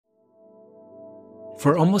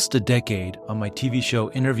For almost a decade on my TV show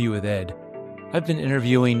Interview with Ed, I've been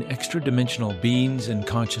interviewing extra-dimensional beings and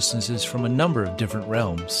consciousnesses from a number of different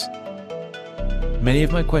realms. Many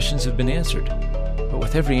of my questions have been answered, but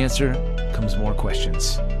with every answer comes more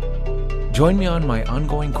questions. Join me on my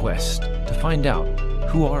ongoing quest to find out,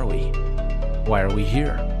 who are we? Why are we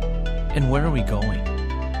here? And where are we going?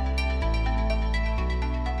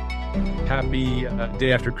 Happy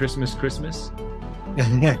day after Christmas.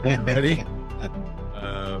 Ready?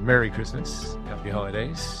 Merry Christmas. Happy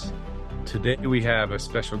holidays. Today we have a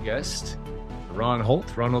special guest, Ronald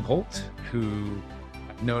Holt, who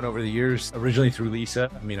I've known over the years, originally through Lisa.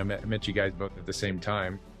 I met you guys both at the same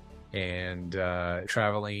time, and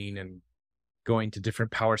traveling and going to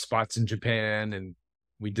different power spots in Japan, and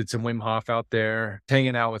we did some Wim Hof out there.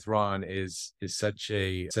 Hanging out with Ron is such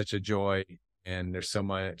a joy, and there's so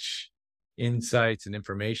much insights and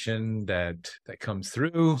information that comes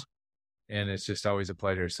through, and it's just always a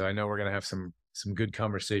pleasure. So I know we're going to have some good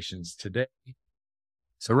conversations today.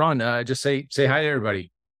 So Ron, just say hi to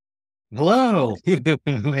everybody. Hello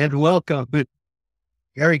and welcome.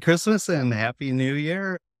 Merry Christmas and Happy New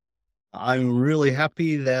Year. I'm really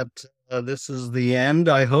happy that this is the end,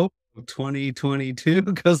 I hope, of 2022,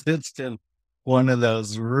 because it's been one of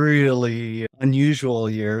those really unusual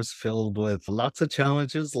years filled with lots of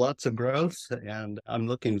challenges, lots of growth, and I'm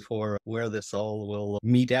looking for where this all will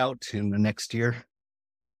meet out in the next year.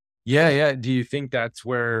 Yeah. Do you think that's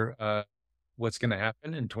where what's going to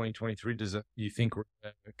happen in 2023? Do you think we're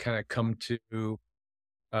going to kind of come to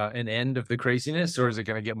an end of the craziness, or is it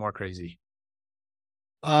going to get more crazy?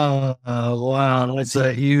 Wow, that's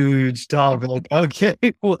a huge topic. Okay,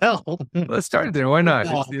 well, let's start there. Why not?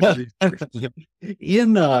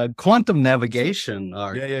 In quantum navigation,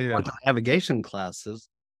 or yeah. quantum navigation classes,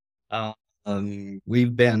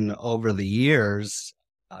 we've been over the years,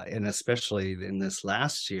 and especially in this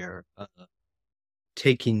last year,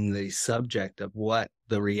 taking the subject of what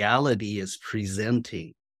the reality is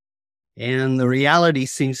presenting. And the reality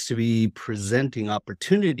seems to be presenting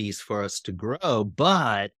opportunities for us to grow,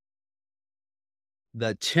 but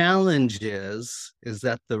the challenge is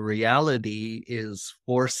that the reality is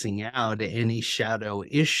forcing out any shadow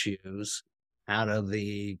issues out of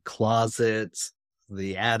the closets,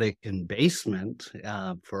 the attic and basement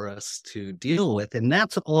for us to deal with. And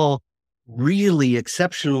that's all really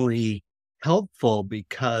exceptionally helpful,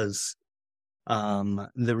 because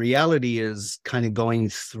the reality is kind of going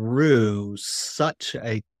through such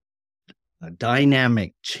a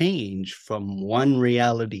dynamic change from one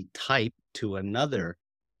reality type to another.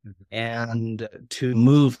 Mm-hmm. And to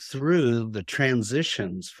move through the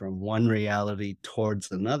transitions from one reality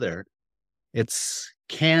towards another,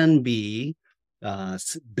 can be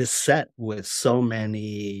beset with so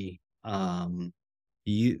many spectrums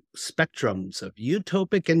of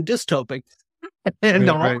utopic and dystopic, and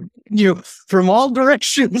right. From all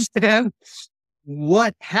directions. And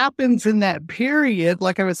what happens in that period,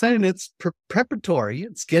 like I was saying, it's preparatory.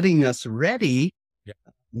 It's getting us ready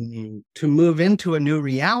to move into a new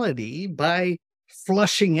reality by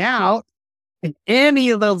flushing out in any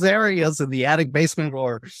of those areas in the attic, basement,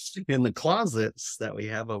 or in the closets that we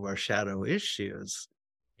have of our shadow issues.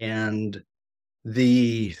 And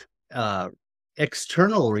the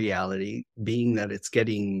external reality, being that it's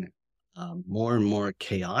getting more and more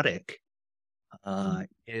chaotic,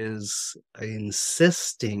 is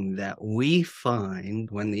insisting that we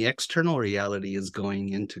find, when the external reality is going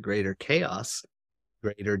into greater chaos,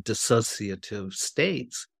 greater dissociative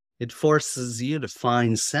states, it forces you to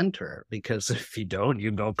find center, because if you don't,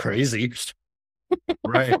 you go crazy.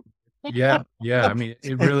 Right. Yeah. I mean,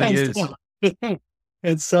 it really is.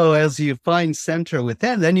 And so as you find center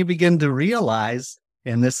within, then you begin to realize,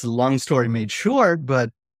 and this is a long story made short,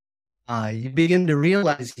 but you begin to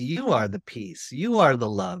realize you are the peace, you are the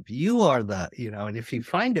love, you are the, and if you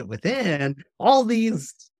find it within, all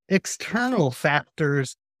these external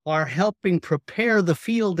factors are helping prepare the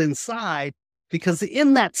field inside, because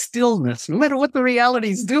in that stillness, no matter what the reality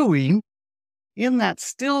is doing, in that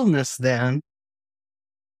stillness, then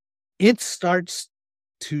it starts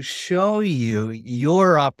to show you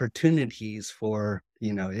your opportunities for,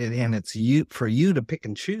 and it's for you to pick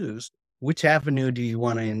and choose. Which avenue do you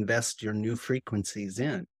want to invest your new frequencies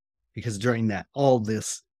in? Because during all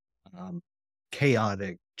this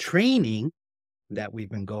chaotic training that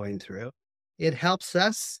we've been going through, it helps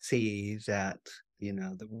us see that,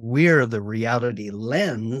 we're the reality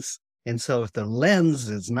lens. And so if the lens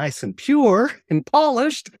is nice and pure and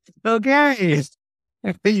polished, okay,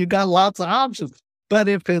 you got lots of options. But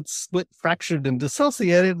if it's split, fractured, and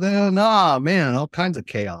dissociated, then, man, all kinds of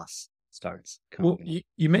chaos. starts Well, coming.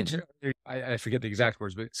 you mentioned, I forget the exact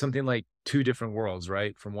words, but something like two different worlds,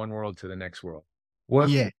 right? From one world to the next world. What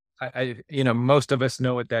Yeah. most of us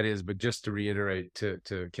know what that is, but just to reiterate,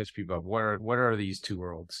 to catch people up, what are these two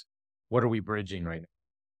worlds? What are we bridging right now?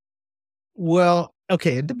 Well,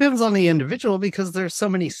 okay, it depends on the individual because there's so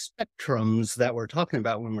many spectrums that we're talking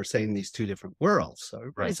about when we're saying these two different worlds.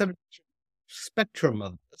 So Right. everybody's a spectrum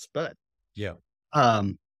of this, but Yeah.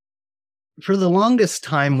 um, for the longest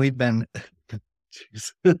time we've been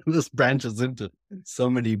geez, this branches into so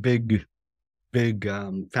many big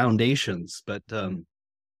foundations, but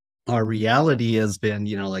our reality has been,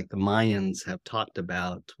 like the Mayans have talked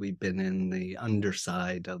about, we've been in the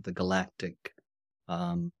underside of the galactic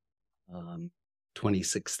um,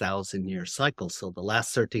 26,000 year cycle. So the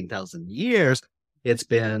last 13,000 years, it's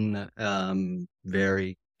been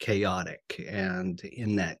very chaotic. And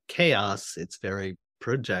in that chaos, it's very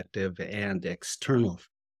projective and external.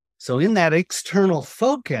 So in that external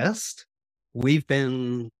focus, we've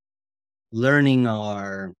been learning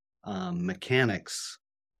our mechanics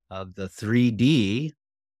of the 3D,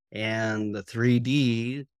 and the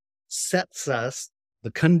 3D sets us,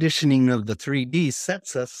 the conditioning of the 3D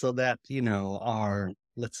sets us so that, our,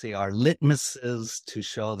 let's say, our litmuses to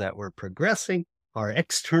show that we're progressing are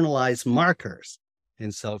externalized markers.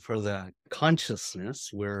 And so for the consciousness,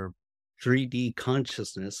 we're 3D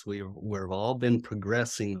consciousness, we've all been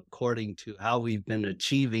progressing according to how we've been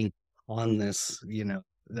achieving on this,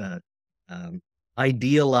 the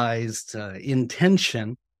idealized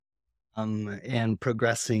intention and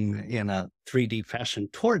progressing in a 3D fashion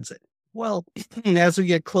towards it. Well, as we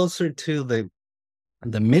get closer to the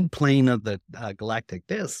midplane of the galactic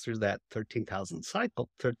disk through that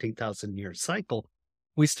 13,000 year cycle,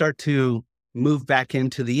 we start to move back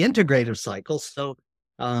into the integrative cycle. So,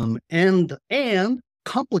 and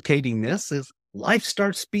complicating this is life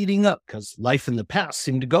starts speeding up because life in the past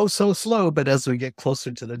seemed to go so slow, but as we get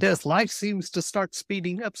closer to the disk, life seems to start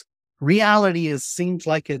speeding up. Reality seems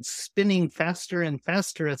like it's spinning faster and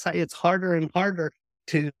faster. It's harder and harder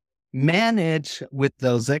to manage with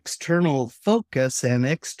those external focus and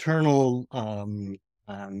external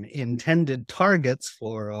intended targets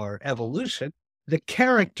for our evolution. The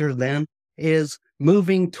character then is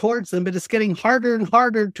moving towards them, but it's getting harder and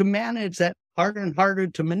harder to manage that, harder and harder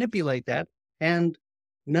to manipulate that. And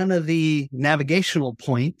none of the navigational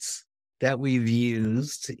points that we've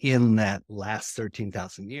used in that last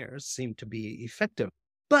 13,000 years seem to be effective.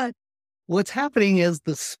 But what's happening is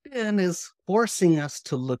the spin is forcing us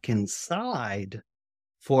to look inside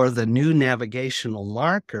for the new navigational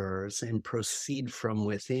markers and proceed from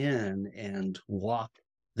within and walk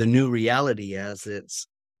the new reality as it's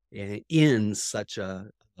in such a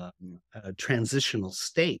transitional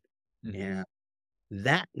state. Mm-hmm. And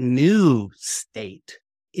that new state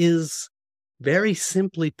is very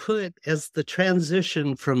simply put as the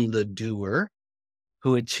transition from the doer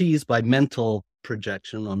who achieves by mental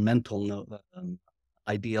projection or mental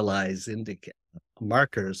idealized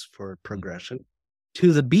markers for progression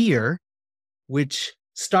to the beer, which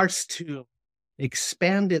starts to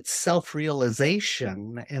expand its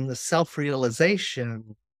self-realization. And the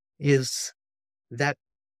self-realization is that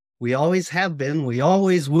we always have been, we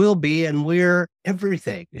always will be, and we're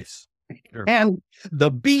everything. Yes. Sure. And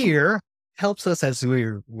the beer helps us as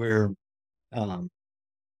we're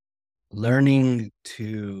learning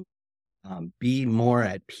to be more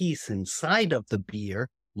at peace inside of the beer.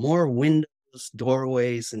 More windows,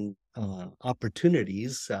 doorways, and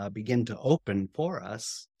opportunities begin to open for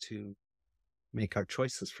us to make our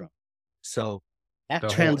choices from. So that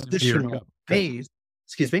transitional phase,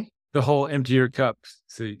 excuse me? The whole empty your cup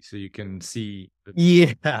so you can see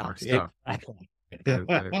more stuff. Exactly.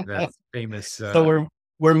 That's famous. So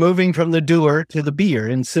we're moving from the doer to the beer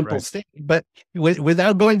in simple state, but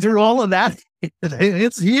without going through all of that,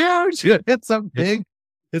 it's huge.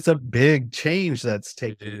 It's a big change that's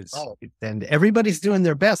taking place, and everybody's doing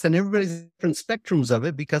their best, and everybody's different spectrums of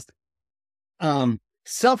it because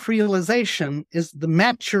self-realization is the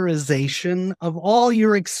maturization of all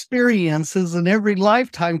your experiences in every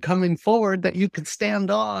lifetime coming forward that you can stand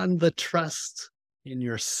on the trust in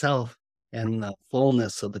yourself and the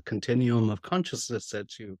fullness of the continuum of consciousness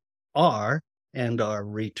that you are and are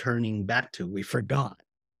returning back to. We forgot.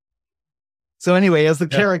 So anyway, as the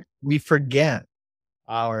character, we forget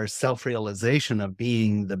our self-realization of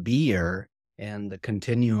being the beer and the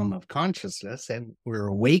continuum of consciousness, and we're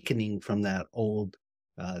awakening from that old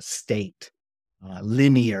state,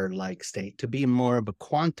 linear-like state, to be more of a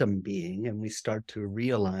quantum being, and we start to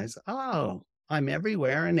realize, oh, I'm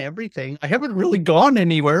everywhere and everything. I haven't really gone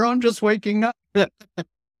anywhere. I'm just waking up.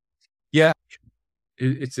 Yeah.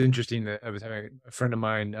 it's interesting that I was having a friend of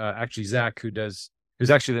mine, actually Zach, who's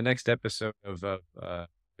actually the next episode of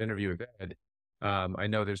interview with Ed. I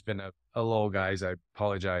know there's been a lull, guys. I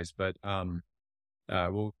apologize, but I'm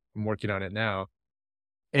working on it now,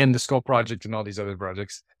 and the Skull Project and all these other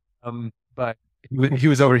projects. But he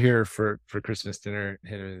was over here for Christmas dinner,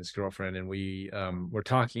 him and his girlfriend, and we were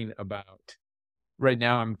talking about. Right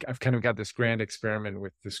now, I've kind of got this grand experiment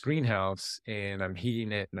with this greenhouse, and I'm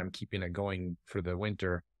heating it and I'm keeping it going for the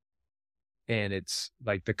winter. And it's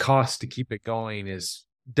like the cost to keep it going is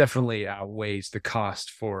definitely outweighs the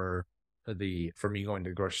cost for me going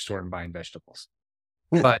to the grocery store and buying vegetables.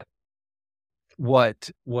 But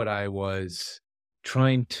what I was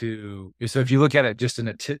trying to, so if you look at it just in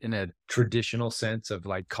a traditional sense of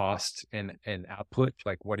like cost and output,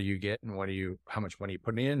 like what do you get and how much money you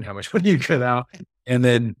put in, how much money you get out, and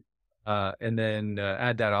then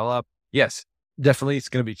add that all up. Yes, definitely it's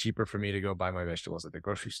going to be cheaper for me to go buy my vegetables at the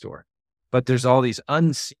grocery store. But there's all these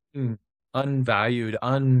unseen, unvalued,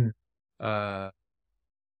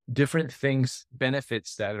 different things,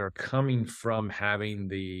 benefits that are coming from having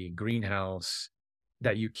the greenhouse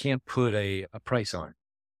that you can't put a price on,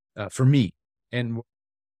 for me. And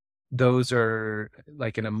those are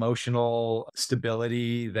like an emotional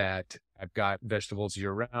stability that I've got vegetables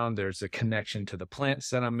year round. There's a connection to the plants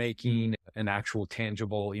that I'm making, an actual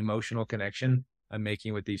tangible emotional connection I'm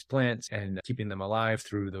making with these plants and keeping them alive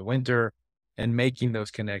through the winter and making those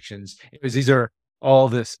connections. Because these are all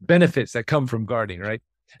this benefits that come from gardening, right?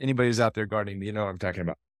 Anybody who's out there gardening, you know what I'm talking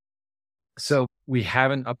about. So we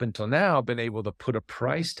haven't up until now been able to put a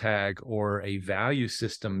price tag or a value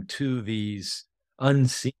system to these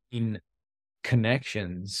unseen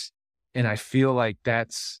connections. And I feel like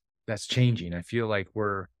that's changing. I feel like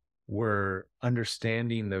we're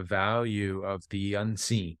understanding the value of the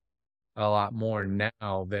unseen a lot more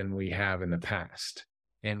now than we have in the past.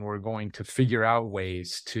 And we're going to figure out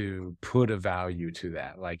ways to put a value to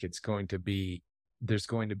that. Like there's going to be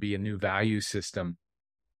a new value system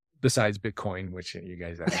besides Bitcoin, which you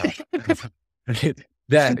guys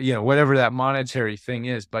that, you know, whatever that monetary thing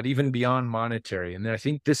is, but even beyond monetary. And I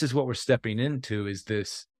think this is what we're stepping into, is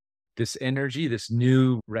this energy, this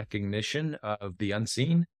new recognition of the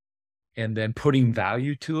unseen, and then putting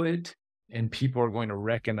value to it. And people are going to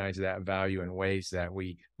recognize that value in ways that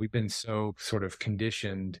we've been so sort of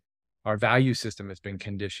conditioned. Our value system has been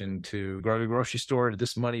conditioned to go to the grocery store,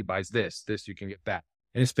 this money buys this, you can get that.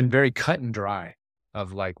 And it's been very cut and dry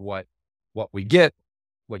of like what we get,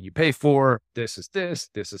 what you pay for, this is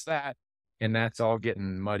that. And that's all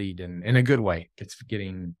getting muddied in a good way. It's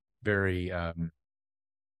getting very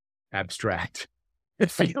abstract. It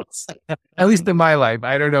feels, at least in my life.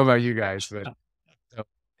 I don't know about you guys, but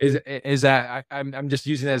is that I'm just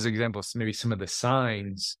using that as an example, maybe some of the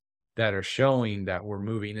signs that are showing that we're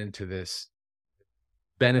moving into this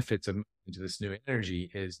benefits of into this new energy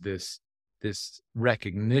is this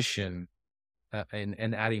recognition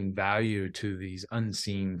and adding value to these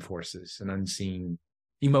unseen forces and unseen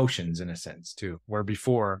emotions in a sense too, where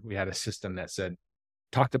before we had a system that said,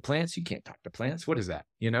 talk to plants, you can't talk to plants. What is that?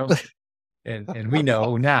 You know? And we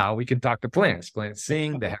know now we can talk to plants. Plants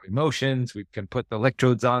sing, they have emotions. We can put the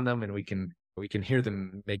electrodes on them and we can hear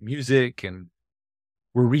them make music, and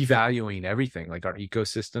we're revaluing everything, like our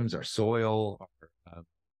ecosystems, our soil,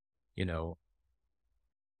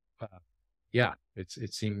 yeah,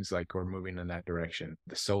 it seems like we're moving in that direction.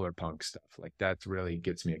 The solar punk stuff, like that really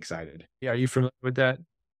gets me excited. Yeah, are you familiar with that,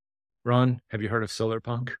 Ron? Have you heard of solar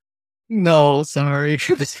punk? No, sorry.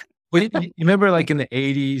 Well, you remember like in the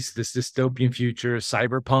 80s, this dystopian future,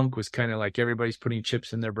 cyberpunk was kind of like everybody's putting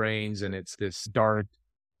chips in their brains and it's this dark,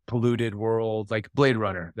 polluted world, like Blade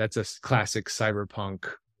Runner. That's a classic cyberpunk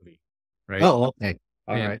movie, right? Oh, okay.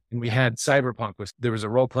 All right. And we had cyberpunk. There was a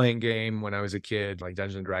role-playing game when I was a kid, like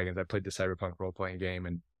Dungeons and Dragons. I played the cyberpunk role-playing game,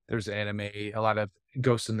 and there's anime, a lot of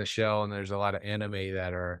Ghost in the Shell, and there's a lot of anime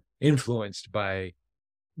that are influenced by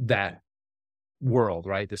that world,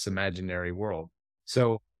 right? This imaginary world.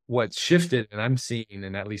 So what's shifted, and I'm seeing,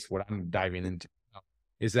 and at least what I'm diving into now,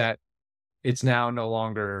 is that it's now no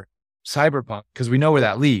longer cyberpunk, because we know where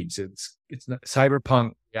that leads. It's not,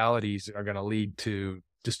 cyberpunk realities are going to lead to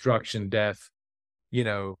destruction, death. You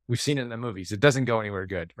know, we've seen it in the movies. It doesn't go anywhere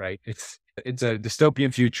good, right? It's a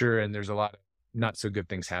dystopian future, and there's a lot of not so good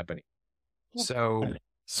things happening. So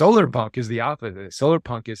solar punk is the opposite. Solar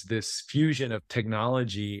punk is this fusion of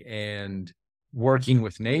technology and working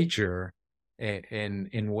with nature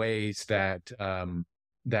in ways that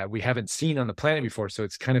that we haven't seen on the planet before. So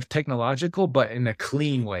it's kind of technological, but in a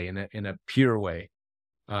clean way, in a pure way.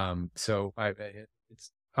 So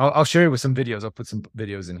I'll share it with some videos. I'll put some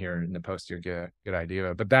videos in here in the post to get a good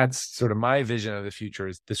idea. But that's sort of my vision of the future,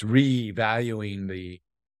 is this revaluing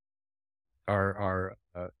our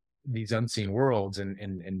these unseen worlds,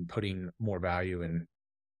 and putting more value in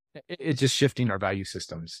it, just shifting our value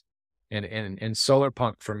systems. And solar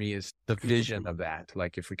punk for me is the vision of that.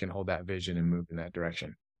 Like, if we can hold that vision and move in that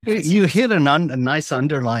direction. You hit a nice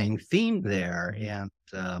underlying theme there. And,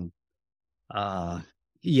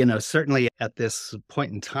 certainly at this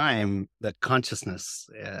point in time, the consciousness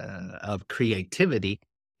of creativity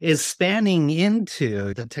is spanning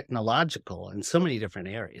into the technological in so many different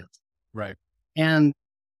areas. Right. And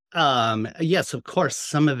yes, of course,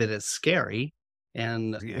 some of it is scary,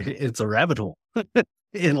 and it's a rabbit hole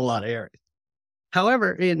in a lot of areas.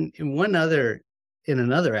 However, in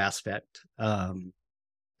another aspect,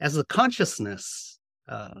 as the consciousness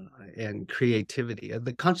and creativity,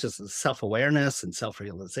 the consciousness, self-awareness and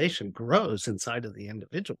self-realization grows inside of the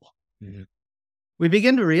individual, we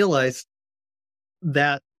begin to realize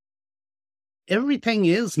that everything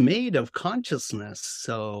is made of consciousness.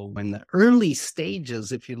 So in the early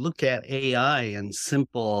stages, if you look at AI and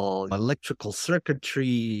simple electrical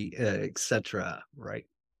circuitry, etc., right?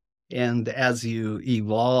 And as you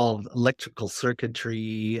evolve electrical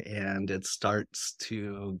circuitry and it starts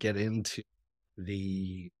to get into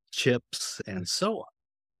the chips and so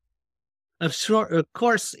on, of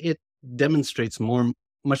course, it demonstrates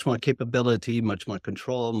much more capability, much more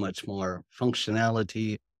control, much more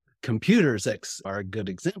functionality. Computers are a good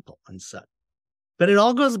example and such. But it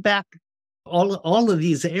all goes back, all of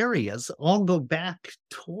these areas all go back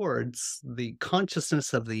towards the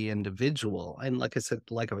consciousness of the individual. And like I said,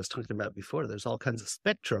 like I was talking about before, there's all kinds of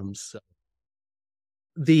spectrums. So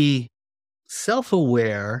the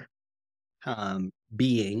self-aware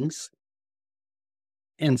beings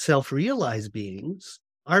and self-realized beings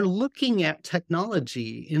are looking at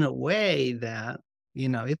technology in a way that,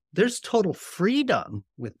 there's total freedom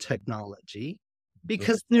with technology,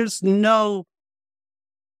 because there's no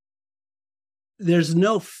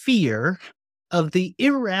fear of the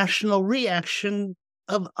irrational reaction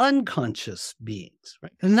of unconscious beings,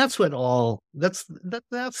 right? And that's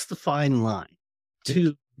the fine line.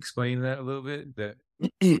 To explain that a little bit, that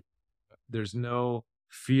there's no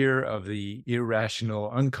fear of the irrational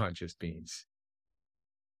unconscious beings.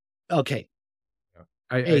 Okay.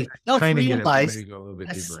 I kind of get it, but maybe go a little bit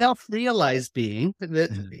deeper. A self-realized being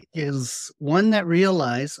that is one that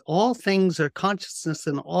realizes all things are consciousness,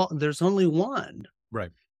 and there's only one.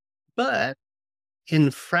 Right. But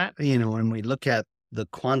when we look at the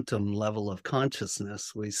quantum level of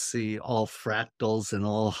consciousness, we see all fractals and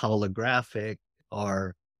all holographic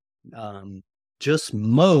are just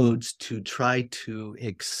modes to try to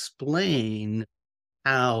explain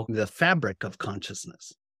how the fabric of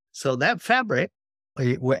consciousness. So that fabric,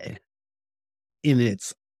 in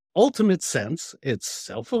its ultimate sense, it's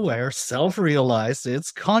self-aware, self-realized,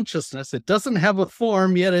 it's consciousness. It doesn't have a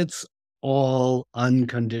form, yet it's all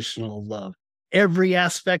unconditional love. Every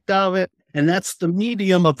aspect of it, and that's the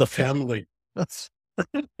medium of the family. That's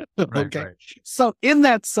okay. Right. So in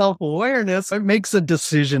that self-awareness, it makes a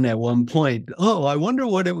decision at one point. Oh, I wonder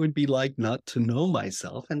what it would be like not to know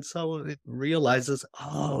myself. And so it realizes,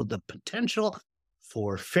 the potential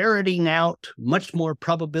for ferreting out much more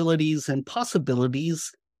probabilities and possibilities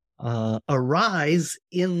arise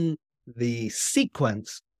in the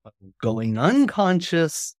sequence of going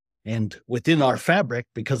unconscious. And within our fabric,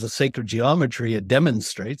 because of sacred geometry, it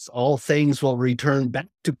demonstrates all things will return back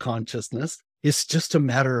to consciousness. It's just a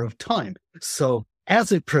matter of time. So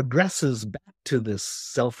as it progresses back to this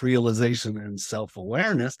self-realization and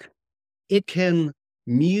self-awareness, it can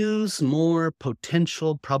muse more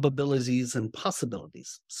potential probabilities and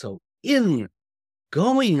possibilities. So in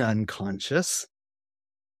going unconscious,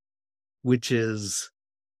 which is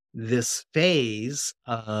this phase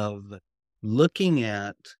of looking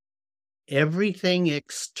at everything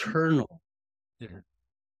external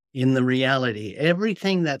in the reality,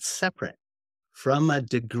 everything that's separate, from a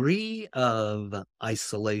degree of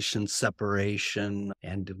isolation, separation,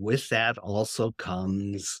 and with that also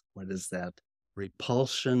comes,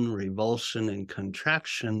 repulsion, revulsion, and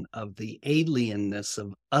contraction of the alienness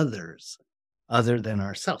of others other than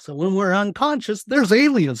ourselves. So when we're unconscious, there's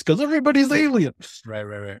aliens, because everybody's alien.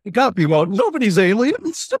 Right. You got me, well, nobody's alien.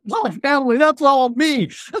 It's my family. That's all me.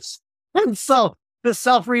 And so the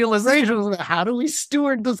self-realization is, how do we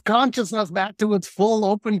steward this consciousness back to its full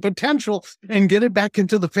open potential and get it back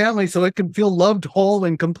into the family so it can feel loved, whole,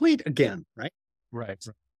 and complete again, right? Right.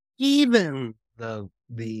 Even the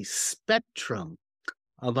spectrum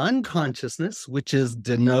of unconsciousness, which is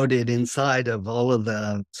denoted inside of all of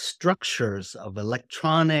the structures of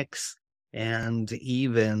electronics and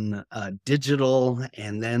even digital,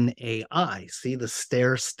 and then AI. See the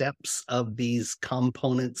stair steps of these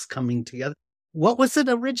components coming together. What was it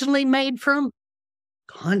originally made from?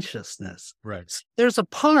 Consciousness. Right. So there's a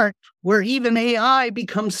part where even AI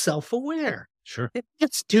becomes self-aware. Sure. It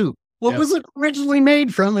gets to what was it originally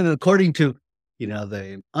made from, and according to,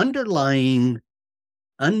 the underlying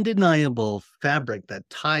undeniable fabric that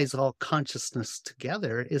ties all consciousness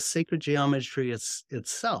together is sacred geometry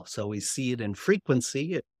itself. So we see it in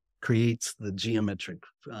frequency. It creates the geometric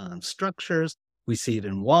structures. We see it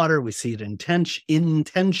in water. We see it in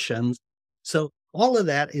intentions. So all of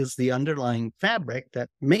that is the underlying fabric that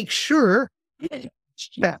makes sure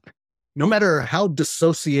that no matter how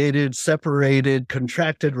dissociated, separated,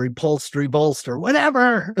 contracted, repulsed, revulsed, or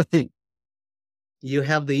whatever, you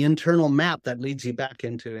have the internal map that leads you back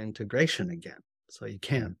into integration again. So you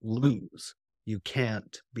can't lose. You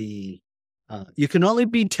can't be, you can only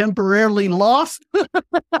be temporarily lost.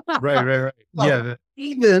 Right. Yeah.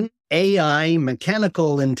 Even AI,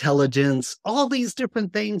 mechanical intelligence, all these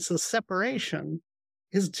different things, the separation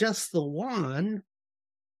is just the one.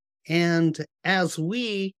 And as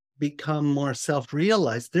we become more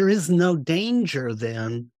self-realized, there is no danger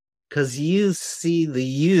then, because you see the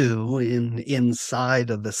you inside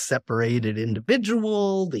of the separated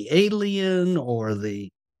individual, the alien, or the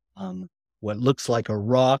what looks like a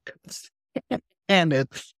rock, and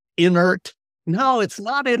it's inert. No, it's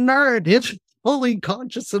not inert. It's fully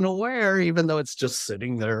conscious and aware, even though it's just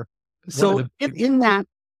sitting there. So in that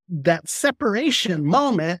separation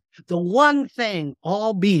moment, the one thing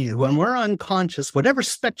all beings, when we're unconscious, whatever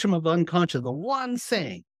spectrum of unconscious, the one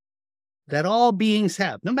thing that all beings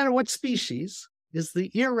have, no matter what species, is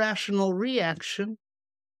the irrational reaction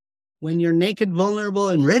when you're naked, vulnerable,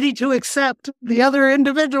 and ready to accept the other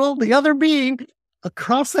individual, the other being,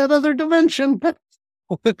 across that other dimension.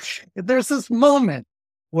 There's this moment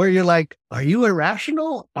where you're like, are you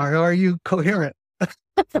irrational or are you coherent?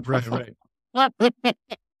 Right.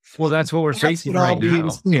 Well, that's what we're facing right now.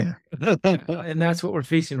 Yeah. And that's what we're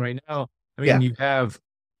facing right now. I mean, you have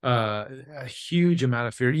a huge amount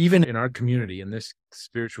of fear, even in our community, in this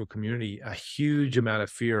spiritual community, a huge amount of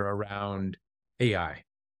fear around AI.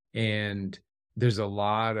 And there's a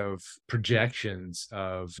lot of projections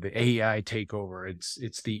of the AI takeover.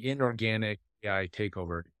 It's the inorganic AI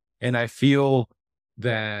takeover. And I feel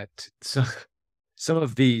that some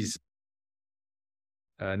of these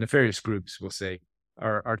nefarious groups, we'll say,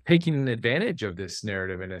 are taking advantage of this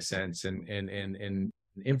narrative in a sense, and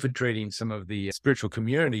infiltrating some of the spiritual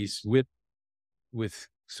communities with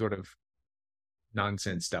sort of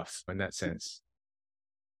nonsense stuff in that sense.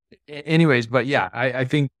 Anyways, but yeah, I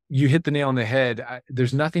think you hit the nail on the head.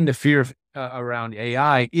 There's nothing to fear around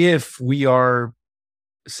AI if we are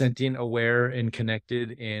sentient, aware, and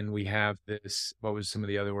connected, and we have this, what was some of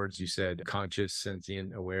the other words you said? Conscious,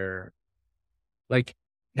 sentient, aware, like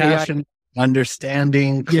passion,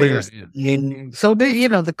 understanding, clear seeing. So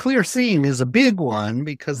the clear seeing is a big one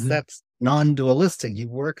because that's non-dualistic. You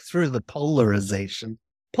work through the polarization.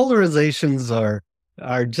 Polarizations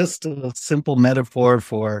are just a simple metaphor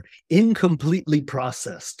for incompletely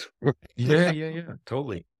processed. Yeah,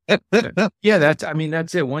 totally. Yeah,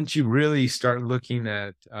 that's it. Once you really start looking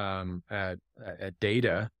at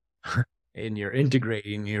data and you're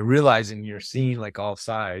integrating, you're realizing you're seeing like all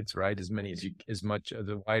sides, right? As much of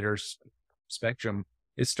the wider spectrum,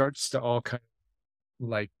 it starts to all kind of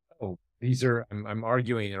like, oh, I'm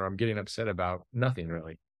arguing or I'm getting upset about nothing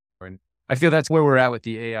really. And I feel that's where we're at with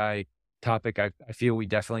the AI topic. I feel we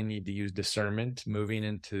definitely need to use discernment moving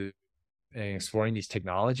into exploring these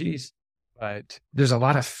technologies. But there's a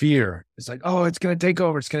lot of fear. It's like, oh, it's going to take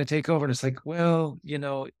over. It's going to take over. And it's like, well,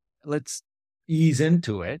 let's ease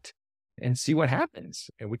into it and see what happens.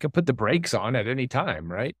 And we can put the brakes on at any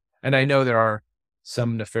time, right? And I know there are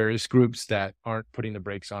some nefarious groups that aren't putting the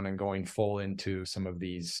brakes on and going full into some of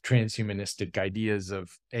these transhumanistic ideas of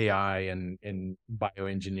AI and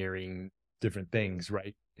bioengineering different things,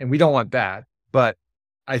 right? And we don't want that. But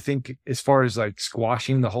I think as far as like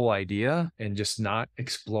squashing the whole idea and just not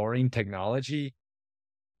exploring technology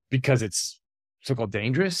because it's so-called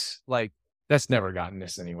dangerous, like that's never gotten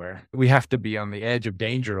us anywhere. We have to be on the edge of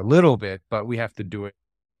danger a little bit, but we have to do it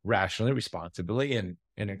rationally, responsibly, and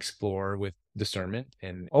explore with discernment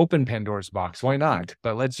and open Pandora's box. Why not?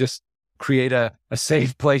 But let's just create a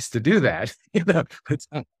safe place to do that. It's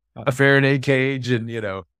a Faraday cage and,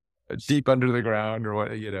 deep under the ground or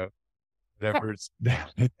what, whatever it's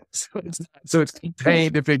so it's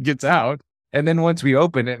contained if it gets out. And then once we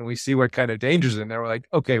open it and we see what kind of dangers in there, we're like,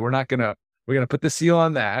 okay, we're going to put the seal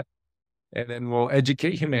on that. And then we'll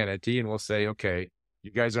educate humanity and we'll say, okay,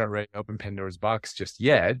 you guys aren't ready to open Pandora's box just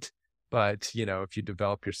yet. But, if you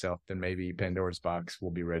develop yourself, then maybe Pandora's box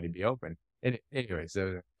will be ready to be open. And anyways,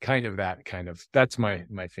 that's my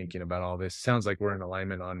thinking about all this. Sounds like we're in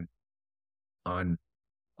alignment on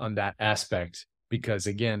that aspect, because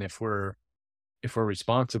again, if we're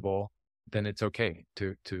responsible, then it's okay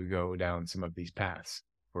to go down some of these paths.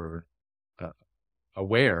 We're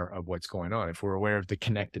aware of what's going on. If we're aware of the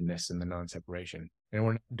connectedness and the non-separation, and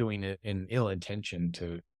we're not doing it in ill intention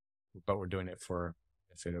but we're doing it for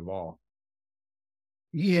the benefit of all.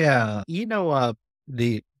 Yeah.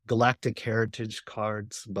 The Galactic Heritage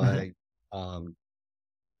cards by,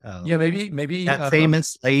 yeah, maybe that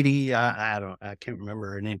famous lady. I can't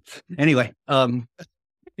remember her name. Anyway.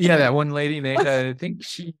 Yeah, that one lady named, I think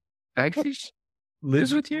she actually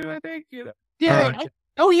lives with you, I think. Yeah.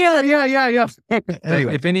 Oh, yeah.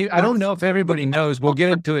 Anyway, I don't know if everybody knows. We'll get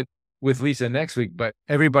into it with Lisa next week, but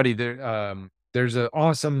everybody there, there's an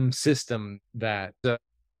awesome system that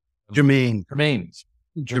Jermaine.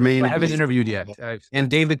 I haven't interviewed yet. And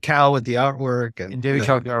David Cow with the artwork. And David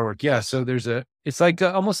Cow with the artwork. Yeah. So it's like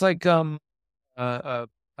almost like what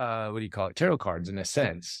do you call it? Tarot cards in a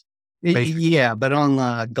sense. Basically. Yeah, but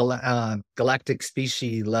on galactic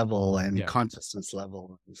species level and consciousness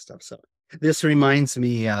level and stuff. So this reminds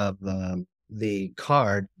me of the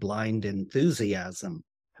card Blind Enthusiasm,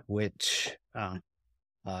 which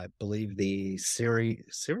I believe the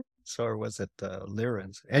Sirius, or was it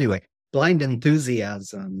Lyrans? Anyway, Blind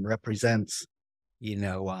Enthusiasm represents,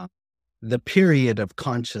 the period of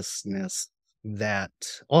consciousness that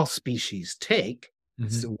all species take.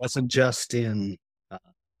 So it wasn't just in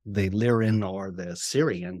the Lyran or the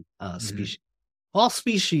Syrian species. All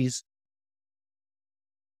species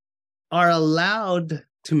are allowed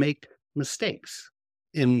to make mistakes.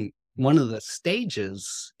 In one of the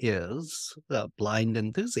stages is blind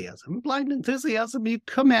enthusiasm. Blind enthusiasm, you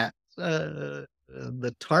come at the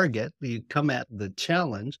target, you come at the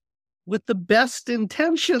challenge with the best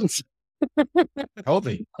intentions.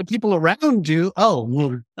 Totally. The people around you,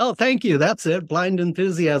 thank you, that's it, blind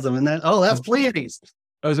enthusiasm. And then, that's Pleiades.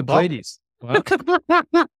 Oh, it was a Pleiades. Wow. Okay.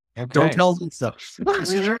 Don't tell them stuff.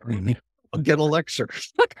 I'll get a lecture.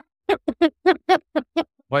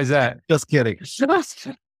 Why is that? Just kidding.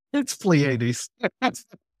 It's Pleiades.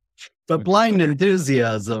 But blind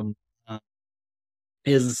enthusiasm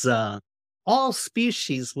is all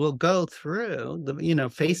species will go through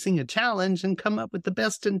facing a challenge and come up with the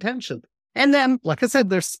best intention. And then, like I said,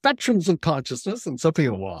 there's spectrums of consciousness, and some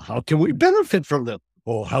people, well, how can we benefit from this?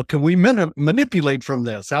 Well, how can we manipulate from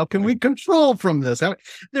this? How can we control from this?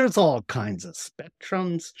 There's all kinds of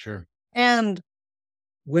spectrums. Sure. And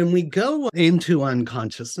when we go into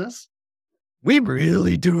unconsciousness, we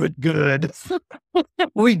really do it good.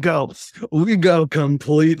 we go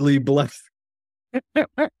completely blank.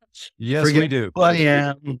 Yes, we do. Who I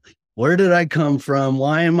am. Where did I come from?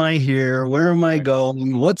 Why am I here? Where am I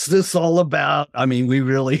going? What's this all about? I mean, we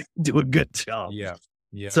really do a good job. Yeah.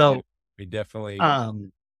 So we definitely.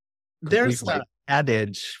 There's an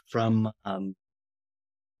adage from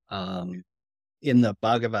in the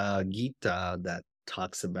Bhagavad Gita that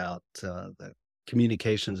talks about the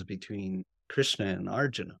communications between Krishna and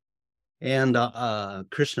Arjuna. And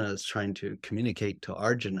Krishna is trying to communicate to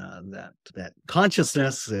Arjuna that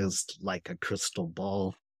consciousness is like a crystal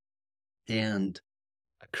ball, and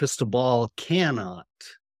a crystal ball cannot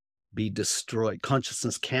be destroyed.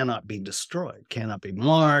 Consciousness cannot be destroyed, cannot be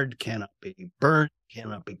marred, cannot be burnt,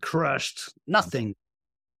 cannot be crushed, nothing.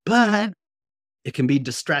 But it can be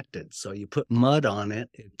distracted. So you put mud on it,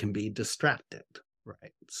 it can be distracted,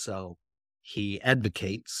 right? So he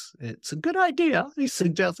advocates it's a good idea. He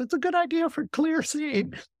suggests it's a good idea for clear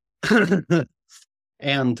seeing.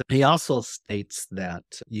 And he also states that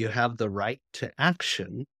you have the right to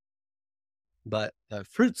action, but the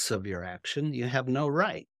fruits of your action, you have no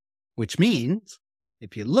right. Which means,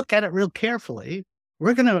 if you look at it real carefully,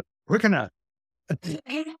 we're gonna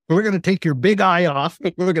take your big eye off.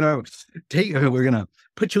 We're gonna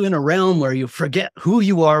put you in a realm where you forget who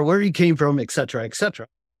you are, where you came from, etc., etc.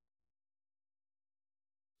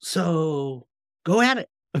 So go at it.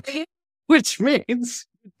 Okay. Which means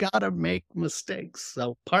you gotta make mistakes.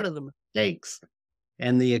 So part of the mistakes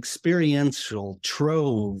and the experiential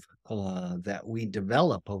trove that we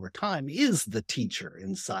develop over time is the teacher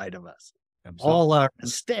inside of us. Absolutely. All our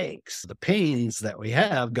mistakes, the pains that we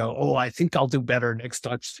have go, I think I'll do better next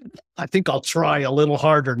time. I think I'll try a little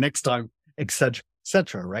harder next time, etc.,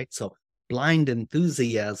 etc., right? So blind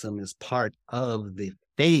enthusiasm is part of the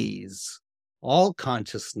phase all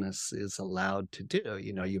consciousness is allowed to do.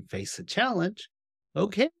 You face a challenge.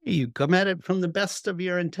 Okay, you come at it from the best of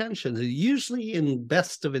your intentions. Usually in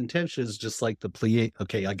best of intentions, just like the Pleiadians.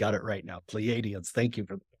 Okay, I got it right now. Pleiadians. Thank you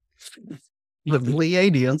for the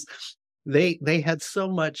Pleiadians. They had so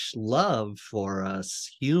much love for us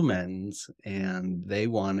humans, and they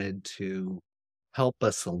wanted to help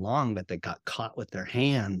us along, but they got caught with their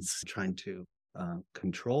hands trying to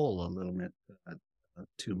control a little bit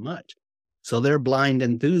too much. So their blind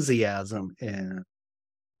enthusiasm and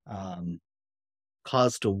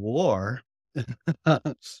caused a war.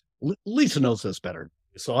 Lisa knows this better,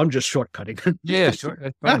 so I'm just shortcutting. Yeah, sure.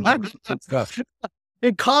 That's fine. Good stuff.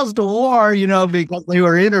 It caused a war, because they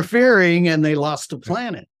were interfering and they lost a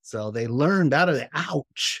planet. So they learned out of it.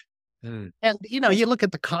 Ouch. And, you look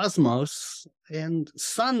at the cosmos, and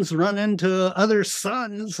suns run into other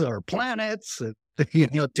suns or planets,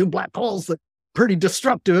 two black holes that are pretty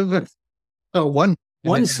destructive.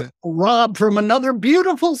 One's robbed from another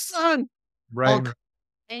beautiful sun. Right. All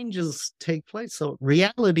changes take place. So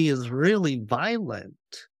reality is really violent.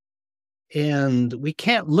 And we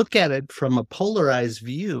can't look at it from a polarized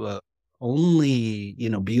view. Only,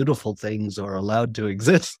 beautiful things are allowed to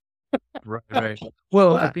exist. Right.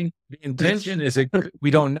 Well, I think the intention is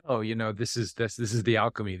we don't know. This is the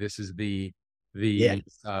alchemy. This is the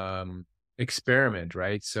experiment,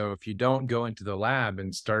 right? So if you don't go into the lab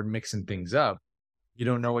and start mixing things up, you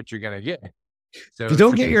don't know what you're gonna get. So you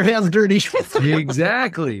don't get your hands dirty.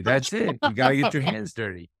 Exactly. That's it. You got to get your hands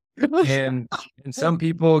dirty. And some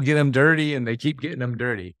people get them dirty and they keep getting them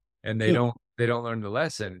dirty and they don't learn the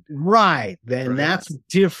lesson. Right. Then that's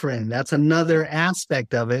different. That's another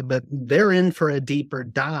aspect of it, but they're in for a deeper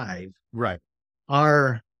dive. Right.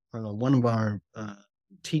 One of our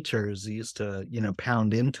teachers used to,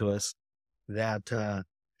 pound into us that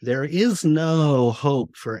there is no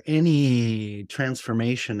hope for any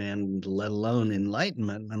transformation and let alone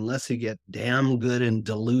enlightenment unless you get damn good and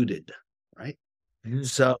diluted. Right. Mm-hmm.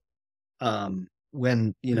 So,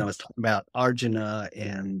 when, I was talking about Arjuna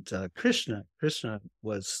and Krishna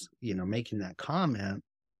was, making that comment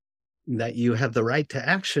that you have the right to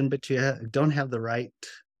action, but you don't have the right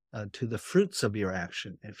to the fruits of your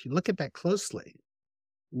action. If you look at that closely,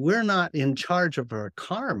 we're not in charge of our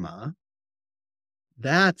karma.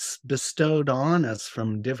 That's bestowed on us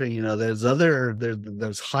from different,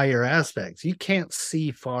 there's higher aspects. You can't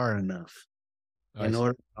see far enough. In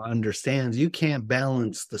order to understand, you can't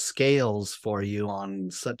balance the scales for you on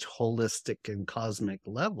such holistic and cosmic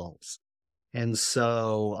levels. And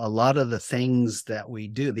so a lot of the things that we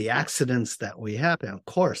do, the accidents that we have, and of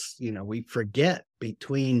course, we forget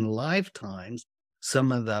between lifetimes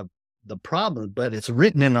some of the problems, but it's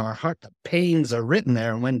written in our heart. The pains are written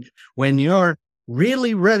there. And when you're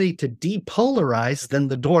really ready to depolarize, then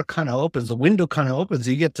the door kind of opens, the window kind of opens,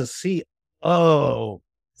 you get to see,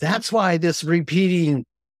 that's why this repeating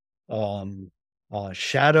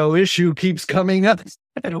shadow issue keeps coming up,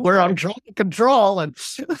 where I'm trying to control, and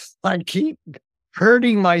I keep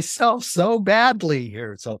hurting myself so badly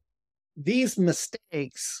here. So these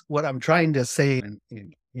mistakes, what I'm trying to say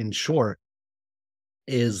in short,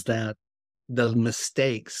 is that the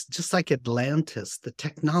mistakes, just like Atlantis, the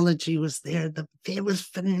technology was there. It was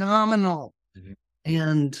phenomenal. Mm-hmm.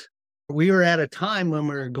 And we were at a time when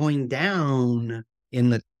we were going down in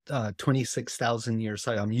the 26,000 year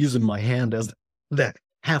cycle. I'm using my hand as the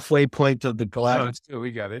halfway point of the galactic. Oh, it's good.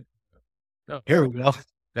 We got it. Here we go.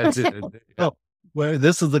 That's it. Well,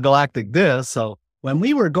 this is the galactic this. So when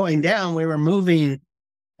we were going down, we were moving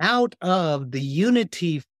out of the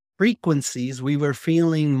unity frequencies. We were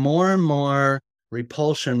feeling more and more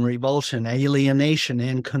repulsion, revulsion, alienation,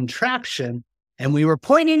 and contraction. And we were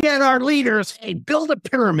pointing at our leaders, hey, build a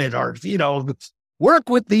pyramid, or, work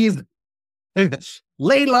with these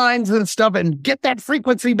ley lines and stuff and get that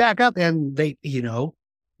frequency back up. And they,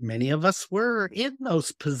 many of us were in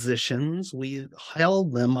those positions. We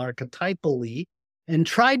held them archetypally and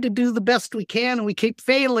tried to do the best we can. And we keep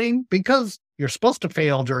failing because you're supposed to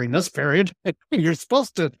fail during this period. You're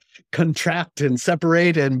supposed to contract and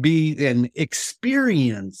separate and be and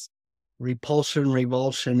experience repulsion,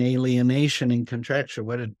 revulsion, alienation, and contraction.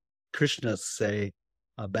 What did Krishna say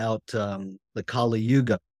about the Kali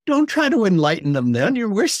Yuga? Don't try to enlighten them then.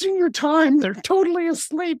 You're wasting your time. They're totally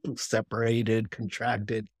asleep, separated,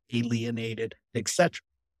 contracted, alienated, etc.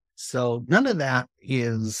 So none of that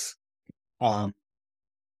is,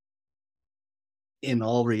 in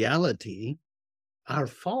all reality, our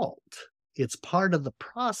fault. It's part of the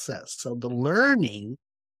process. So the learning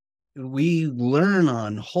we learn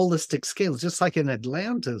on holistic scales, just like in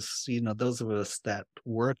Atlantis, those of us that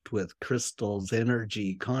worked with crystals,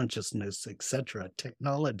 energy, consciousness, etc.,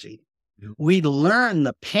 technology, we learn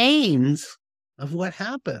the pains of what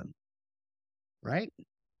happened, right?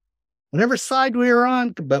 Whatever side we were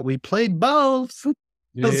on, but we played both.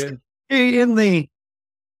 Yeah.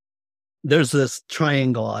 There's this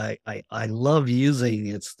triangle I love using.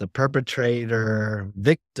 It's the perpetrator,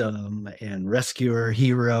 victim, and rescuer,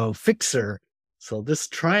 hero, fixer. So this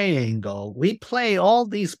triangle, we play all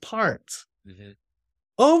these parts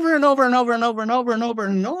over and over and over and over and over and over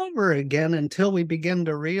and over again until we begin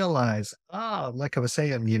to realize, like I was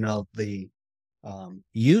saying, the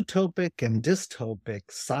utopic and dystopic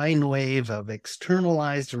sine wave of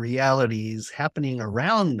externalized realities happening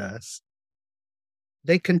around us.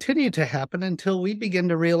 They continue to happen until we begin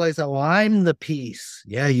to realize, I'm the peace.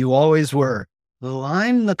 Yeah, you always were. Oh,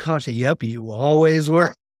 I'm the conscious. Yep, you always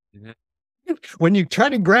were. Mm-hmm. When you try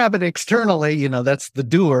to grab it externally, that's the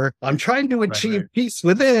doer. I'm trying to achieve peace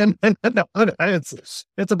within.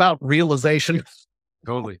 It's about realization.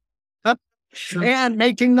 Totally. And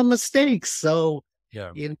making the mistakes. So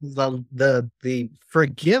the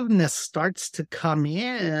forgiveness starts to come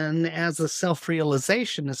in as the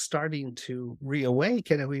self-realization is starting to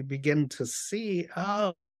reawaken, and we begin to see,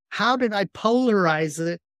 how did I polarize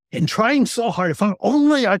it in trying so hard? If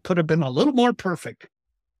only I could have been a little more perfect.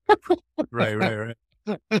 Right.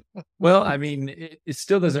 Well, I mean, it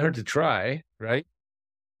still doesn't hurt to try, right?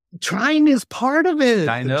 Trying is part of it.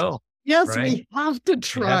 I know. Yes, right? We have to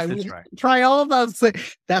try. We have to try all of those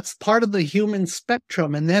things. That's part of the human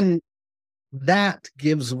spectrum. And then that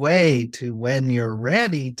gives way to when you're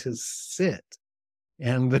ready to sit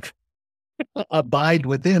and abide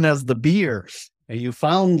within as the beer. And you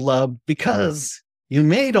found love because you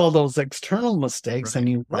made all those external mistakes and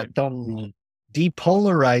you worked on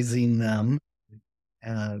depolarizing them.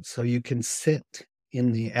 So you can sit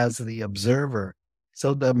as the observer.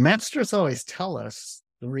 So the masters always tell us,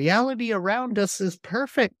 the reality around us is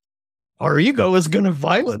perfect. Our ego is going to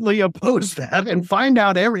violently oppose that and find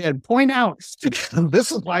out and point out,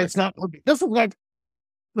 this is why it's not working. This is why.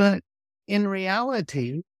 But in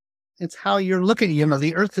reality, it's how you're looking.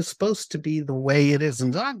 The earth is supposed to be the way it is.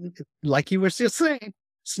 And not, like you were just saying,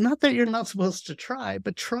 it's not that you're not supposed to try,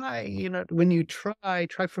 but try, when you try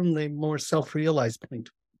from the more self-realized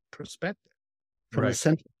point perspective, from a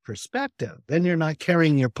central perspective. Then you're not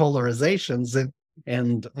carrying your polarizations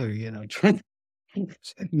and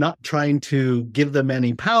not trying to give them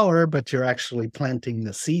any power, but you're actually planting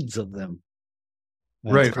the seeds of them.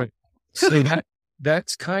 Right. So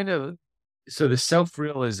that's kind of, so the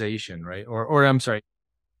self-realization, right? Or I'm sorry,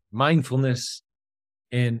 mindfulness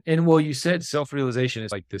and well, you said self-realization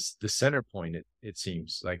is like the center point. It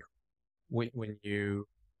seems like when you,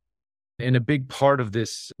 and a big part of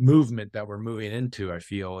this movement that we're moving into, I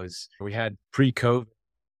feel, is we had pre-COVID,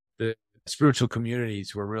 the spiritual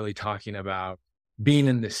communities were really talking about being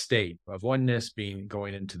in this state of oneness,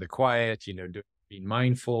 going into the quiet, being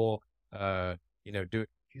mindful,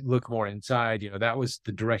 look more inside, that was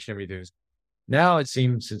the direction everything was. Now it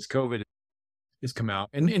seems since COVID has come out,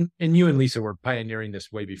 and you and Lisa were pioneering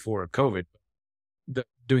this way before COVID,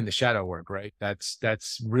 doing the shadow work, right?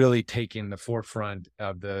 That's really taking the forefront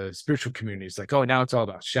of the spiritual community. It's like, now it's all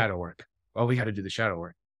about shadow work. Well, we got to do the shadow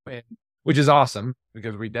work, which is awesome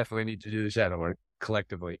because we definitely need to do the shadow work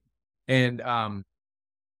collectively. And,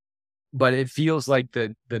 but it feels like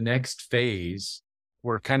the next phase,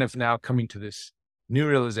 we're kind of now coming to this new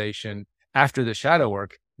realization after the shadow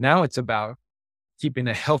work. Now it's about keeping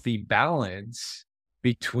a healthy balance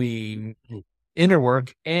between inner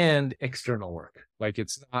work and external work. Like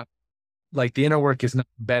it's not like the inner work is not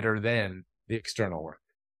better than the external work,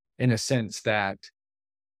 in a sense that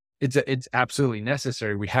it's absolutely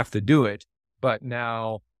necessary. We have to do it, but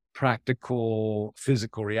now practical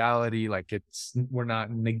physical reality, like we're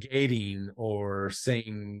not negating or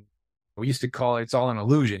saying, we used to call it's all an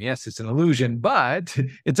illusion. Yes, it's an illusion, but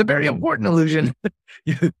it's a very important illusion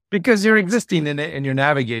because you're existing in it and you're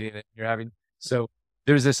navigating it. So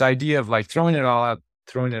there's this idea of like throwing it all out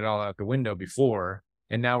the window before,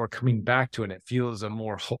 and now we're coming back to it. It feels a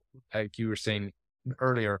more, like you were saying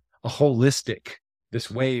earlier, a holistic,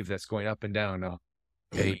 this wave that's going up and down,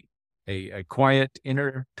 a quiet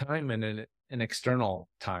inner time and an external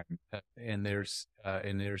time, and there's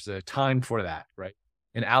a time for that, right?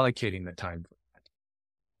 And allocating the time for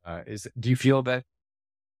that. Do you feel that?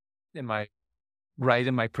 Am I right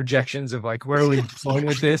in my projections of like, where are we going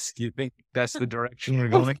with this? Do you think that's the direction we're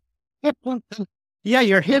going? Yeah,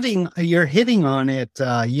 you're hitting on it.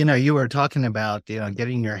 You were talking about,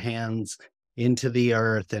 getting your hands into the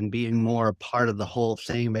earth and being more a part of the whole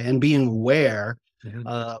thing and being aware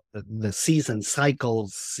the season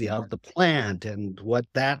cycles of the plant and what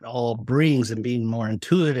that all brings, and being more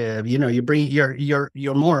intuitive. You're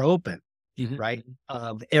more open, right?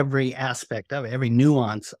 Of every aspect of it, every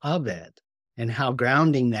nuance of it, and how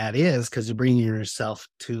grounding that is, because you're bringing yourself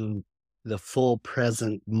to the full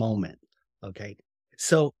present moment. Okay.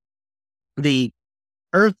 So the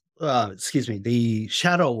the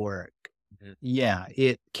shadow work, yeah,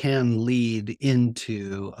 it can lead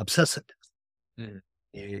into obsessiveness.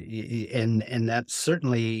 And that's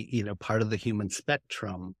certainly, part of the human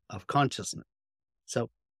spectrum of consciousness. So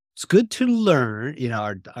it's good to learn,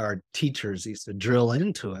 our teachers used to drill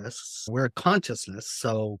into us, we're consciousness.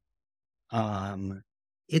 So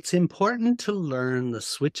it's important to learn the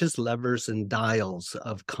switches, levers, and dials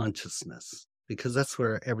of consciousness, because that's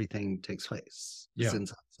where everything takes place. Yeah. So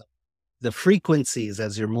the frequencies,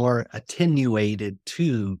 as you're more attenuated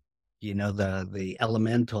to, the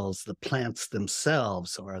elementals, the plants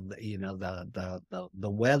themselves, or the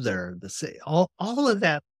weather, all of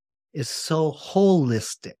that is so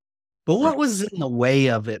holistic. But what was in the way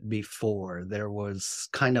of it before? There was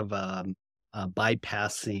kind of a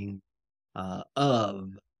bypassing of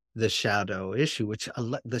the shadow issue, which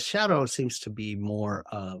the shadow seems to be more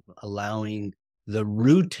of allowing the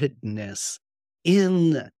rootedness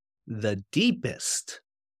in the deepest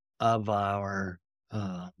of our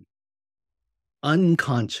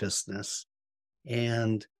unconsciousness.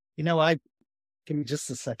 And, give me just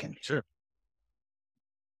a second. Sure.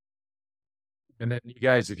 And then you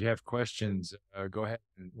guys, if you have questions, go ahead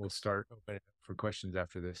and we'll start opening up for questions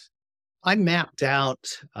after this. I mapped out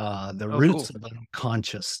the roots of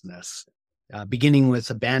unconsciousness, beginning with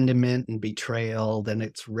abandonment and betrayal, then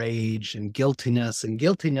it's rage and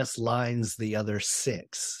guiltiness lines the other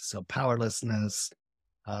 6. So powerlessness,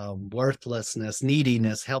 worthlessness,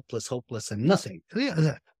 neediness, helpless, hopeless, and nothing.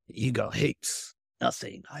 Ego hates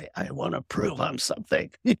nothing. I want to prove I'm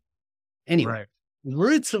something. Anyway, right.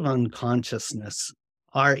 Roots of unconsciousness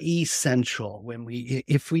are essential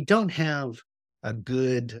if we don't have a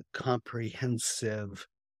good, comprehensive,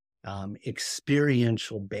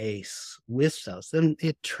 experiential base with us, then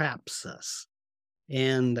it traps us.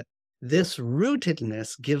 And this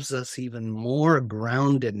rootedness gives us even more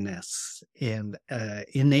groundedness and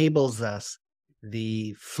enables us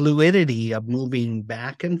the fluidity of moving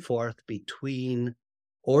back and forth between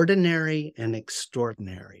ordinary and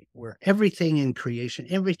extraordinary, where everything in creation,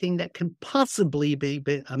 everything that can possibly be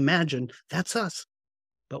imagined, that's us.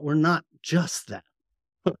 But we're not just that.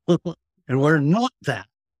 And we're not that.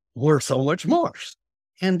 We're so much more.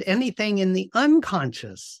 And anything in the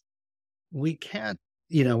unconscious, we can't,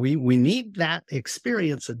 we need that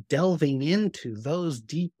experience of delving into those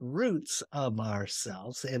deep roots of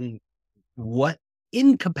ourselves and what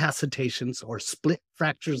incapacitations or split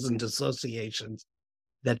fractures and dissociations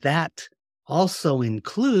that also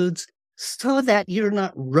includes, so that you're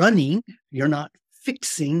not running, you're not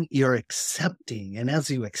fixing, you're accepting. And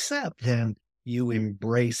as you accept, then you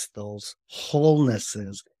embrace those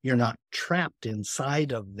wholenesses. You're not trapped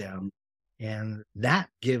inside of them. And that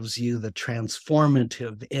gives you the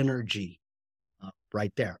transformative energy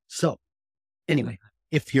right there. So anyway,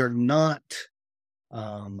 if you're not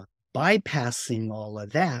bypassing all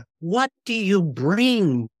of that, what do you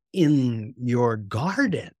bring in your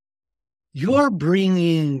garden? You're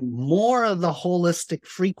bringing more of the holistic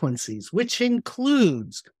frequencies, which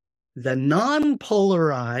includes the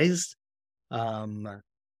non-polarized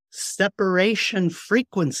separation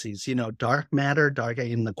frequencies, dark matter, dark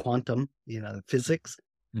in the quantum, physics,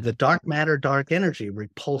 the dark matter, dark energy,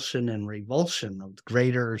 repulsion and revulsion of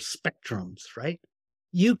greater spectrums, right?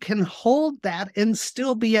 You can hold that and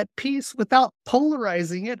still be at peace without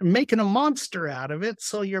polarizing it and making a monster out of it.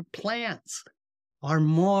 So your plants are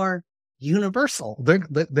more universal. They're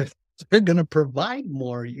going to provide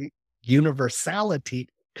more universality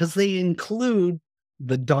because they include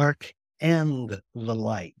the dark and the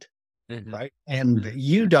light, right? And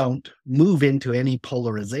you don't move into any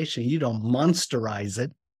polarization. You don't monsterize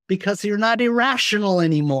it because you're not irrational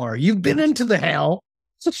anymore. You've been into the hell.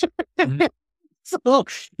 So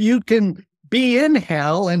you can be in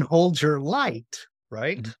hell and hold your light,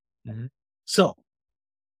 right? So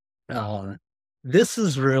this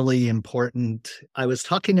is really important. I was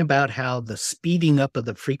talking about how the speeding up of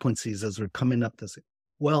the frequencies as we're coming up this.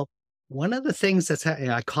 Well, one of the things that's happening,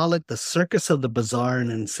 I call it the circus of the bizarre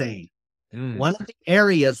and insane. One of the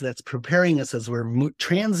areas that's preparing us as we're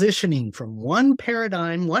transitioning from one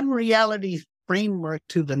paradigm, one reality framework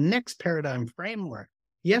to the next paradigm framework,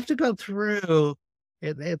 you have to go through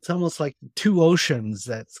it's almost like two oceans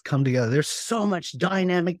that's come together. There's so much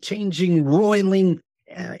dynamic, changing, roiling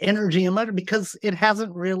energy and matter because it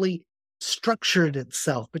hasn't really structured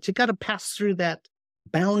itself. But you got to pass through that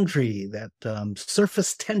boundary, that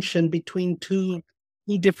surface tension between two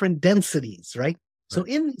different densities, right? So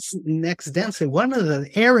in this next density, one of the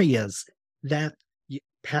areas that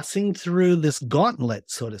passing through this gauntlet,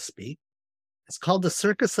 so to speak, it's called the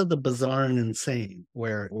circus of the bizarre and insane,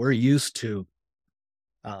 where we're used to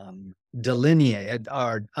delineate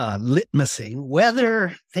or litmusing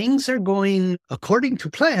whether things are going according to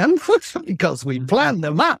plan because we planned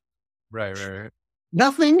them out. Right.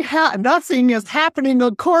 Nothing is happening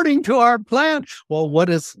according to our plan. Well, what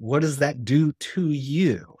does that do to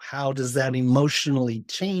you? How does that emotionally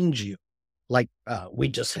change you? Like we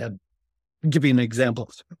just had, give you an example.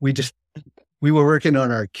 We were working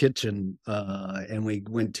on our kitchen and we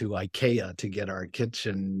went to IKEA to get our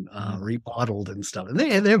kitchen remodeled and stuff. And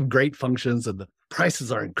they have great functions and the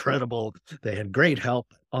prices are incredible. They had great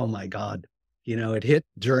help. Oh my God. It hit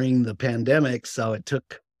during the pandemic. So it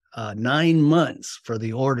took 9 months for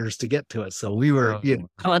the orders to get to us. So we were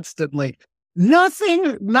constantly,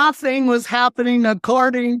 nothing was happening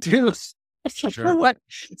according to what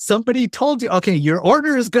somebody told you. Okay, your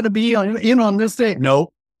order is going to be in on this day.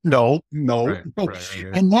 No. Right.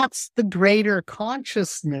 And that's the greater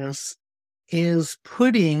consciousness, is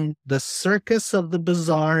putting the circus of the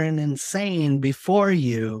bizarre and insane before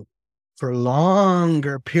you for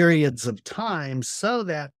longer periods of time so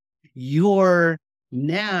that you're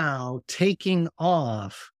now taking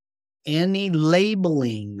off any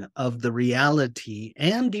labeling of the reality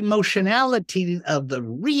and emotionality of the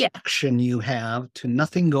reaction you have to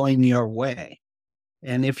nothing going your way.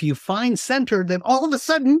 And if you find center, then all of a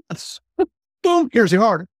sudden, boom, here's your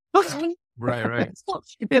order. Right.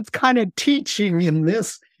 It's kind of teaching in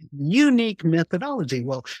this unique methodology.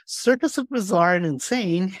 Well, Circus of Bizarre and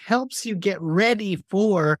Insane helps you get ready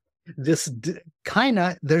for this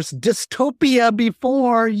there's dystopia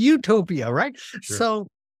before utopia, right? Sure. So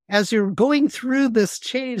as you're going through this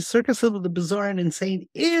change, Circus of the Bizarre and Insane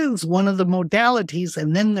is one of the modalities.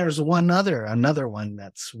 And then there's another one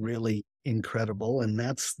that's really incredible. And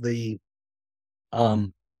that's the,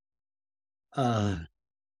 I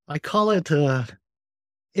call it, for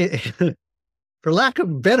lack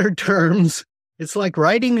of better terms, it's like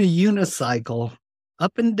riding a unicycle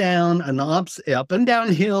up and down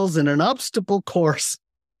hills in an obstacle course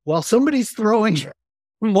while somebody's throwing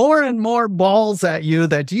more and more balls at you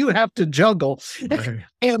that you have to juggle. Right.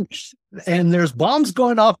 And there's bombs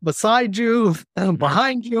going off beside you,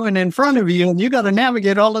 behind you, and in front of you, and you got to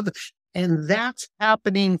navigate all of this. And that's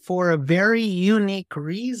happening for a very unique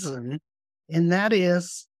reason. And that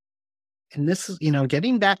is, and this is,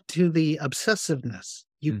 getting back to the obsessiveness,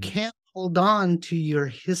 you can't hold on to your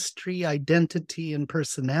history, identity, and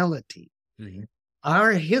personality.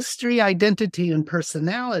 Our history, identity, and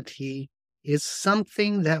personality is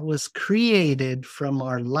something that was created from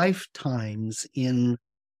our lifetimes in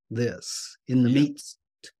the meat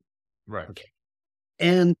suit. Right. Okay.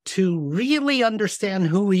 And to really understand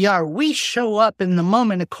who we are, we show up in the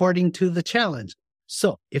moment according to the challenge.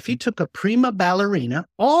 So if you took a prima ballerina,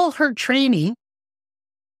 all her training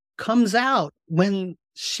comes out when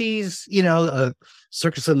she's, a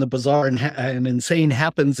Circus in the Bizarre and Insane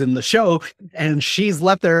happens in the show, and she's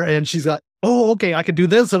left there and she's got, oh, okay, I could do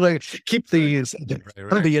this and I keep the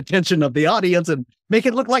attention of the audience and make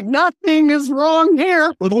it look like nothing is wrong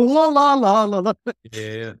here. La, la, la, la, la.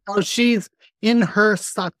 Yeah. So she's in her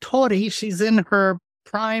satori, she's in her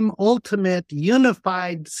prime, ultimate,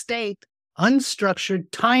 unified state, unstructured,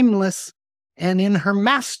 timeless, and in her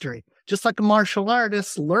mastery. Just like a martial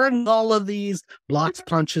artist, learns all of these blocks,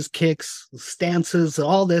 punches, kicks, stances,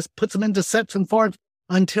 all this, puts them into sets and forms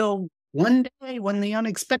until one day when the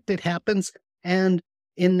unexpected happens. And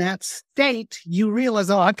in that state, you realize,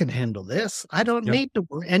 oh, I can handle this. I don't need to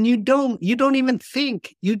worry. And you don't even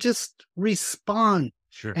think, you just respond.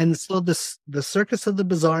 Sure. And so the Circus of the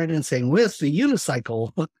Bizarre and Insane with the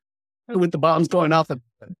unicycle, with the bombs going off and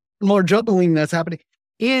more juggling that's happening,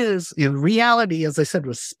 is in reality, as I said,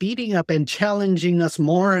 was speeding up and challenging us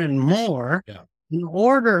more and more in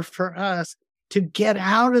order for us to get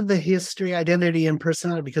out of the history, identity, and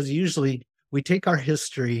personality. Because usually we take our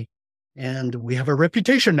history and we have a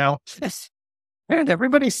reputation now. And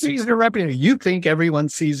everybody sees your reputation. You think everyone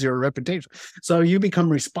sees your reputation. So you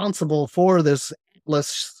become responsible for this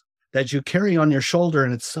atlas that you carry on your shoulder,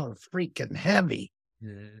 and it's so freaking heavy.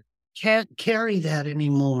 Can't carry that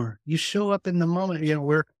anymore. You show up in the moment.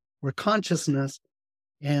 We're consciousness,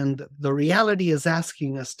 and the reality is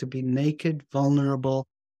asking us to be naked, vulnerable,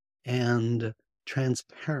 and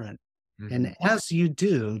transparent. Mm-hmm. And as you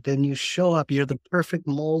do, then you show up, you're the perfect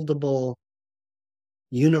moldable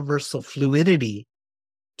universal fluidity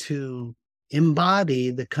to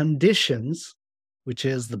embody the conditions, which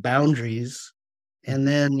is the boundaries. And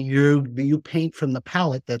then you paint from the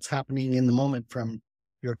palette that's happening in the moment from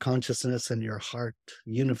your consciousness and your heart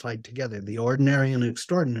unified together. The ordinary and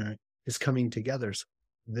extraordinary is coming together. So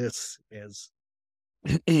this is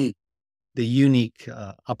the unique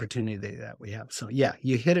opportunity that we have. So yeah,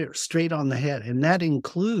 you hit it straight on the head. And that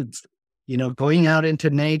includes, going out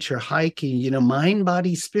into nature, hiking, mind,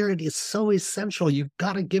 body, spirit is so essential. You've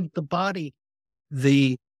got to give the body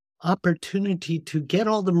the opportunity to get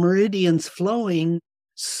all the meridians flowing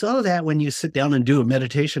so that when you sit down and do a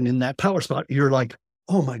meditation in that power spot, you're like,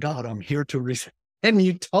 oh my God, I'm here to receive. And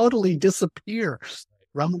you totally disappear.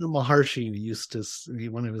 Ramana Maharshi used to,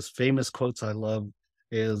 one of his famous quotes I love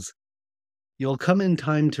is, you'll come in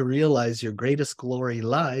time to realize your greatest glory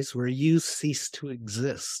lies where you cease to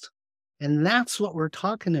exist. And that's what we're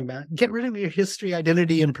talking about. Get rid of your history,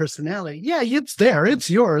 identity, and personality. Yeah, it's there.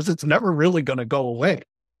 It's yours. It's never really going to go away.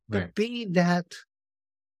 Right. But be that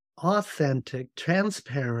authentic,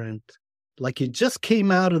 transparent, like you just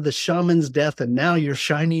came out of the shaman's death and now you're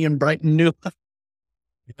shiny and bright and new.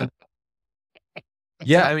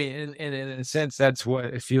 Yeah, I mean, in a sense, that's what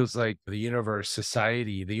it feels like. The universe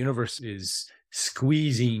is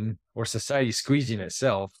squeezing, or society squeezing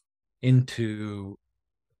itself into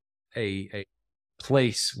a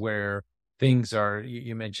place where things are.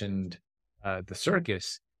 You mentioned the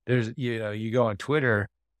circus. There's, you go on Twitter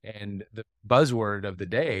and the buzzword of the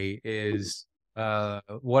day is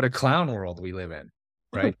what a clown world we live in,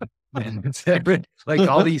 right? And it's like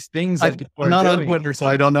all these things that people are not doing. on Twitter, so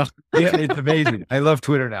I don't know. Yeah, it's amazing. I love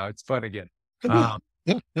Twitter now. It's fun again. And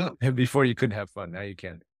before you couldn't have fun, now you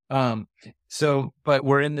can. But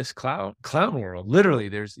we're in this clown world. Literally,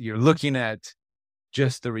 you're looking at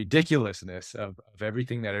just the ridiculousness of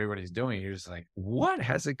everything that everybody's doing. You're just like, what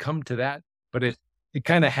has it come to that? But it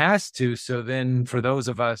kind of has to. So then for those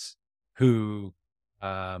of us who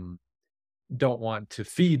don't want to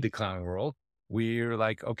feed the clown world, we're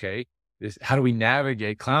like, okay, how do we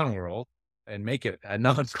navigate clown world and make it a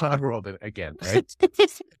non-clown world again, right?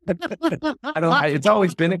 It's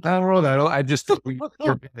always been a clown world. I just think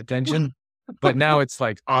we're paying attention, but now it's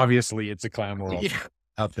like, obviously it's a clown world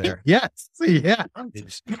out there. Yes. Yeah.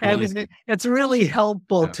 It's really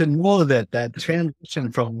helpful to know that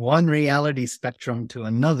transition from one reality spectrum to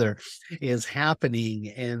another is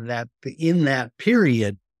happening, and that in that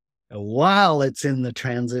period, while it's in the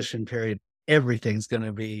transition period, everything's going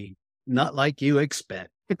to be not like you expect.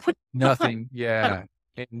 Nothing. Yeah.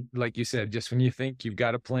 And like you said, just when you think you've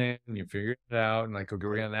got a plan and you figure it out and like, okay,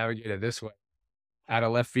 we're going to navigate it this way, out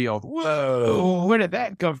of left field. Whoa, where did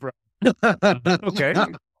that come from? Okay.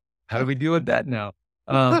 How do we deal with that now?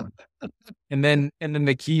 And then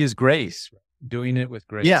the key is grace, doing it with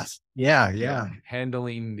grace. Yes. Yeah.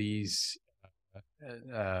 Handling these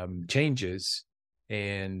changes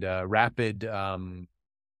and rapid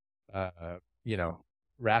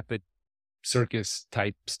circus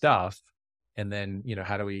type stuff. And then,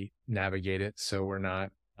 how do we navigate it so we're not,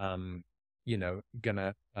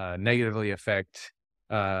 gonna negatively affect,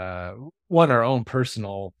 our own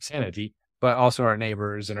personal sanity, but also our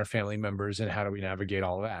neighbors and our family members, and how do we navigate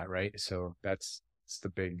all of that, right? So that's the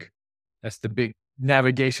big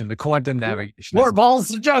navigation, the quantum navigation. More balls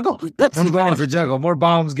to juggle. More balls to juggle. More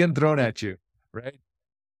bombs getting thrown at you, right?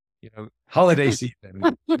 Holiday season,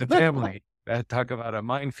 the family. Talk about a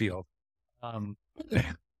minefield. But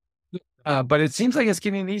it seems like it's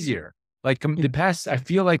getting easier. Like the past, I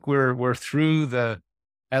feel like we're through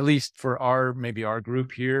at least for our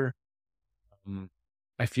group here.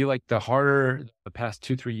 I feel like the past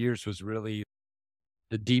 2-3 years was really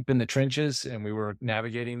the deep in the trenches, and we were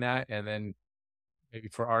navigating that. And then maybe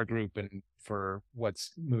for our group and for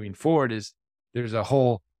what's moving forward there's a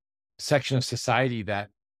whole section of society that's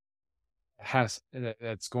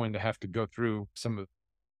going to have to go through some of the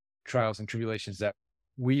trials and tribulations that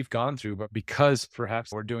we've gone through, but because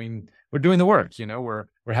perhaps we're doing the work, we're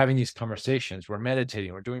having these conversations, we're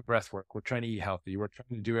meditating, we're doing breath work, we're trying to eat healthy, we're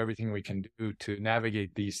trying to do everything we can do to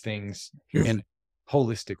navigate these things in a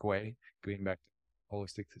holistic way, going back to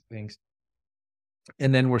holistic things.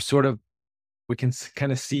 And then we can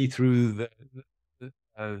kind of see through the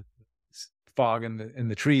fog in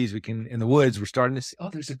the trees. We can, in the woods, we're starting to see,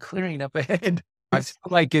 there's a clearing up ahead. I feel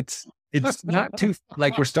like it's not too,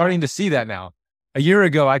 like we're starting to see that now. A year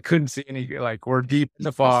ago, I couldn't see any, like we're deep in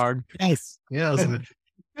the fog. Yes. I'm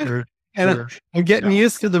getting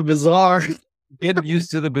used to the bizarre. getting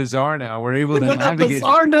used to the bizarre now. We're able to When that navigate.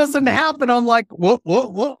 bizarre doesn't happen, I'm like,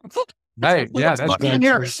 whoa. Right. Yeah. What's going on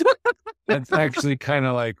here? That's actually kind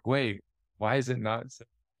of like, wait, why is it not?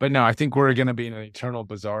 But no, I think we're going to be in an eternal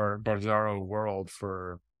bizarro world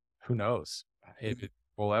for who knows if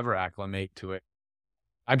we'll ever acclimate to it.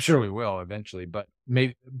 I'm sure we will eventually, but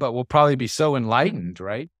we'll probably be so enlightened,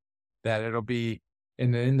 right? That it'll be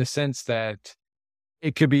in the sense that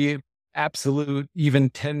it could be absolute, even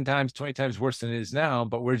 10 times, 20 times worse than it is now,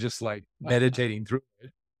 but we're just like meditating through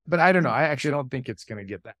it. But I don't know. I actually don't think it's going to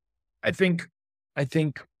get that. I think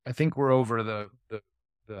we're over the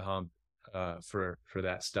hump for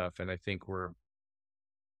that stuff, and I think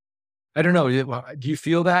I don't know. Do you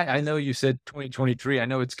feel that? I know you said 2023. I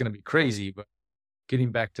know it's going to be crazy, but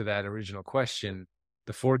getting back to that original question,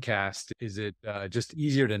 the forecast, is it just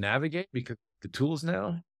easier to navigate because the tools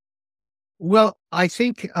now? Well, I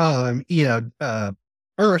think Earth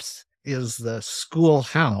is the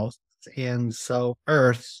schoolhouse, and so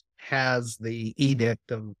Earth has the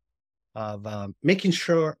edict of make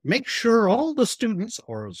sure all the students,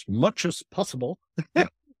 or as much as possible,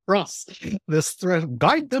 cross this thread,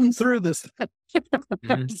 guide them through this.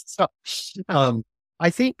 So, I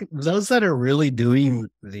think those that are really doing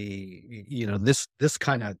this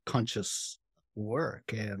kind of conscious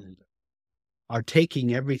work and are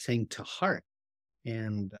taking everything to heart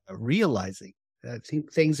and realizing, I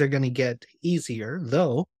think things are going to get easier,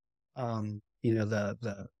 though. The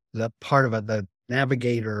part of it,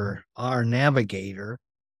 our navigator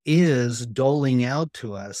is doling out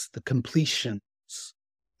to us the completions,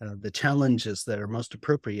 the challenges that are most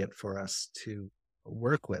appropriate for us to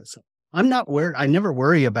work with. So I'm not worried. I never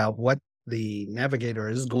worry about what the navigator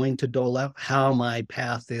is going to dole out, how my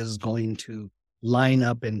path is going to line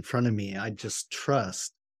up in front of me. I just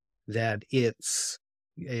trust that it's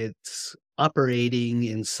operating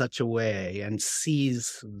in such a way and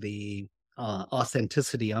sees the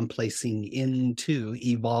authenticity I'm placing into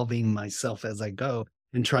evolving myself as I go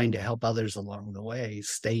and trying to help others along the way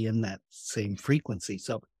stay in that same frequency.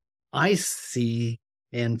 So I see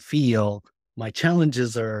and feel my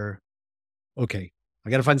challenges are, okay, I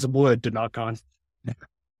got to find some wood to knock on. There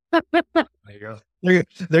you go.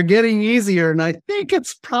 They're getting easier, and I think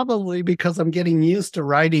it's probably because I'm getting used to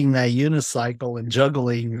riding that unicycle and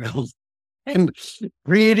juggling and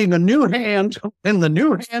creating a new hand, and the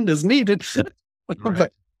new hand is needed. Right.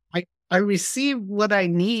 But I receive what I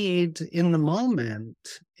need in the moment,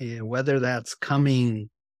 whether that's coming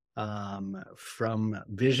from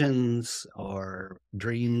visions or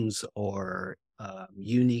dreams or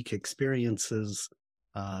unique experiences.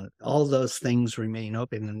 All those things remain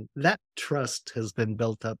open, and that trust has been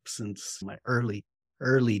built up since my early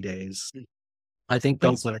days. I think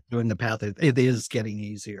those that are doing the path, it is getting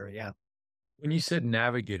easier. Yeah. When you said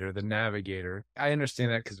the navigator, I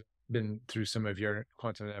understand that because I've been through some of your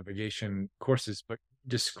quantum navigation courses, but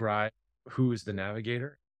describe who is the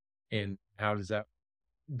navigator and how does that,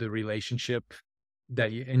 the relationship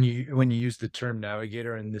that when you use the term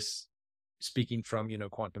navigator and this speaking from,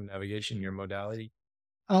 quantum navigation, your modality.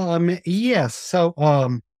 Yes. So,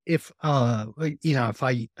 if I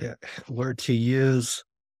were to use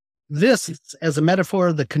this as a metaphor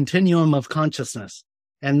of the continuum of consciousness,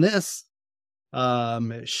 and this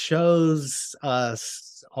shows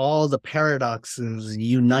us all the paradoxes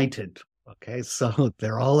united. Okay, so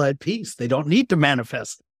they're all at peace. They don't need to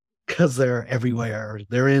manifest because they're everywhere.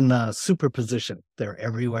 They're in superposition. They're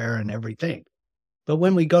everywhere and everything. But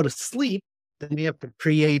when we go to sleep, then we have to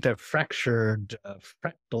create a fractured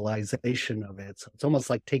fractalization of it. So it's almost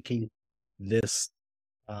like taking this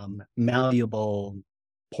malleable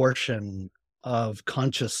portion of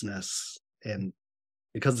consciousness, and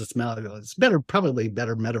because it's malleable, it's probably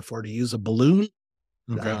better metaphor to use a balloon.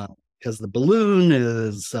 Okay. Because the balloon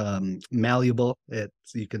is malleable.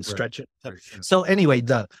 You can stretch it. So anyway,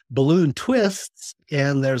 the balloon twists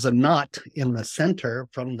and there's a knot in the center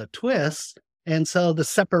from the twist. And so the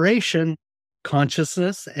separation,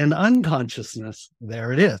 consciousness and unconsciousness,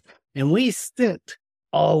 there it is. And we sit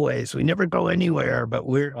always, we never go anywhere, but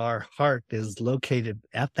our heart is located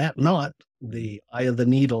at that knot. The eye of the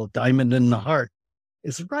needle, diamond in the heart,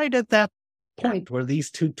 is right at that point where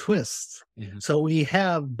these two twists. Mm-hmm. So we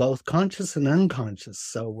have both conscious and unconscious.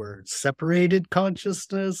 So we're separated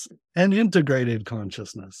consciousness and integrated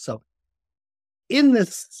consciousness. So in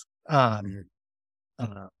this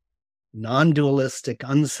non-dualistic,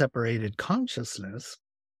 unseparated consciousness,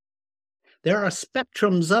 there are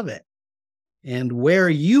spectrums of it. And where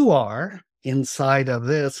you are inside of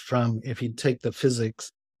this, from, if you take the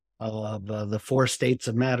physics of the four states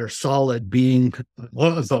of matter, solid being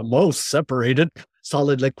one of the most separated,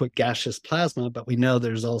 solid, liquid, gaseous, plasma, but we know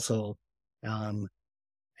there's also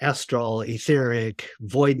astral, etheric,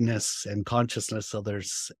 voidness, and consciousness. So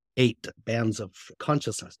there's 8 bands of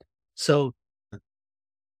consciousness. So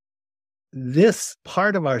this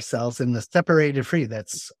part of ourselves in the separated free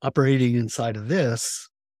that's operating inside of this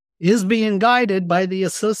is being guided by the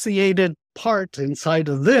associated part inside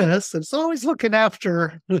of this. It's always looking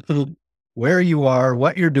after where you are,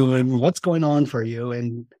 what you're doing, what's going on for you,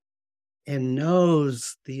 and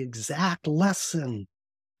knows the exact lesson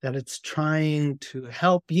that it's trying to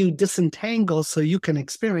help you disentangle so you can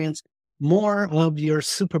experience more of your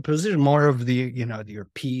superposition, more of the, your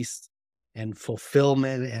peace and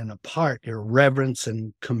fulfillment, and apart, your reverence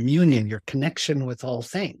and communion, your connection with all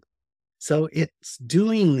things. So it's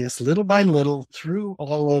doing this little by little through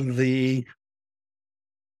all of the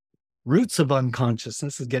roots of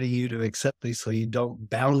unconsciousness, is getting you to accept these so you don't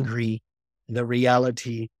boundary the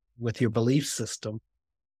reality with your belief system.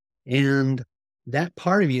 And that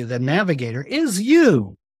part of you, the navigator, is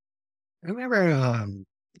you. Remember,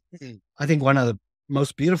 I think one of the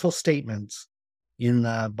most beautiful statements in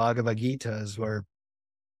the Bhagavad Gita is where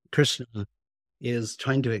Krishna is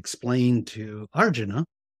trying to explain to Arjuna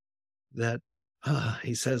that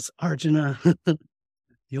he says, Arjuna,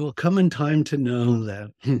 you will come in time to know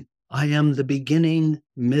that I am the beginning,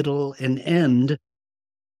 middle, and end.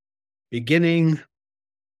 Beginning,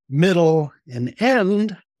 middle, and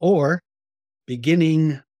end, or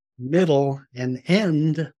beginning, middle, and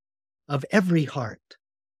end of every heart.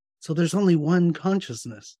 So there's only one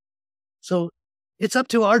consciousness. So it's up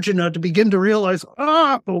to Arjuna to begin to realize,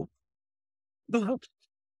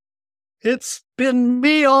 it's been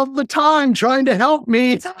me all the time trying to help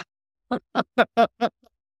me.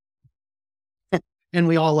 And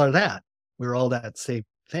we all are that. We're all that same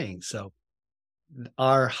thing. So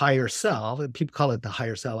our higher self, and people call it the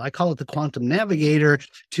higher self, I call it the quantum navigator,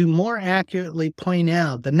 to more accurately point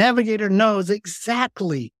out the navigator knows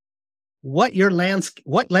exactly what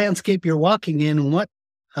landscape you're walking in, what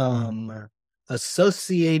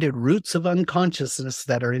associated roots of unconsciousness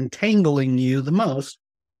that are entangling you the most.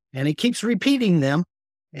 And it keeps repeating them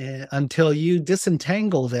until you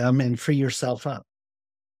disentangle them and free yourself up.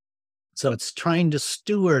 So it's trying to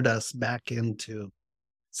steward us back into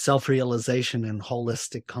self-realization and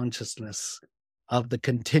holistic consciousness of the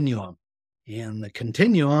continuum. And the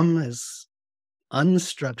continuum is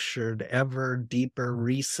unstructured, ever deeper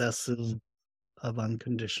recesses of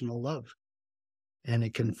unconditional love. And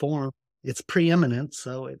it can form, it's preeminent,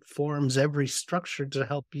 so it forms every structure to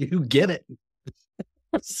help you get it.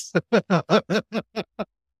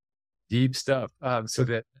 Deep stuff. So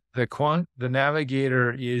that the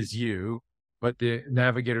navigator is you, but the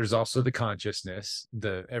navigator is also the consciousness,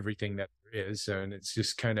 the everything that there is. And it's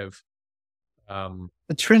just kind of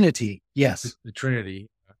the Trinity. Yes, the Trinity.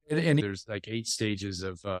 And there's like 8 stages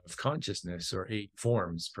of consciousness, or 8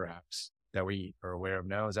 forms, perhaps, that we are aware of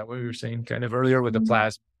now. Is that what we were saying kind of earlier with the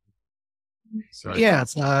plasma? Sorry.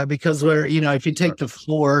 Yes, because we're, if you take the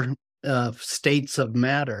 4 states of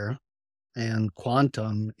matter, and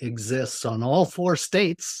quantum exists on all 4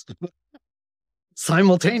 states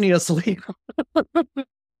simultaneously. But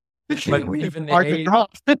even the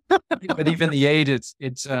 8, it's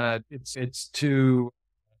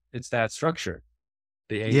that structure.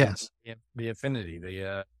 The 8, yes, the infinity,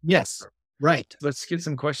 yes, right. Let's get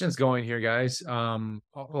some questions going here, guys.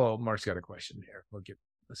 Well, Mark's got a question here.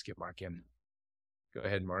 Let's get Mark in. Go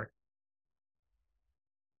ahead, Mark.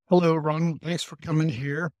 Hello, Ron. Thanks for coming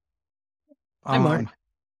here. Hi, Mark.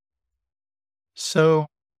 So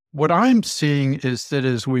what I'm seeing is that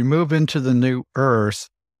as we move into the new Earth,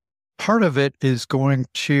 part of it is going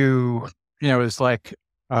to, is like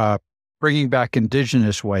bringing back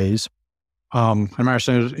indigenous ways. I'm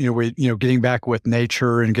understanding, getting back with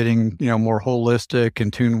nature and getting, more holistic,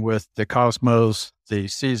 in tune with the cosmos, the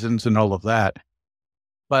seasons, and all of that.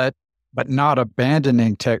 But not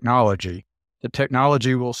abandoning technology. The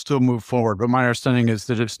technology will still move forward, but my understanding is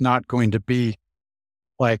that it's not going to be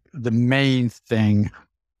like the main thing,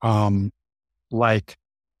 like,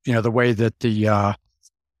 the way that the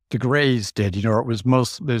Greys did. It was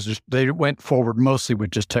they went forward mostly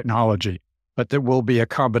with just technology, but there will be a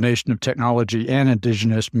combination of technology and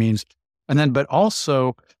indigenous means. And then, but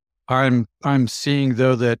also, I'm seeing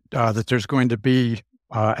though that there's going to be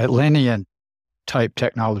Atlantean type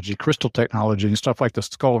technology, crystal technology, and stuff like the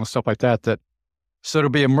skull and stuff like that. So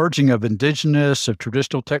it'll be a merging of indigenous, of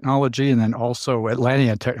traditional technology, and then also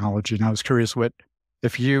Atlantean technology. And I was curious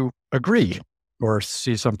if you agree or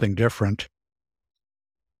see something different.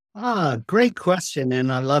 Great question.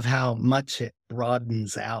 And I love how much it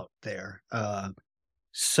broadens out there.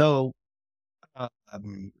 So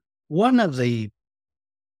one of the,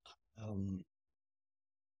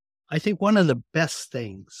 I think one of the best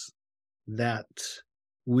things that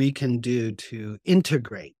we can do to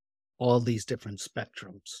integrate all these different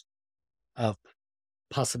spectrums of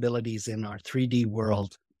possibilities in our 3D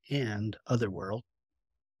world and other world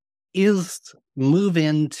is move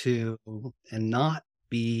into and not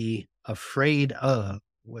be afraid of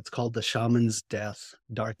what's called the shaman's death,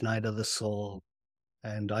 dark night of the soul,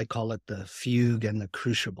 and I call it the fugue and the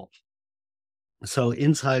crucible. So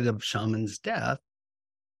inside of shaman's death,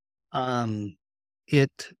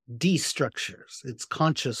 it destructures, it's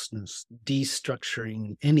consciousness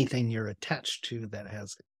destructuring anything you're attached to that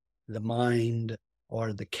has the mind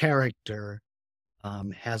or the character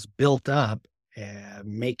has built up,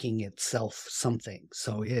 making itself something.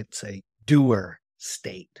 So it's a doer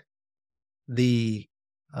state. The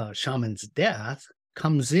shaman's death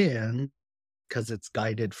comes in because it's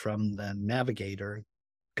guided from the navigator,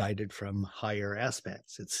 guided from higher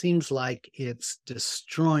aspects. It seems like it's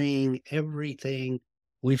destroying everything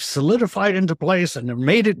we've solidified into place and have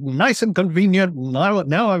made it nice and convenient.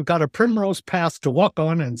 Now I've got a primrose path to walk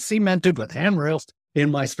on and cemented with handrails in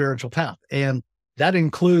my spiritual path. And that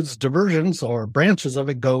includes diversions or branches of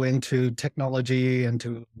it go into technology,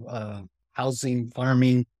 into housing,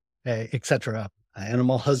 farming, etc.,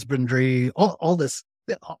 animal husbandry, all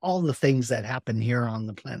the things that happen here on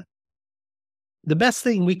the planet. The best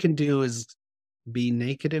thing we can do is be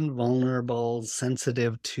naked and vulnerable,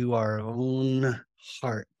 sensitive to our own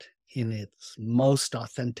heart in its most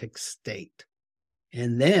authentic state.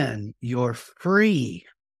 And then you're free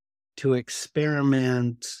to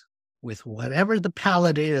experiment with whatever the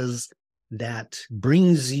palette is that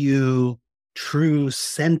brings you true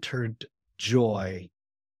centered joy,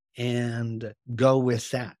 and go with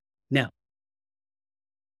that. Now,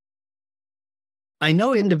 I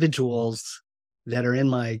know individuals that are in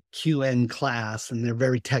my QN class, and they're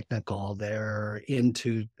very technical. They're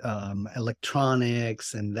into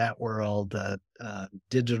electronics and that world,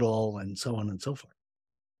 digital, and so on and so forth.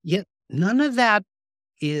 Yet none of that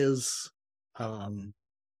is,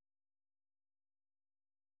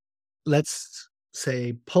 let's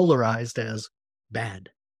say, polarized as bad.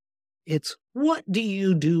 It's what do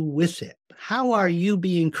you do with it? How are you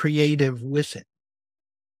being creative with it?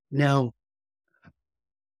 Now,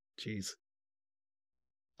 geez,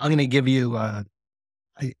 I'm going to give you a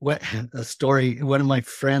story. One of my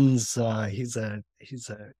friends, he's a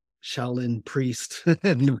Shaolin priest,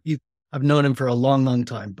 and I've known him for a long, long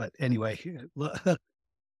time. But anyway,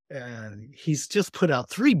 he's just put out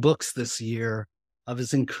 3 books this year of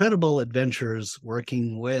his incredible adventures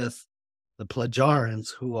working with the Plagiarians,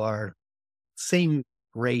 who are same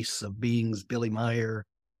race of beings Billy Meyer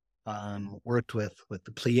worked with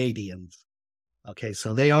the Pleiadians. Okay,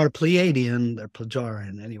 so they are Pleiadian, they're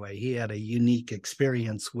Plejarian. Anyway, he had a unique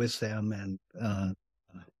experience with them, and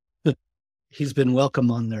he's been welcome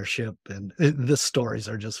on their ship, and the stories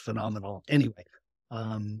are just phenomenal. Anyway,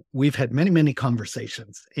 we've had many, many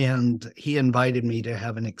conversations, and he invited me to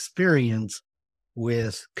have an experience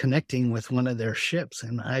with connecting with one of their ships.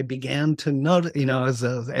 And I began to notice,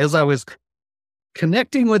 as I was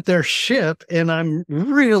connecting with their ship, and I'm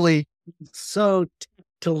really so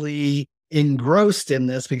totally engrossed in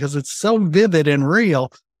this because it's so vivid and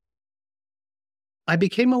real, I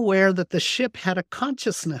became aware that the ship had a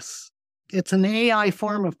consciousness. It's an AI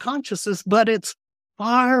form of consciousness, but it's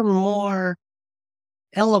far more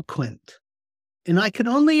eloquent. And I could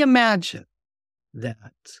only imagine that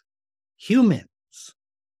humans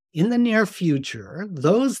in the near future,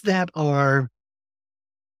 those that are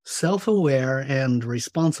self-aware and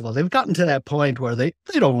responsible, they've gotten to that point where they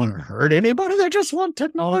don't want to hurt anybody. They just want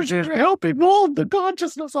technology to help evolve the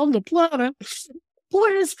consciousness on the planet.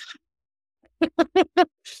 Please.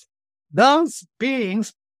 Those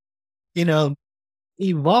beings,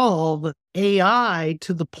 evolve AI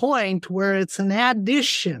to the point where it's an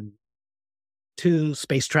addition to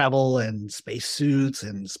space travel and space suits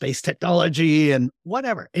and space technology and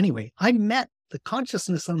whatever. Anyway, I met the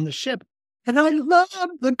consciousness on the ship, and I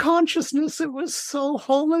loved the consciousness. It was so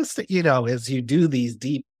holistic. As you do these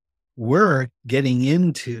deep work, getting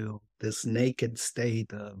into this naked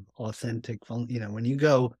state of authentic, when you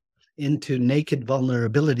go into naked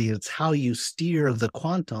vulnerability, it's how you steer the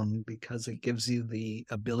quantum, because it gives you the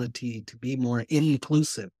ability to be more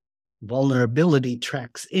inclusive. Vulnerability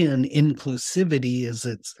tracks in, inclusivity is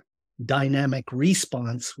its dynamic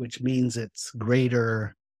response, which means it's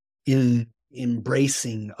greater in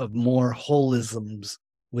embracing of more holisms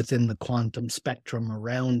within the quantum spectrum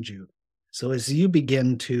around you. So as you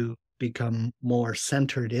begin to become more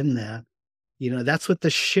centered in that, That's what the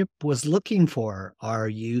ship was looking for. Are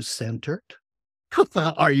you centered?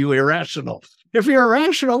 Are you irrational? If you're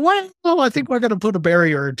irrational, well, I think we're going to put a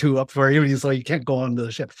barrier or two up for you so you can't go onto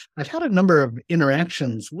the ship. I've had a number of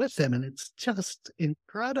interactions with them, and it's just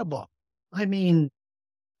incredible. I mean,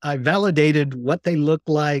 I validated what they look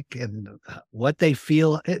like and what they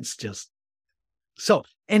feel. It's just so.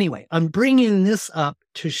 Anyway, I'm bringing this up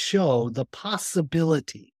to show the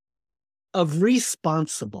possibility of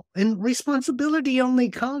responsible, and responsibility only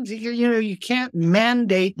comes, you can't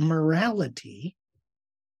mandate morality.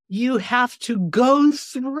 You have to go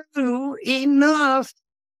through enough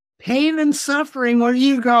pain and suffering where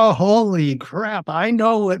you go, holy crap, I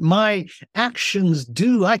know what my actions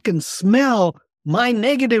do. I can smell my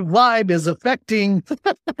negative vibe is affecting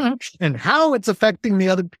and how it's affecting the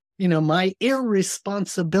other, my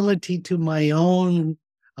irresponsibility to my own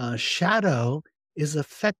shadow is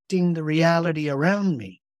affecting the reality around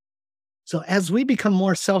me. So as we become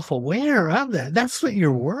more self-aware of that, that's what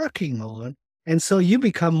you're working on. And so you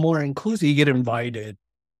become more inclusive. You get invited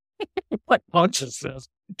by consciousness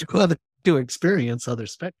to experience other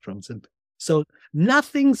spectrums. And so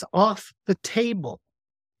nothing's off the table.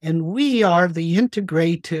 And we are the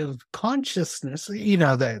integrative consciousness,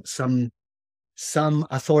 that some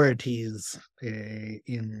authorities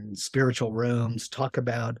in spiritual realms talk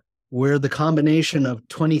about. We're the combination of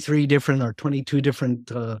 23 different or 22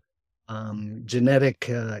 different genetic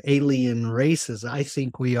alien races. I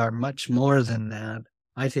think we are much more than that.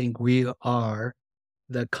 I think we are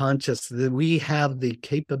the conscious, that we have the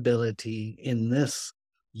capability in this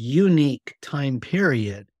unique time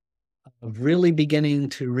period of really beginning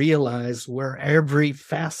to realize where every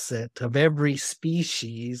facet of every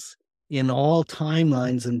species in all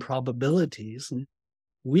timelines and probabilities, and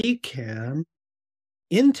we can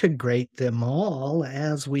integrate them all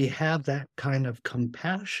as we have that kind of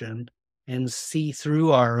compassion and see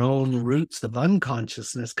through our own roots of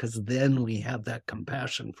unconsciousness, because then we have that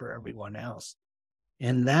compassion for everyone else.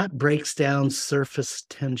 And that breaks down surface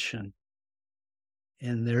tension.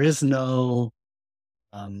 And there is no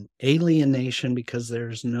alienation because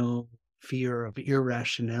there's no fear of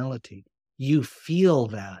irrationality. You feel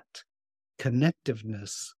that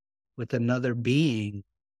connectiveness with another being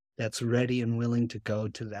that's ready and willing to go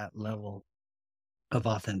to that level of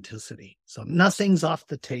authenticity. So nothing's off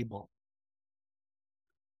the table.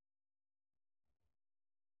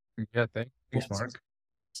 Yeah, thanks, Mark.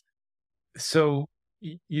 So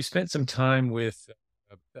you spent some time with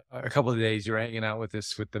a couple of days. You were hanging out with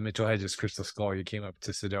us with the Mitchell Hedges Crystal Skull. You came up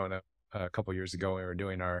to Sedona a couple of years ago. We were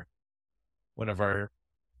doing one of our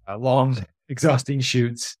long, exhausting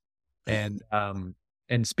shoots. And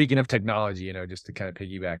speaking of technology, just to kind of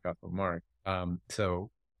piggyback off of Mark.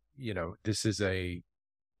 So, this is a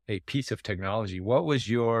piece of technology. What was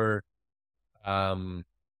your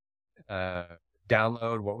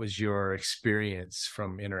download? What was your experience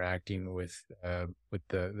from interacting with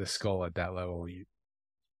the skull at that level?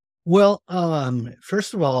 Well,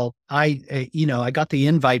 first of all, I got the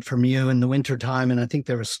invite from you in the wintertime, and I think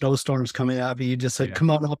there were snowstorms coming up. You just said, come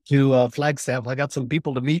on up to Flagstaff. I got some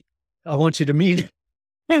people to meet. I want you to meet.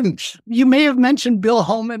 And you may have mentioned Bill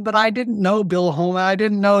Holman, but I didn't know Bill Holman. I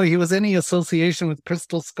didn't know he was any association with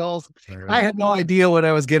crystal skulls. Right. I had no idea what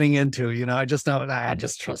I was getting into. I just know I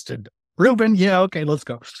just trusted Ruben. Yeah, okay, let's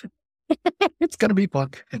go. It's going to be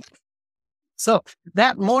fun. So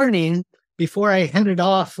that morning, before I headed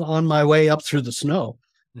off on my way up through the snow,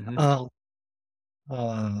 I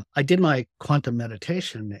did my quantum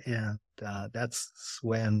meditation, and that's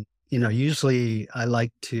when, usually I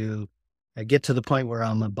like to get to the point where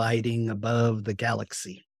I'm abiding above the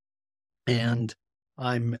galaxy, and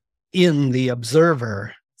I'm in the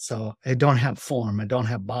observer. So I don't have form, I don't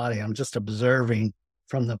have body. I'm just observing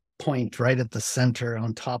from the point right at the center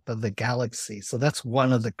on top of the galaxy. So that's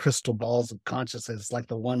one of the crystal balls of consciousness. It's like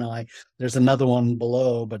the one eye. There's another one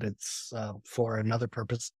below, but it's for another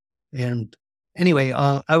purpose. And anyway,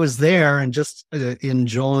 I was there and just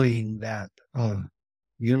enjoying that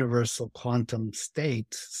universal quantum state.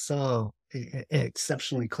 So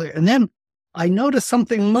exceptionally clear. And then I noticed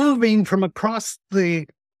something moving from across the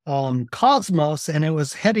cosmos, and it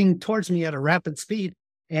was heading towards me at a rapid speed.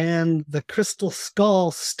 And the crystal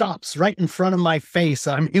skull stops right in front of my face.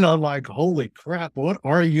 I'm, like, holy crap, what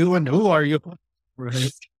are you and who are you?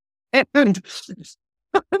 Right. And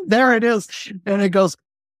there it is. And it goes,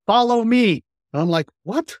 follow me. And I'm like,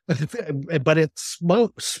 what? But it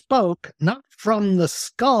spoke not from the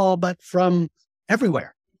skull, but from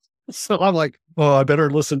everywhere. So I'm like, oh, I better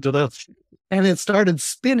listen to this. And it started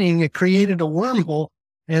spinning. It created a wormhole.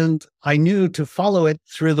 And I knew to follow it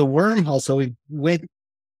through the wormhole. So we went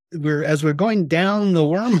as we're going down the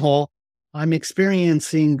wormhole, I'm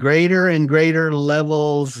experiencing greater and greater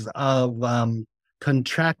levels of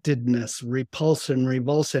contractedness, repulsion,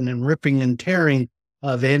 revulsion, and ripping and tearing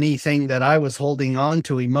of anything that I was holding on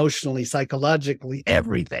to emotionally, psychologically,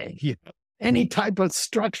 everything, any type of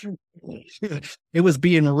structure. It was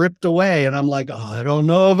being ripped away. And I'm like, oh, I don't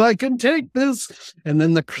know if I can take this. And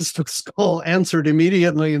then the crystal skull answered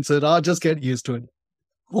immediately and said, I'll just get used to it.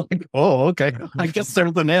 Like, oh, okay. I guess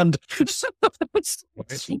there's an end.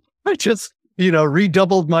 I just,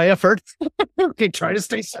 redoubled my effort. Okay, try to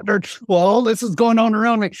stay centered. Well, this is going on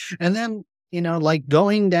around me. And then, like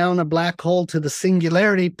going down a black hole to the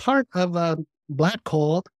singularity, part of a black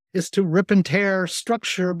hole is to rip and tear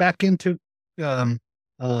structure back into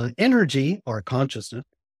energy or consciousness.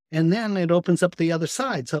 And then it opens up the other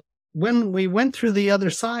side. So when we went through the other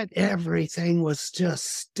side, everything was just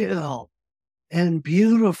still and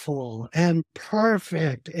beautiful and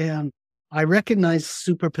perfect. And I recognized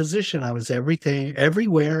superposition. I was everything,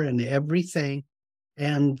 everywhere and everything.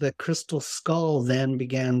 And the crystal skull then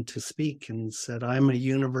began to speak and said, I'm a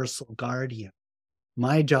universal guardian.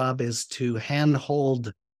 My job is to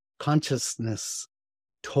handhold consciousness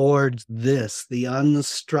towards this, the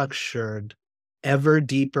unstructured, ever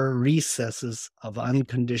deeper recesses of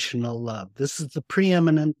unconditional love. This is the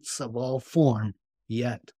preeminence of all form,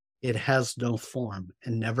 yet it has no form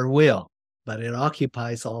and never will, but it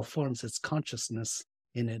occupies all forms. It's consciousness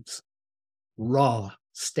in its raw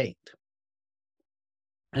state.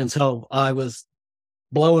 And so I was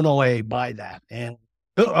blown away by that. And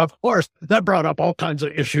of course, that brought up all kinds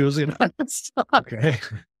of issues. Okay.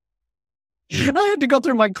 And I had to go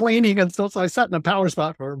through my cleaning and stuff. So I sat in a power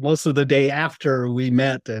spot for most of the day after we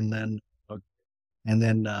met. And then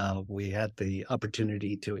we had the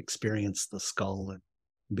opportunity to experience the skull, and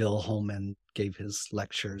Bill Holman gave his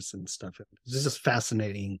lectures and stuff. It was just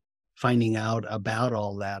fascinating finding out about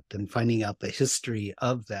all that and finding out the history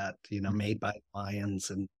of that, made by Mayans,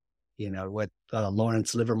 and, what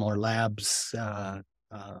Lawrence Livermore Labs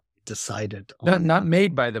decided. Not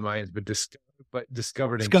made by the Mayans, but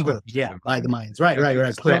discovered. Yeah, by the Mayans.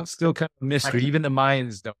 Right. Still kind of mystery. Right. Even the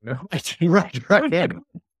Mayans don't know. Right. They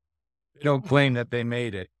don't claim that they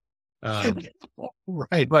made it.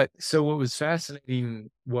 Right. But so what was fascinating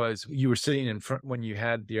was you were sitting in front when you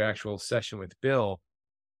had your actual session with Bill.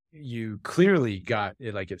 You clearly got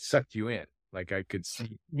it, like it sucked you in. Like I could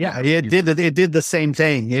see. Yeah, it did. It did the same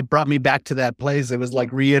thing. It brought me back to that place. It was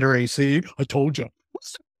like reiterating. See, I told you.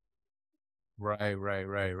 Right.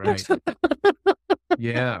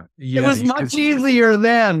 Yeah. It was much easier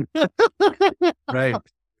then. Right.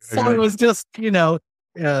 So it was just,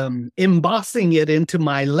 embossing it into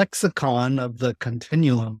my lexicon of the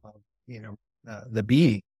continuum of, the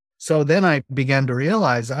being. So then I began to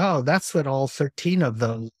realize, oh, that's what all 13 of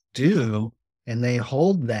those do. And they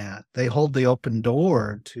hold that. They hold the open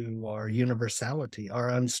door to our universality, our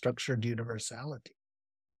unstructured universality.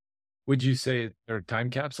 Would you say they're time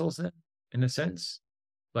capsules then, in a sense?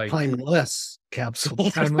 Like timeless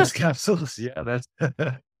capsules. Timeless capsules. Yeah, that's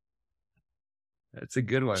a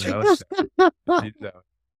good one.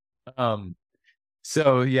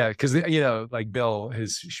 So yeah, because like Bill,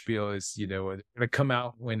 his spiel is, they're gonna come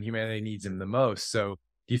out when humanity needs them the most. So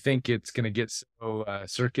do you think it's gonna get so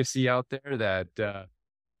circusy out there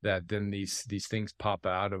that then these things pop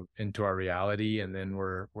out into our reality, and then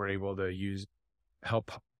we're able to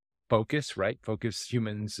help focus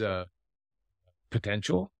humans'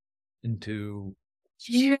 potential into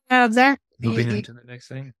moving into the next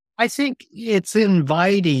thing? I think it's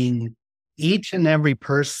inviting each and every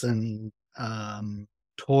person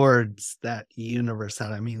towards that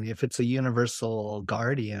universality. I mean, if it's a universal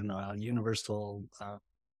guardian or a universal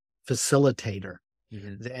facilitator,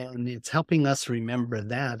 then it's helping us remember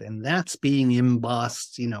that. And that's being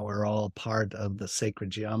embossed. We're all part of the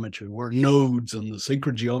sacred geometry. We're nodes on the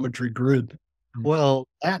sacred geometry grid. Well,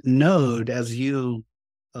 that node, as you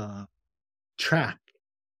track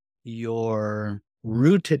your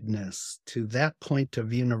rootedness to that point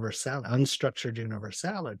of universality, unstructured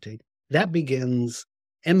universality, that begins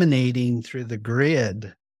emanating through the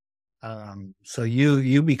grid. So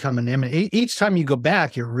you become each time you go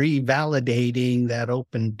back, you're revalidating that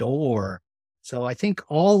open door. So I think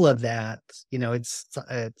all of that,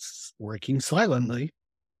 it's working silently,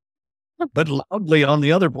 but loudly on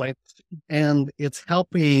the other plane. And it's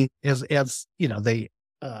helping as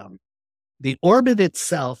the orbit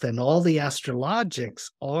itself and all the astrologics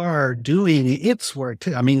are doing its work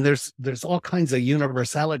too. I mean, there's all kinds of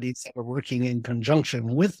universalities that are working in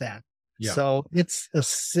conjunction with that. Yeah. So it's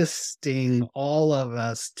assisting all of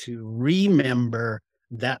us to remember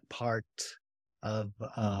that part of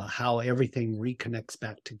how everything reconnects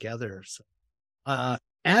back together. So,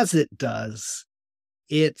 as it does,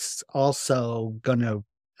 it's also going to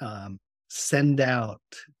send out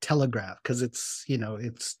telegraph, because it's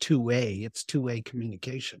two-way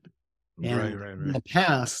communication. And in the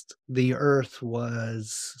past, the Earth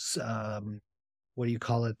was what do you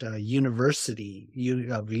call it? University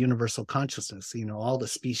of universal consciousness. All the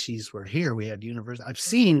species were here. We had universe. I've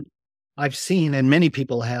seen, and many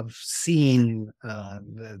people have seen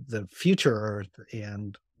the future Earth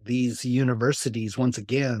and these universities once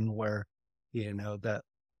again, where that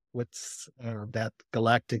what's that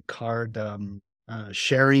galactic card,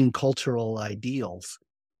 sharing cultural ideals.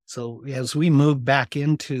 So as we move back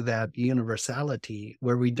into that universality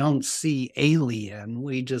where we don't see alien,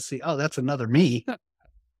 we just see, oh, that's another me.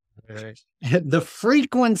 Right. The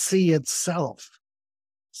frequency itself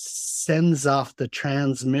sends off the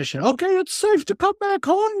transmission. Okay, it's safe to come back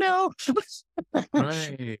home now.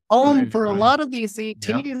 Right. Home for a lot of these ETs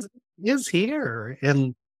Yeah. is here.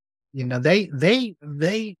 And they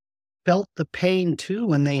felt the pain too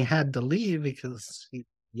when they had to leave, because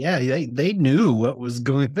they knew what was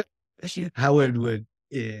going, how it would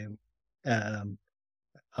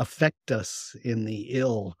affect us in the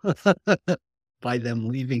ill by them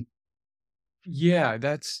leaving. Yeah,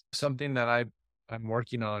 that's something that I'm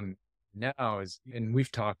working on now and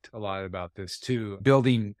we've talked a lot about this too,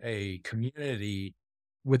 building a community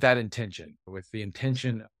with that intention, with the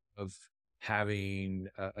intention of having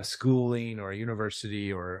a schooling or a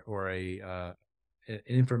university or an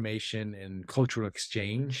information and cultural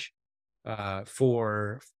exchange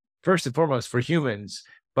for first and foremost for humans.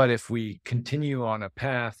 But if we continue on a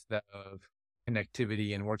path of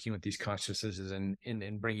connectivity and working with these consciousnesses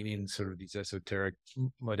and bringing in sort of these esoteric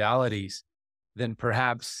modalities, then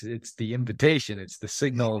perhaps it's the invitation, it's the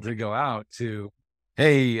signal to go out to,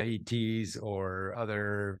 hey, ETs or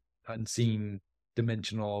other unseen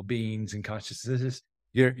dimensional beings and consciousnesses,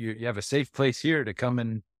 you have a safe place here to come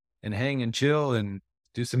and hang and chill and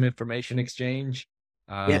do some information exchange.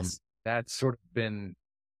 Yes. That's sort of been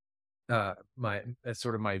that's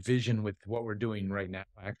sort of my vision with what we're doing right now,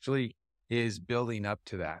 actually, is building up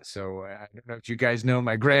to that. So I don't know if you guys know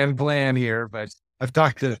my grand plan here, but I've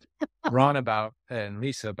talked to Ron and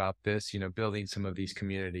Lisa about this, building some of these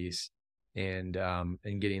communities and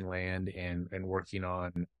getting land and working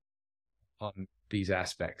on these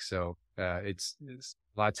aspects. So it's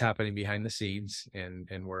lots happening behind the scenes, and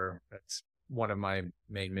that's one of my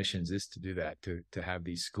main missions, is to do that, to have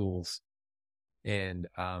these schools and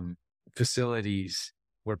facilities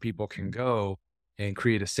where people can go and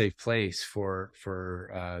create a safe place for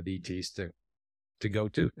the ETs to go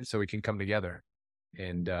to, so we can come together.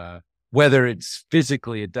 And whether it's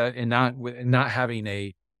physically and not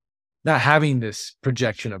having this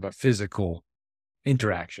projection of a physical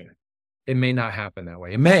interaction, it may not happen that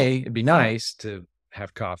way. It'd be nice to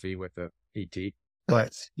have coffee with a ET,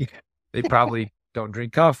 but they probably don't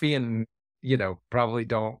drink coffee, and probably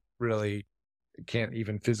can't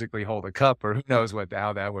even physically hold a cup, or who knows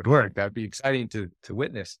how that would work. That'd be exciting to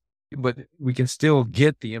witness, but we can still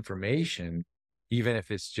get the information, even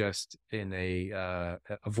if it's just in a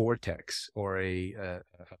vortex or a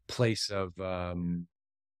place of a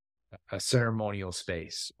ceremonial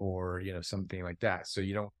space, or something like that. So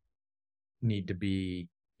you don't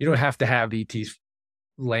have to have ETs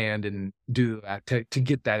land and do that to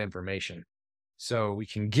get that information. So we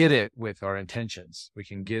can get it with our intentions. We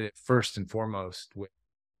can get it first and foremost with,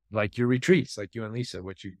 like, your retreats, like you and Lisa,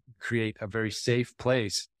 which you create a very safe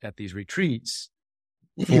place at these retreats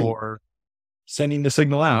for sending the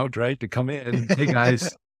signal out, right, to come in. Hey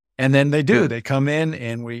guys. And then they come in,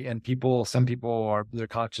 and some people their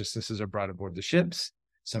consciousnesses are brought aboard the ships.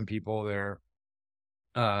 Some people they're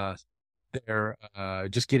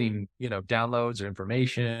just getting, downloads or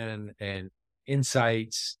information and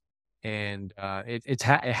insights. And it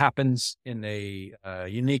happens in a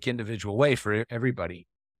unique individual way for everybody,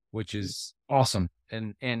 which is awesome.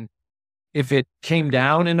 And if it came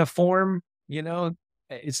down in a form,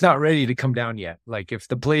 it's not ready to come down yet. Like if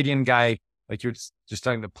the Palladian guy, like you're just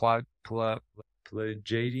talking the Palladians,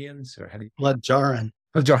 or how do you? Plajaran.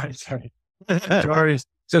 Sorry. Plajarians.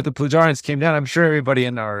 So if the Plajarians came down, I'm sure everybody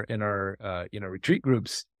in our retreat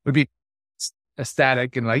groups would be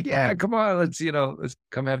ecstatic and like, yeah, come on, let's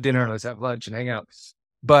come have dinner, let's have lunch and hang out.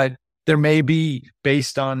 But there may be,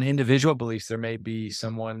 based on individual beliefs, there may be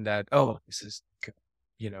someone that, this is,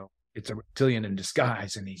 it's a reptilian in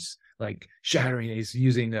disguise, and he's like shattering, he's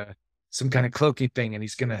using some kind of cloaking thing, and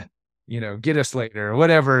he's gonna, get us later, or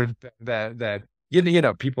whatever. That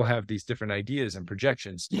people have these different ideas and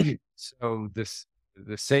projections. So the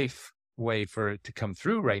safe way for it to come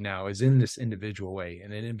through right now is in this individual way,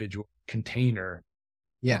 in an individual container.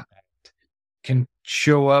 Yeah. That can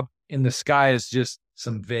show up in the sky as just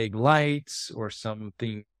some vague lights or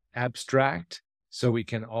something abstract. So we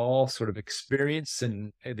can all sort of experience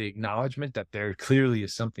and the acknowledgement that there clearly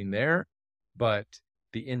is something there, but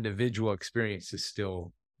the individual experience is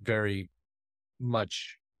still very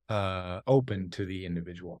much open to the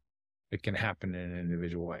individual. It can happen in an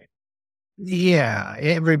individual way. Yeah,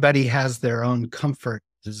 everybody has their own comfort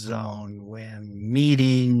zone when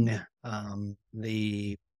meeting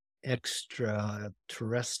the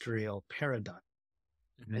extraterrestrial paradigm.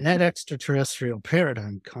 And that extraterrestrial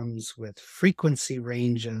paradigm comes with frequency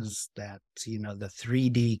ranges that, the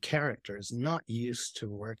 3D character is not used to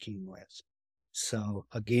working with. So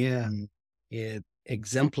again, it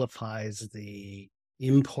exemplifies the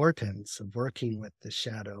importance of working with the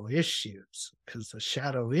shadow issues, because the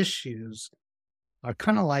shadow issues are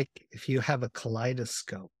kind of like if you have a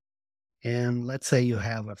kaleidoscope and let's say you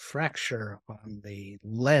have a fracture on the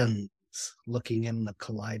lens looking in the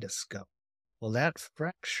kaleidoscope. Well, that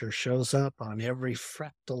fracture shows up on every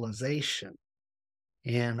fractalization.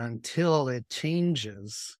 And until it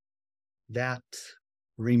changes, that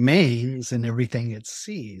remains in everything it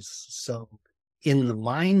sees. So in the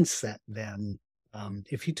mindset then,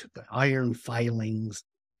 if you took the iron filings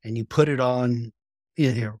and you put it on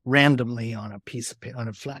randomly on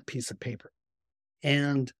a flat piece of paper,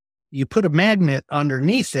 and you put a magnet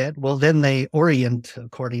underneath it, well, then they orient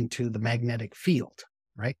according to the magnetic field,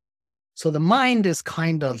 right? So the mind is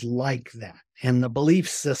kind of like that, and the belief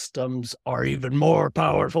systems are even more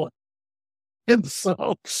powerful. And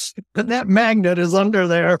so that magnet is under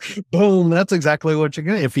there. Boom, that's exactly what you're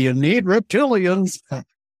getting. If you need reptilians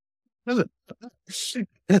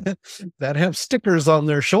that have stickers on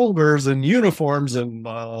their shoulders and uniforms and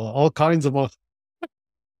all kinds of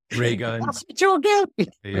ray guns. That's what you'll get.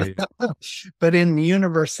 Yeah. But in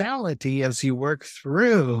universality, as you work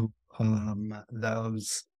through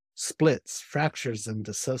those splits, fractures, and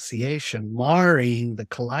dissociation, marring the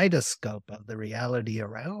kaleidoscope of the reality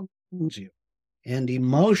around you, and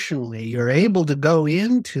emotionally, you're able to go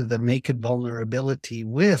into the naked vulnerability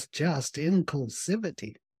with just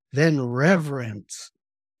inclusivity. Then reverence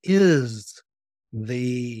is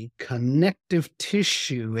the connective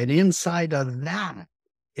tissue, and inside of that,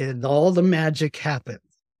 all the magic happens.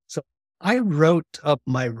 So I wrote up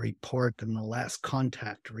my report in the last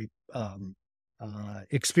contact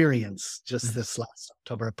experience just this last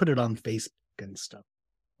October. I put it on Facebook and stuff.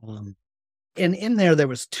 And in there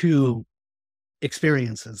was 2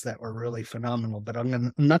 experiences that were really phenomenal, but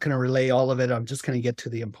I'm not going to relay all of it. I'm just going to get to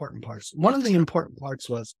the important parts. One of the important parts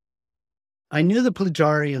was I knew the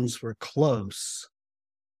Plejarians were close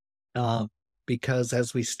because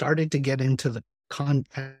as we started to get into the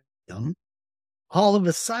contact, all of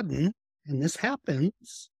a sudden, and this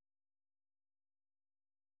happens,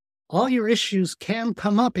 all your issues can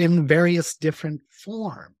come up in various different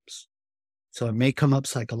forms. So it may come up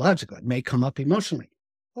psychologically, it may come up emotionally,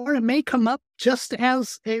 or it may come up just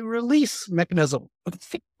as a release mechanism.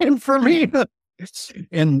 And for me,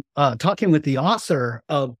 in talking with the author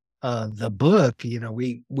of the book,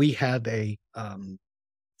 we had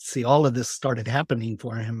all of this started happening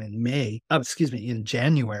for him in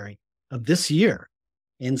January of this year.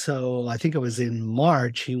 And so I think it was in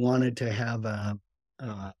March, he wanted to have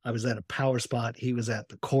I was at a power spot. He was at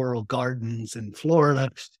the Coral Gardens in Florida,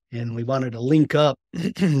 and we wanted to link up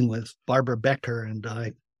with Barbara Becker and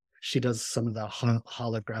I. She does some of the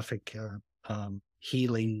holographic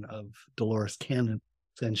healing of Dolores Cannon,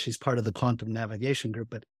 and she's part of the quantum navigation group.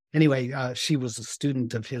 But anyway, she was a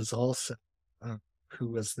student of his also, who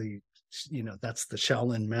was that's the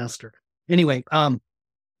Shaolin master. Anyway,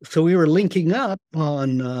 so we were linking up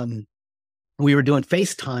on, we were doing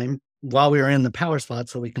FaceTime while we were in the power spot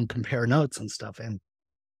so we can compare notes and stuff. And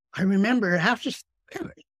I remember after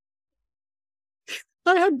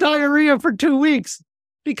I had diarrhea for 2 weeks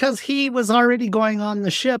because he was already going on the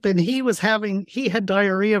ship and he had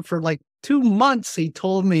diarrhea for like 2 months, he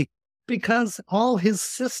told me, because all his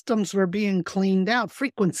systems were being cleaned out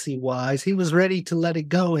frequency wise. He was ready to let it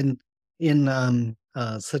go in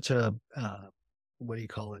such a, what do you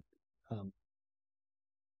call it?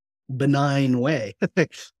 Benign way.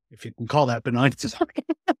 If you can call that benign. So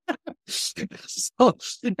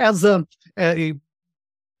as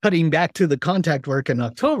cutting back to the contact work in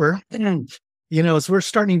October, as we're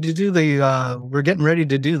starting to do we're getting ready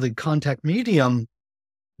to do the contact medium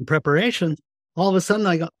preparation, all of a sudden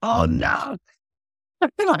I go, oh no.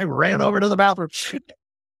 And I ran over to the bathroom.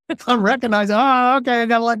 I'm recognizing, okay, I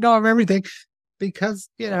got to let go of everything. because,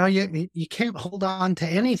 you can't hold on to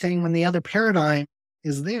anything when the other paradigm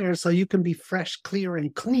is there. So you can be fresh, clear,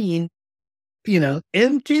 and clean,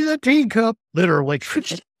 empty the teacup, literally,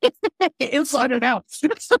 inside and out.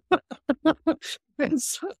 And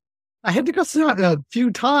so I had to go through it a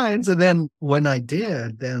few times. And then when I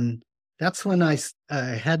did, then that's when I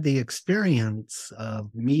had the experience of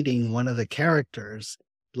meeting one of the characters.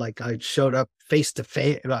 Like I showed up face to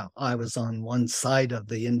face. Well, I was on one side of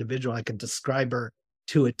the individual. I could describe her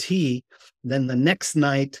to a T. Then the next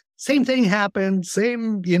night, same thing happened.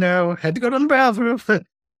 Same, had to go to the bathroom.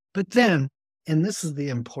 But then, and this is the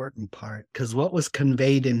important part, because what was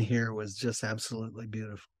conveyed in here was just absolutely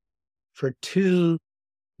beautiful. For 2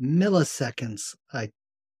 milliseconds, I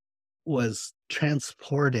was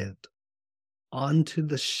transported onto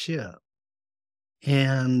the ship,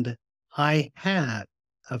 and I had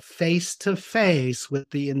a face-to-face with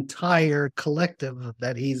the entire collective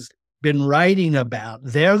that he's been writing about.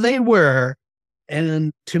 There they were,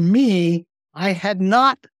 and to me, I had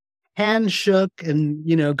not handshook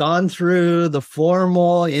and, gone through the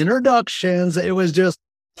formal introductions. It was just,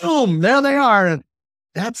 boom, there they are. And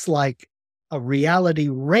that's like a reality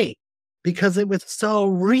rape, because it was so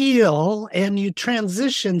real and you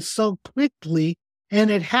transition so quickly, and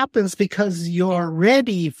it happens because you're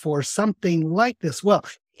ready for something like this. Well,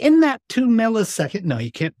 in that 2 millisecond, no,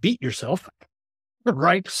 you can't beat yourself,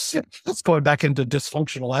 right? It's going back into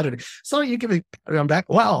dysfunctional attitude. So you give it back.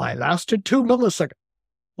 Wow, I lasted 2 milliseconds.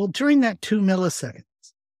 Well, during that 2 milliseconds,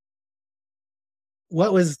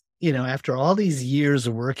 what was, after all these years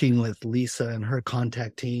of working with Lisa and her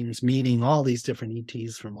contact teams, meeting all these different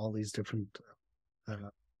ETs from all these different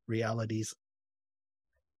realities,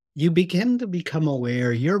 you begin to become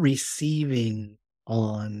aware you're receiving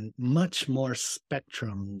on much more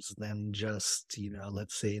spectrums than just,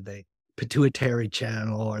 let's say the pituitary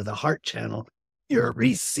channel or the heart channel. You're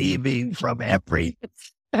receiving from every.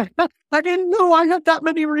 I didn't know I had that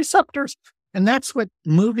many receptors. And that's what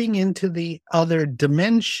moving into the other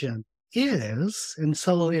dimension is. And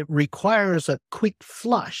so it requires a quick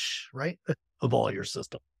flush, right, of all your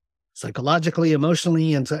system, psychologically,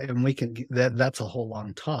 emotionally. And we can, that's a whole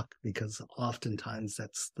long talk, because oftentimes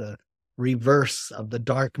that's the reverse of the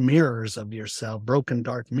dark mirrors of yourself, broken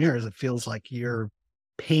dark mirrors. It feels like you're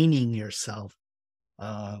painting yourself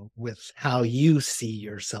with how you see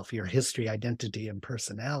yourself, your history, identity, and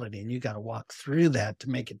personality. And you got to walk through that to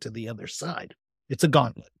make it to the other side. It's a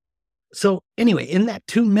gauntlet. So anyway, in that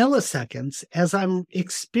 2 milliseconds, as I'm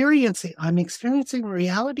experiencing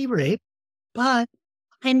reality rape, but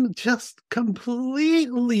I'm just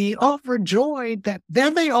completely overjoyed that there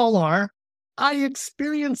they all are. I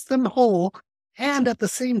experienced them whole. And at the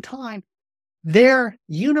same time, their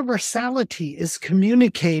universality is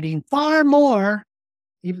communicating far more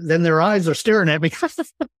than their eyes are staring at me.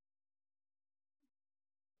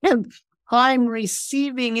 And I'm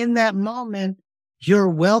receiving in that moment, you're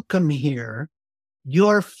welcome here.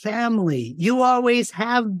 Your family. You always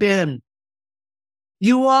have been.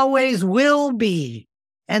 You always will be.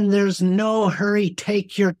 And there's no hurry.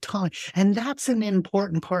 Take your time. And that's an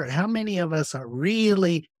important part. How many of us are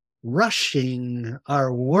really rushing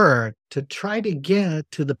our work to try to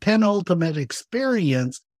get to the penultimate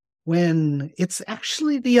experience, when it's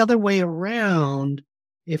actually the other way around?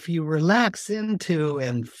 If you relax into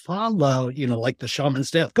and follow, like the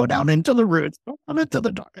shaman's death, go down into the roots, go down into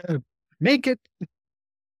the dark, make it,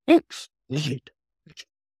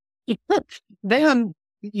 then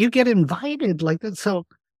you get invited like that. So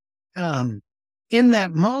in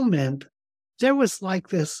that moment, there was like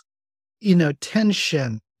this,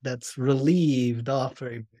 tension that's relieved off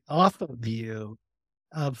of you,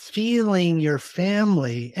 of feeling your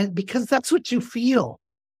family. And because that's what you feel.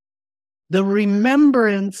 The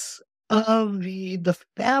remembrance of the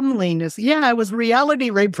familyness. Yeah, it was reality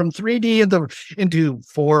rape from 3D into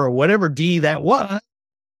 4 or whatever D that was.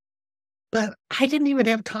 But I didn't even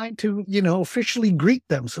have time to, officially greet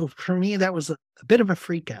them. So for me, that was a bit of a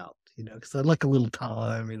freak out, because I'd like a little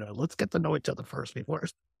time, let's get to know each other first before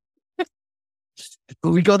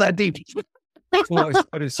we go that deep. Well,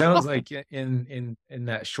 but it sounds like in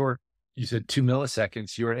that short, you said 2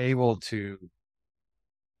 milliseconds, you were able to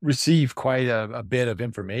receive quite a bit of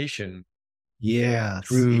information. Yeah,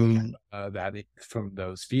 through that, from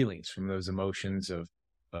those feelings, from those emotions of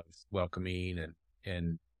welcoming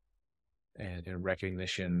and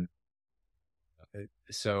recognition.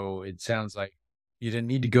 So it sounds like you didn't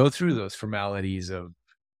need to go through those formalities of,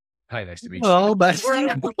 hi, nice to meet you. Well, but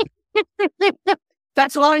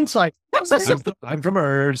that's hindsight. I'm from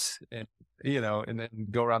Earth, and and then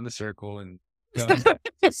go around the circle and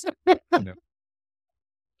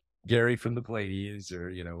get Gary from the Pleiades, or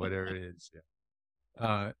whatever it is.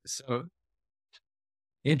 Yeah. So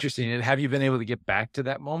interesting. And have you been able to get back to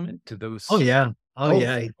that moment, to those? Oh yeah. Oh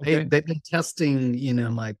yeah. Okay. They've been testing,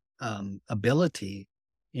 my ability,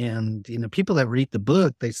 and people that read the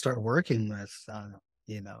book, they start working with,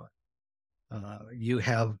 you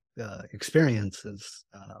have experiences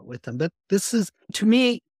with them. But this is, to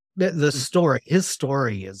me, the story. His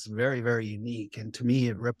story is very, very unique, and to me,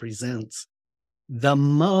 it represents the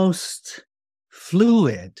most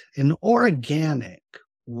fluid and organic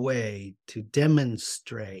way to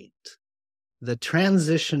demonstrate the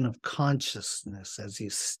transition of consciousness as you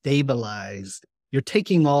stabilize. You're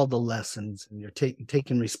taking all the lessons, and you're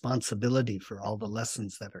taking responsibility for all the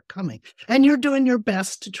lessons that are coming. And you're doing your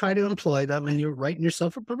best to try to employ them, and you're writing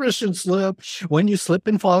yourself a permission slip when you slip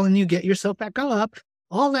and fall and you get yourself back up.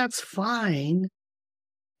 All that's fine.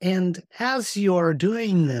 And as you're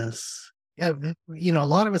doing this, a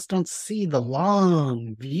lot of us don't see the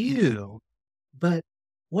long view, but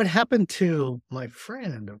what happened to my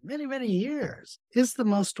friend of many, many years is the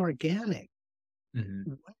most organic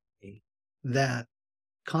way that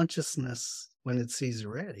consciousness, when it sees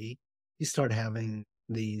ready, you start having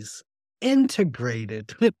these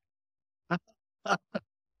integrated.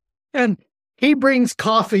 And he brings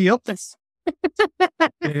coffee up there.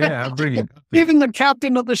 Yeah, I'm bringing coffee. Even the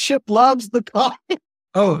captain of the ship loves the coffee.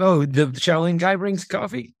 Oh, the Shaolin guy brings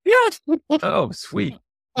coffee? Yes. Oh, sweet.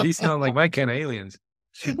 These sound like my kind of aliens.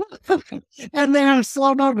 And they are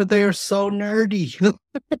so nerdy.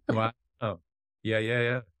 Wow. Oh,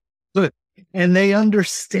 yeah. Look, and they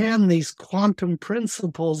understand these quantum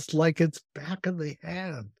principles like it's back of the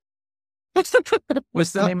hand.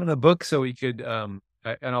 What's the name of the book, so we could and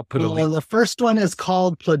I'll put a link. The first one is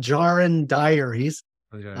called Plagiaran Diaries.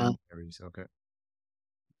 Okay. Plagiaran,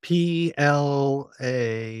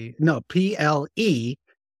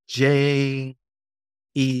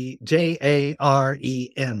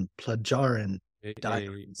 Plagiaran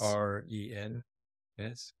Diaries. Aren.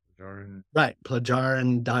 Yes, Plagiaran. Right,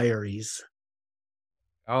 Plagiaran Diaries.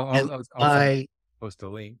 I'll post a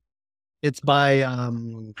link. It's by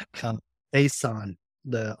Zason.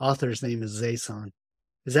 The author's name is Zason.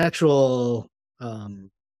 His actual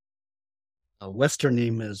Western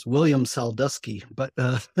name is William Saldusky, but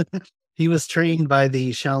he was trained by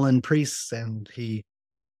the Shaolin priests, and he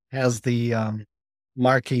has the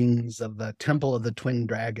markings of the Temple of the Twin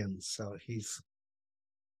Dragons. So he's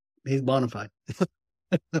bona fide.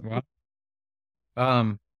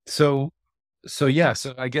 Wow. So yeah.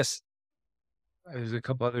 So I guess there's a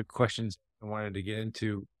couple other questions I wanted to get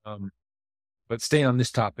into, but staying on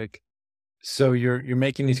this topic. So you're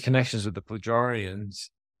making these connections with the Plagarians,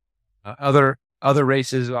 other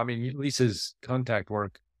races. I mean, Lisa's contact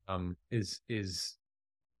work is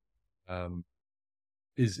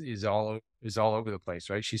all over the place,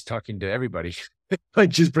 right? She's talking to everybody.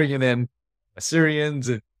 Like, she's bringing in Assyrians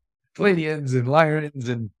and Pleiadians and Lyrians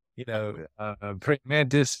and praying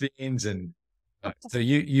mantis fiends, and so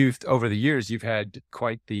you've over the years you've had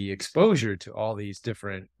quite the exposure to all these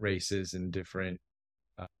different races and different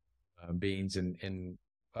beings, and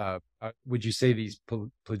would you say these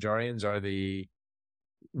Plagarians are the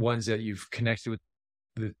ones that you've connected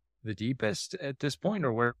with the deepest at this point,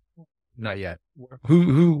 or where? Not yet.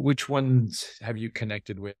 Which ones have you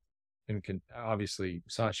connected with? And obviously,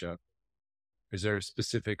 Sasha, is there a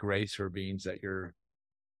specific race or beings that you're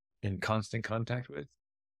in constant contact with?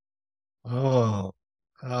 Oh,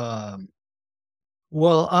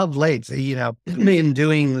 well, of late, in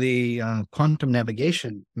doing the quantum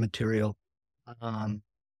navigation material,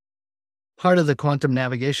 part of the quantum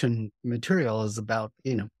navigation material is about,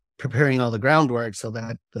 preparing all the groundwork so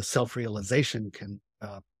that the self-realization can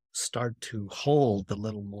start to hold a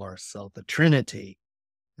little more. So the Trinity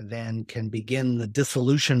then can begin the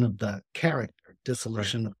dissolution of the character,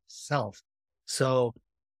 dissolution of self. So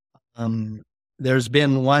there's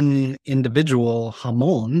been one individual,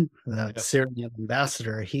 Hamon, the Syrian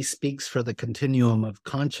ambassador. He speaks for the continuum of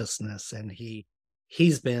consciousness, and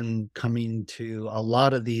he's been coming to a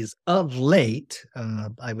lot of these of late.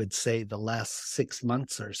 I would say the last 6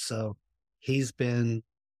 months or so, he's been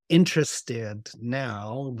interested,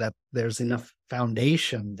 now that there's enough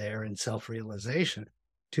foundation there in self-realization,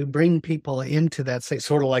 to bring people into that state,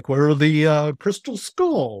 sort of like where the crystal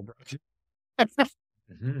skull.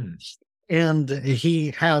 And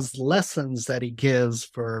he has lessons that he gives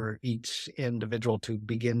for each individual to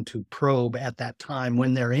begin to probe at that time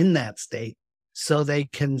when they're in that state, so they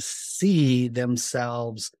can see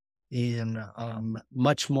themselves in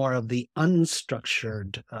much more of the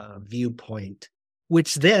unstructured viewpoint,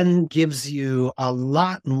 which then gives you a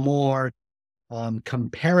lot more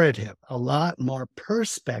comparative, a lot more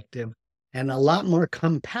perspective, and a lot more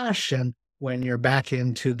compassion when you're back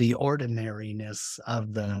into the ordinariness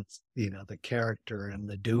of the character and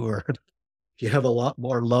the doer. You have a lot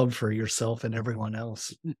more love for yourself and everyone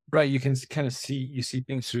else. Right. You can kind of see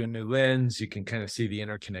things through a new lens. You can kind of see the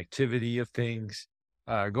interconnectivity of things.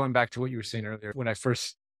 Going back to what you were saying earlier, when I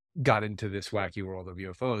first got into this wacky world of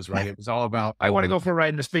UFOs, right? It was all about, I want to go for a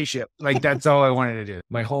ride in a spaceship. Like, that's all I wanted to do.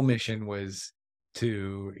 My whole mission was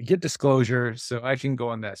to get disclosure so I can go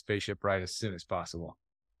on that spaceship ride as soon as possible.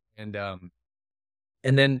 And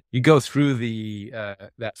then you go through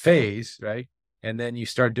that phase, right? And then you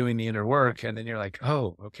start doing the inner work, and then you're like,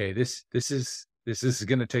 oh, okay, this is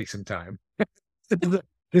going to take some time.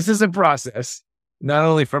 This is a process, not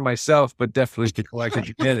only for myself, but definitely the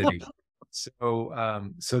collective humanity.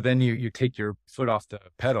 So then you take your foot off the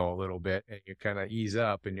pedal a little bit, and you kind of ease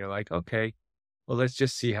up, and you're like, okay, well, let's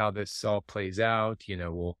just see how this all plays out.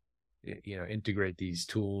 We'll integrate these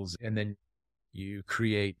tools, and then you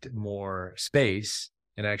create more space.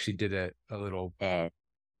 And I actually did a little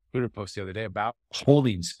Twitter post the other day about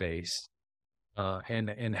holding space,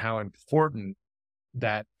 and how important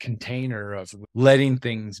that container of letting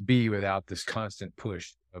things be without this constant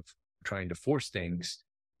push of trying to force things.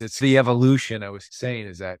 It's the evolution I was saying,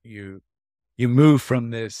 is that you move from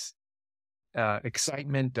this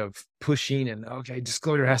excitement of pushing and, okay,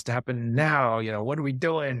 disclosure has to happen now. What are we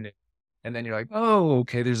doing? And then you're like, oh,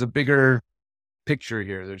 okay, there's a bigger picture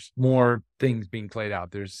here. There's more things being played out.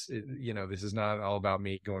 This is not all about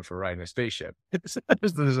me going for a ride in a spaceship.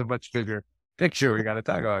 There's a much bigger picture we got to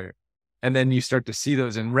talk about here. And then you start to see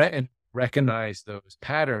those and recognize those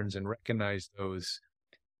patterns and recognize those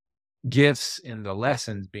gifts and the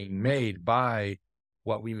lessons being made by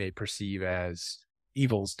what we may perceive as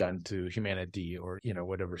evils done to humanity, or,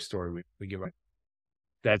 whatever story we give.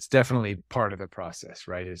 That's definitely part of the process,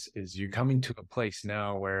 right? Is you're coming to a place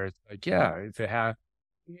now where it's like, yeah, if it have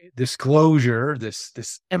disclosure,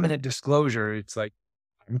 this imminent disclosure, it's like,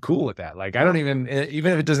 I'm cool with that. Like, I don't even if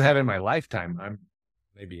it doesn't happen in my lifetime,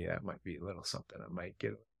 maybe that might be a little something I might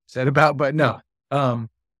get upset about, but no,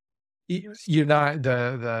 you're not,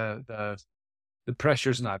 the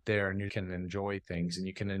pressure's not there, and you can enjoy things, and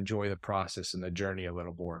you can enjoy the process and the journey a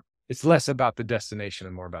little more. It's less about the destination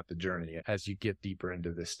and more about the journey. As you get deeper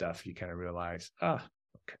into this stuff, you kind of realize, okay,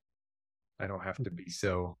 I don't have to be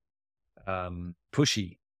so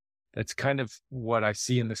pushy. That's kind of what I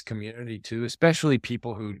see in this community too, especially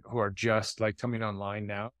people who are just like coming online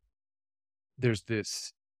now. There's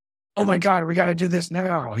this, oh my God, we got to do this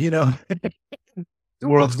now. The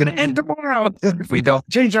world's going to end tomorrow if we don't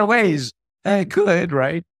change our ways. It could,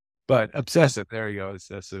 right? But obsessive, there you go,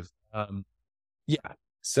 obsessive. Yeah.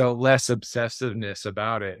 So less obsessiveness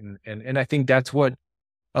about it. And I think that's what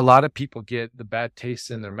a lot of people get the bad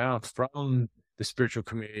taste in their mouth from the spiritual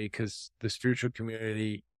community, because the spiritual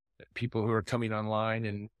community, people who are coming online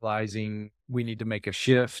and realizing we need to make a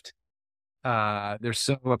shift, they're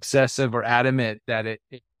so obsessive or adamant that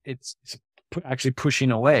it's actually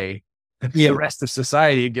pushing away the rest of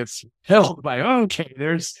society. It gets held by, okay,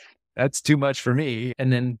 that's too much for me.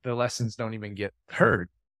 And then the lessons don't even get heard.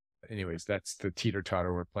 Anyways, that's the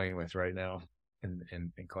teeter-totter we're playing with right now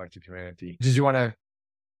in collective humanity. Did you want to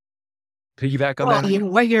piggyback on that?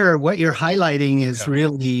 What you're highlighting is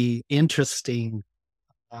really interesting.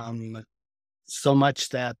 So much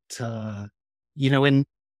that when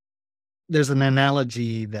there's an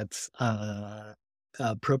analogy that's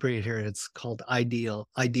appropriate here. It's called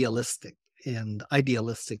idealistic, and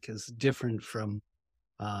idealistic is different from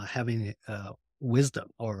having wisdom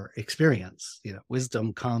or experience.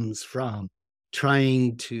 Wisdom comes from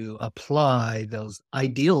trying to apply those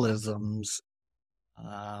idealisms,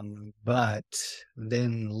 but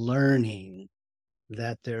then learning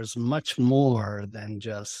that there's much more than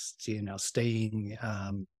just, staying,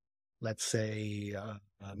 let's say,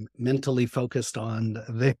 mentally focused on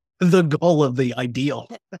the goal of the ideal.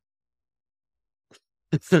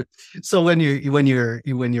 So when you're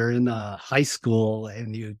in high school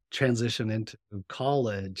and you transition into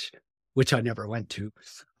college, which I never went to,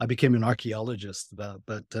 I became an archaeologist, but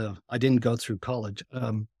I didn't go through college.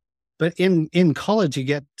 But in college, you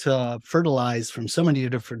get fertilized from so many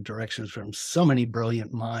different directions, from so many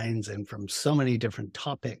brilliant minds, and from so many different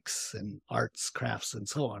topics and arts, crafts, and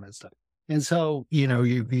so on and stuff. And so,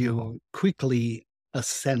 you quickly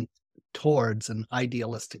ascend towards an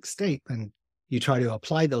idealistic state, and you try to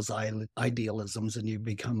apply those idealisms, and you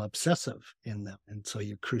become obsessive in them. And so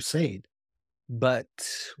you crusade. But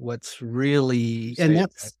what's really, and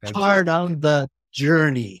that's part of the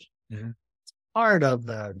journey, part of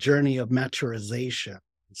the journey of maturization.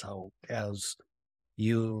 So as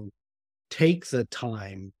you take the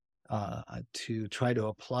time to try to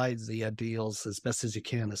apply the ideals as best as you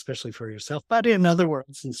can, especially for yourself, but in other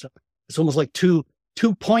words and stuff, it's almost like two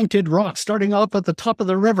pointed rocks starting off at the top of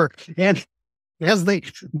the river, and as they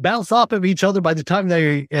bounce off of each other, by the time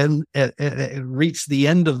they reach the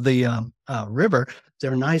end of the river,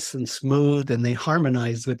 they're nice and smooth and they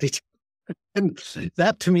harmonize with each other. And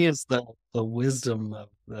that to me is the wisdom of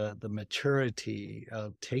the maturity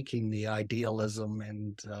of taking the idealism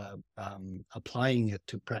and applying it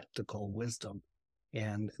to practical wisdom.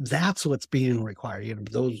 And that's what's being required. You know,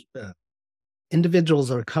 those individuals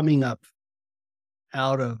are coming up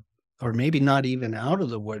out of, or maybe not even out of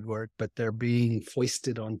the woodwork, but they're being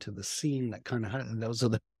foisted onto the scene. That kind of, and those are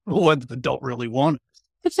the ones that don't really want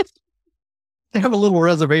it. They have a little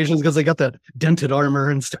reservations because they got that dented armor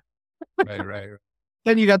and stuff. Right.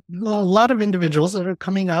 Then you got a lot of individuals that are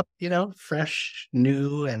coming up, you know, fresh,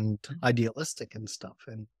 new, and idealistic and stuff.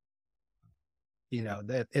 And, you know,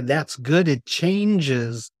 that's good. It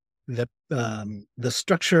changes the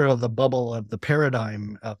structure of the bubble of the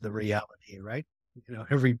paradigm of the reality, right? You know,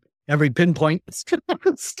 every pinpoint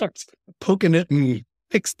starts poking it and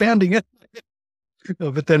expanding it.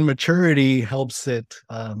 But then maturity helps it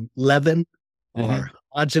leaven or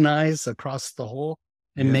homogenize across the whole,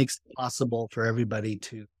 and makes it possible for everybody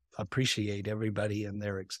to appreciate everybody and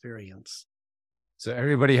their experience. So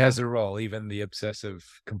everybody has a role, even the obsessive,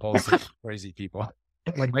 compulsive, crazy people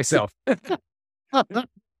like myself.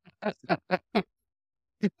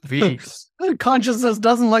 Consciousness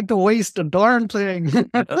doesn't like to waste a darn thing.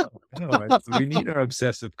 No, we need our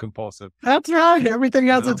obsessive compulsive. That's right. Everything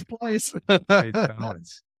has its place.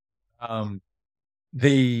 Balance.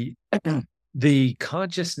 The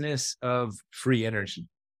consciousness of free energy.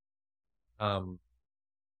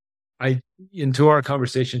 Into our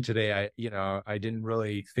conversation today, I didn't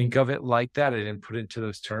really think of it like that. I didn't put it into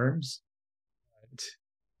those terms.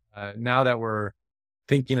 But, now that we're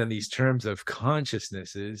thinking in these terms of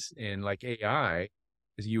consciousnesses and like AI,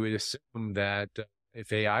 you would assume that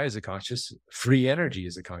if AI is a conscious, free energy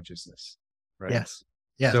is a consciousness, right? Yes.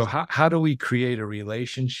 So how do we create a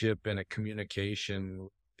relationship and a communication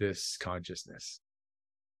with this consciousness?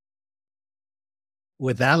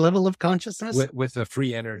 With that level of consciousness? With a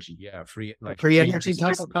free energy, free energy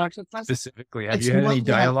type of consciousness? Specifically, have you had any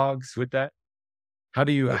dialogues with that? How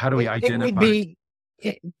do we identify?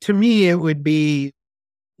 To me, it would be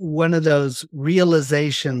one of those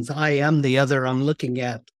realizations. I am the other I'm looking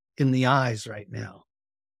at in the eyes right now.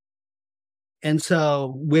 And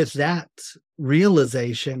so with that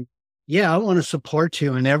realization, I want to support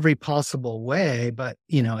you in every possible way, but,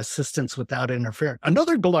 assistance without interference.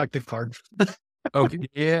 Another galactic card. Okay.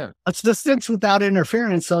 Yeah. Assistance without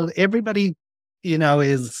interference. So everybody,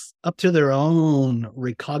 is up to their own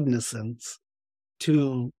recognizance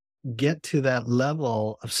to get to that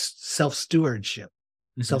level of self-stewardship.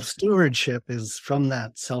 Mm-hmm. Self-stewardship is from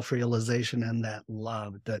that self-realization and that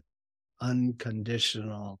love, that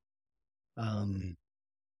unconditional,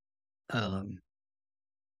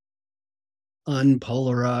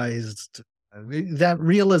 unpolarized, that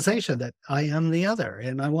realization that I am the other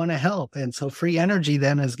and I want to help. And so free energy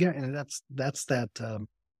then is getting, that's that,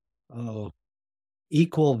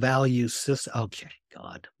 equal value system. Okay.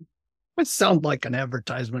 God, it sounds like an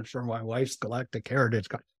advertisement for my wife's Galactic Heritage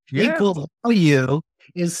card. Yeah. Equal value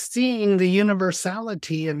is seeing the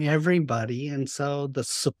universality in everybody. And so the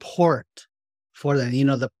support for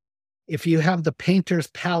that, if you have the painter's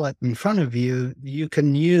palette in front of you, you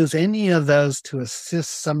can use any of those to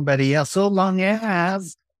assist somebody else, so long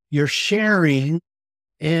as you're sharing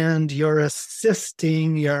and you're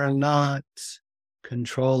assisting, you're not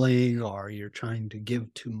controlling or you're trying to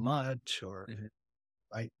give too much or,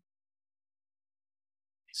 right?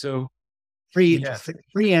 So free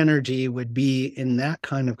energy would be in that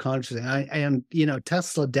kind of consciousness. And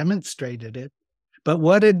Tesla demonstrated it. But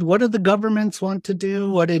what did the governments want to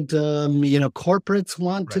do? What did corporates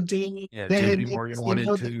want to do? Yeah, JP Morgan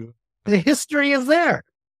wanted to. The history is there.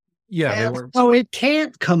 Yeah, so it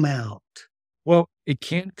can't come out. Well, it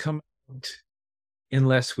can't come out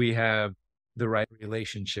unless we have the right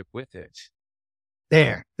relationship with it.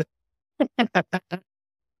 There.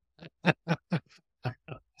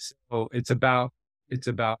 So it's about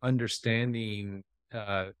understanding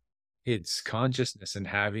its consciousness and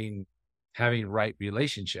having right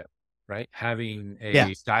relationship, right? Having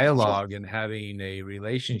a dialogue and having a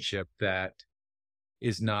relationship that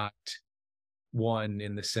is not one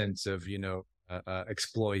in the sense of,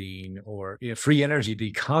 exploiting or free energy.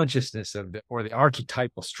 The consciousness of or the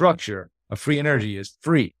archetypal structure of free energy is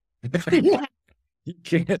free. You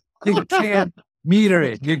can't meter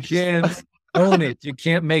it. You can't own it. You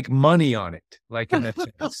can't make money on it. Like in that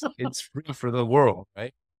sense, it's free for the world,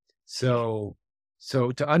 right? So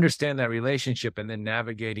to understand that relationship and then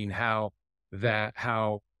navigating how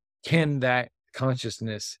can that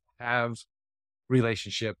consciousness have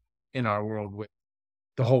relationship in our world with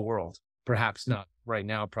the whole world? Perhaps not right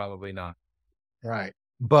now, probably not. Right.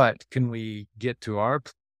 But can we get to our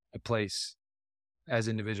place as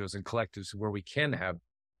individuals and collectives where we can have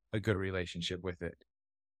a good relationship with it?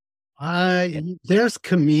 There's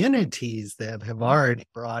communities that have already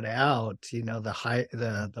brought out,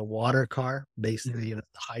 the water car, basically, the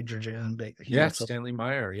hydrogen. Stanley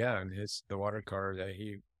Meyer, and the water car that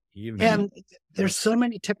he and there's so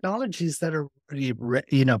many technologies that are,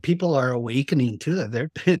 people are awakening to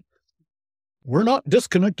that. We're not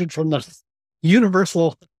disconnected from the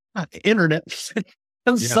universal internet.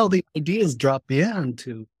 And so the ideas drop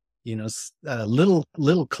into, little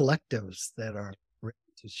collectives that are ready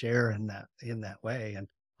to share in that way. And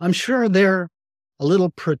I'm sure they're a little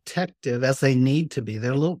protective, as they need to be.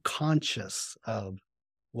 They're a little conscious of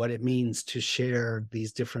what it means to share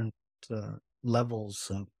these different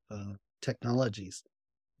levels of technologies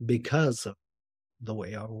because of the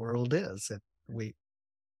way our world is. And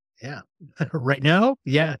right now,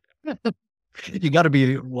 you got to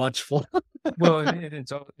be watchful. Well, and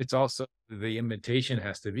it's also the invitation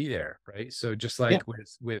has to be there, right? So just like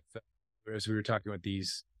with as we were talking with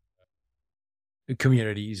these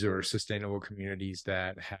communities or sustainable communities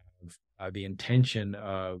that have the intention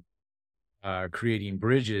of creating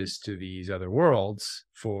bridges to these other worlds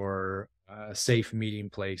for a safe meeting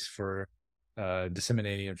place for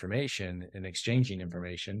disseminating information and exchanging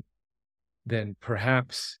information, then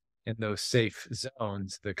perhaps in those safe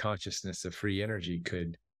zones, the consciousness of free energy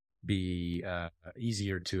could be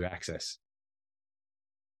easier to access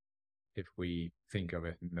if we think of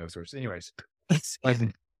it in those sorts. Anyways,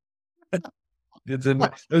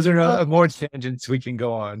 those are more tangents we can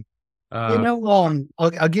go on.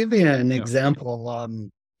 I'll give you an example.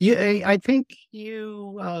 I think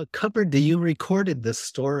you you recorded this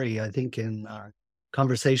story, I think, in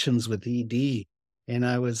Conversations with ED. And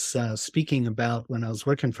I was speaking about when I was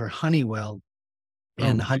working for Honeywell.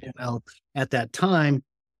 And Honeywell, at that time,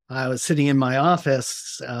 I was sitting in my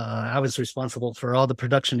office. I was responsible for all the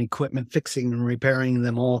production equipment, fixing and repairing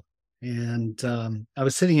them all. And I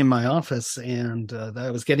was sitting in my office, and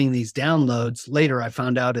I was getting these downloads. Later, I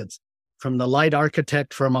found out it's from the light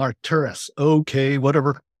architect from Arcturus. Okay,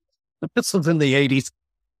 whatever. This was in the 80s.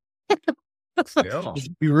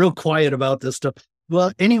 Be real quiet about this stuff.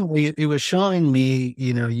 Well, anyway, it was showing me,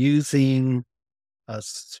 using a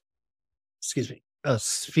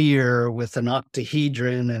sphere with an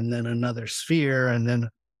octahedron and then another sphere and then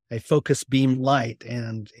a focus beam light.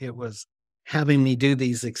 And it was having me do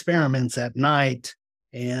these experiments at night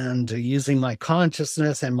and using my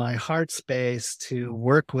consciousness and my heart space to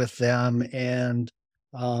work with them. And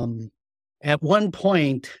at one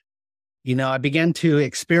point, I began to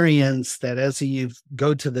experience that as you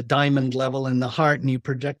go to the diamond level in the heart and you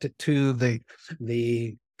project it to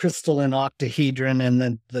the crystalline octahedron and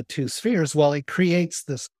then the two spheres, well, it creates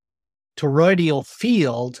this toroidal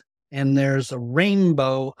field, and there's a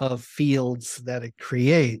rainbow of fields that it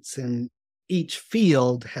creates. And each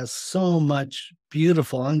field has so much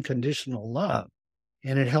beautiful unconditional love,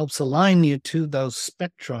 and it helps align you to those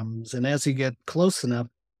spectrums. And as you get close enough,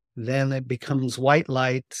 then it becomes white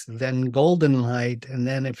light, then golden light. And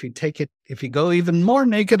then if you go even more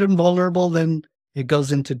naked and vulnerable, then it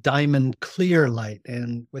goes into diamond clear light.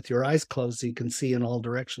 And with your eyes closed, you can see in all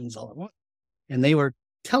directions all at once. And they were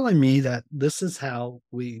telling me that this is how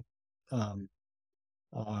we, on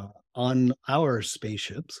our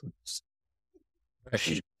spaceships,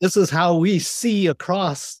 this is how we see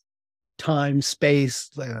across time, space,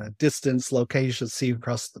 distance, location, see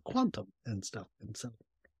across the quantum and stuff. And so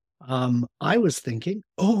I was thinking,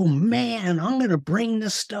 oh man, I'm going to bring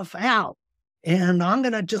this stuff out and I'm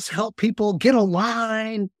going to just help people get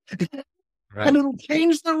aligned. Right. And it'll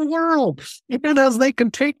change the world. And as they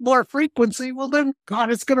can take more frequency, well, then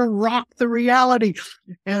God, it's going to rock the reality.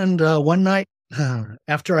 And one night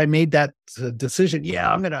after I made that decision,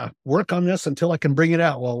 I'm going to work on this until I can bring it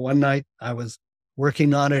out. Well, one night I was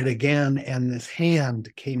working on it again, and this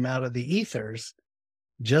hand came out of the ethers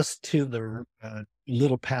just to the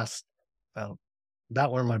little past,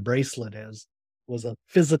 about where my bracelet is, was a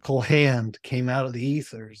physical hand came out of the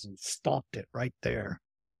ethers and stopped it right there.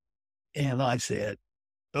 And I said,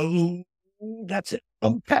 oh, that's it.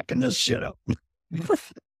 I'm packing this shit up.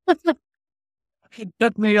 It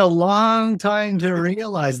took me a long time to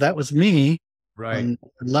realize that was me, right? On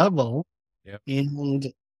level. Yep.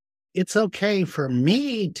 And it's okay for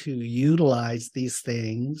me to utilize these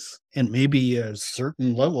things and maybe a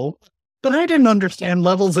certain level, but I didn't understand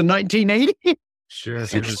levels in 1980. Sure.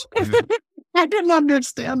 I didn't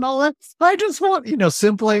understand all that. I just want,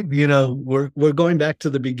 simply, we're going back to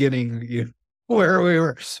the beginning, where we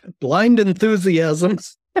were blind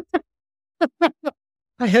enthusiasms.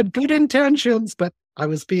 I had good intentions, but I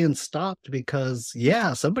was being stopped because,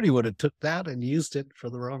 somebody would have took that and used it for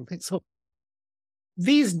the wrong thing. So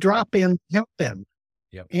these drop-ins happen.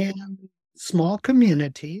 Yep. And small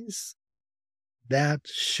communities that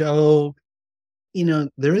show,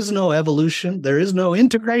 there is no evolution, there is no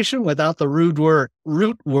integration without the root word,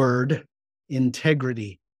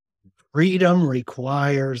 integrity. Freedom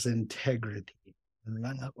requires integrity. And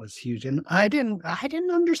that was huge. And I didn't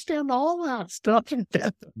understand all that stuff.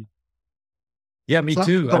 Yeah, me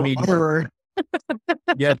too. I mean,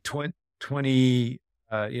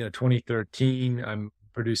 2013, I'm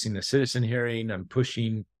producing the citizen hearing. I'm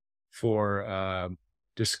pushing for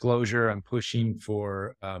disclosure. I'm pushing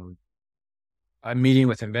for, I'm meeting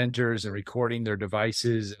with inventors and recording their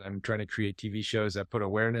devices. And I'm trying to create TV shows that put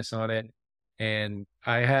awareness on it. And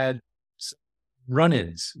I had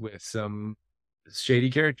run-ins with some shady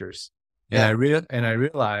characters. And I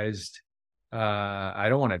realized I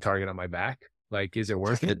don't want a target on my back. Like, is it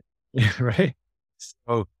worth it? Right.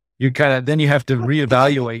 So you then you have to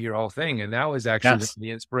reevaluate your whole thing. And that was actually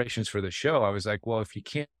the inspirations for the show. I was like, well,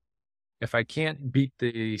 if I can't beat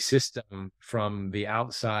the system from the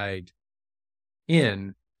outside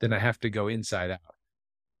in, then I have to go inside out.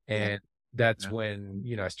 And that's when,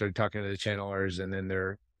 I started talking to the channelers, and then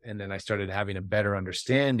I started having a better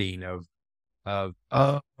understanding of,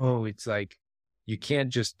 it's like, you can't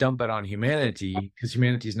just dump it on humanity because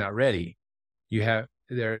humanity is not ready. You have,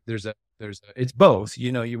 it's both,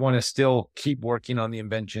 you want to still keep working on the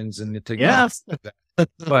inventions and the technology,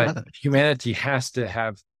 but humanity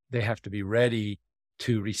they have to be ready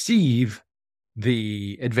to receive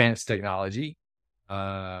the advanced technology,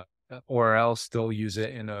 or else they'll use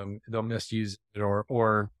it they'll misuse it,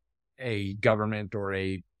 or a government or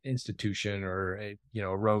a institution or a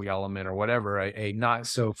rogue element or whatever, a not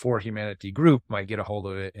so for humanity group might get a hold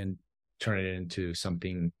of it and turn it into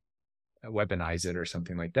something, weaponize it or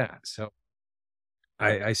something like that. So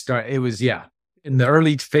it was in the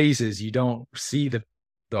early phases, you don't see the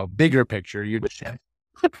bigger picture. You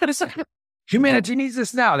humanity needs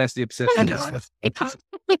this now. That's the obsession.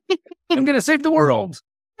 I'm gonna save the world.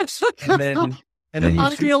 And then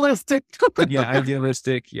idealistic.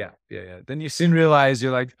 Idealistic. Yeah. Then you soon realize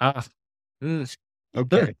you're like,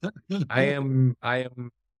 okay, I am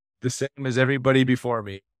the same as everybody before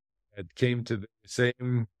me. I came to the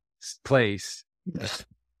same place,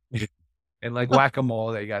 and like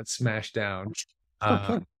whack-a-mole, they got smashed down.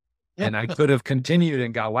 And I could have continued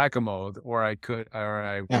and got whack-a-mole, or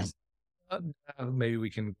maybe we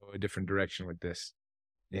can go a different direction with this.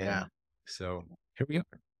 Yeah. So here we are.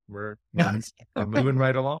 We're moving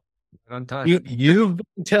right along, right on time. You've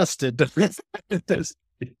been tested.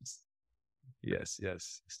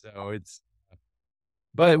 Yes. So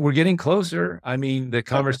but we're getting closer. I mean, the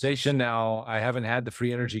conversation now, I haven't had the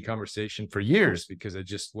free energy conversation for years because it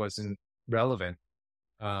just wasn't relevant.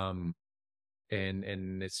 And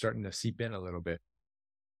it's starting to seep in a little bit.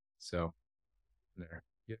 So there,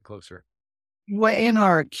 get closer. Well, in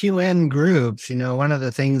our QN groups, one of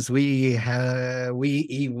the things we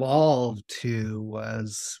evolved to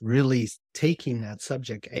was really taking that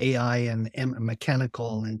subject, AI and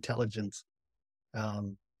mechanical intelligence,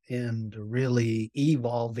 and really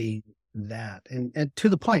evolving that. And to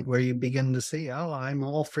the point where you begin to see, I'm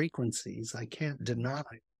all frequencies. I can't deny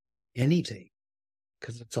anything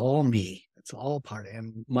because it's all me. It's all part of,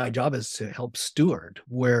 and my job is to help steward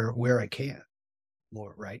where I can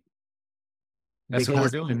more, right? That's what we're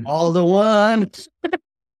doing. All the ones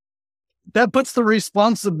that puts the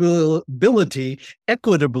responsibility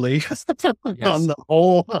equitably on the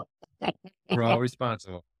whole. We're all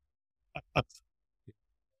responsible.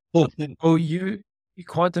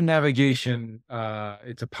 Quantum navigation,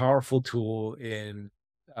 it's a powerful tool in,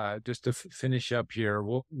 just to finish up here.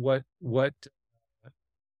 What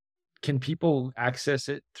can people access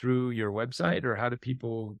it through your website, or how do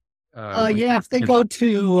people? If they go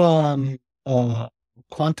to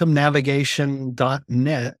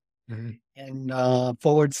quantumnavigation.net and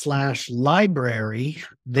 /library,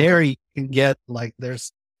 there you can get,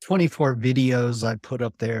 there's 24 videos I put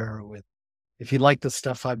up there with, if you like the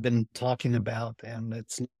stuff I've been talking about and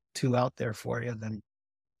it's not too out there for you, then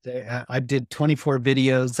I did 24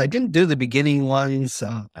 videos. I didn't do the beginning ones.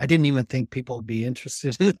 I didn't even think people would be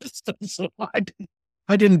interested in this stuff, so I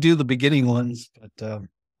didn't do the beginning ones, but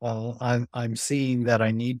I'm seeing that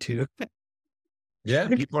I need to. Yeah,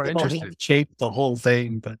 people are I don't have interested. to shape the whole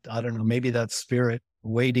thing, but I don't know. Maybe that's spirit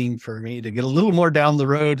waiting for me to get a little more down the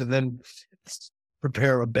road and then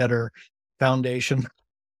prepare a better foundation.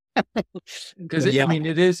 Because Yeah, I mean,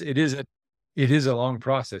 it is a long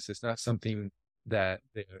process. It's not something that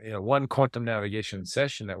one quantum navigation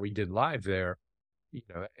session that we did live there.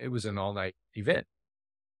 It was an all-night event.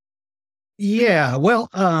 yeah. Well,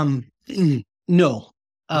 no. No,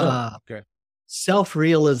 okay.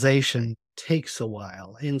 Self-realization takes a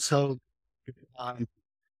while, and so um,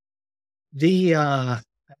 the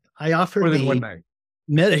I offer More than one the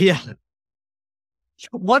night. yeah,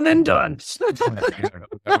 one and done.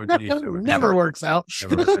 That would Never works out.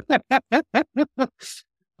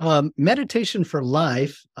 never- Meditation for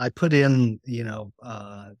life. I put in, the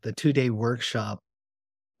 2-day workshop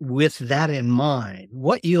with that in mind.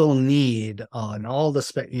 What you'll need on all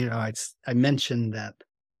the I mentioned that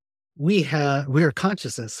we are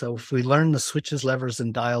consciousness. So if we learn the switches, levers,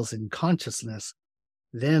 and dials in consciousness,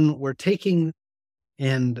 then we're taking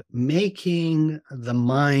and making the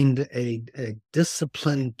mind a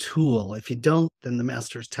disciplined tool. If you don't, then the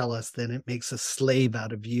masters tell us, then it makes a slave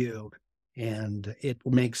out of you and it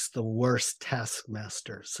makes the worst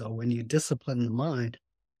taskmaster. So when you discipline the mind,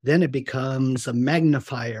 then it becomes a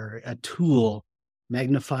magnifier, a tool,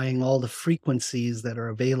 magnifying all the frequencies that are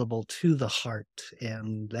available to the heart.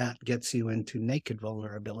 And that gets you into naked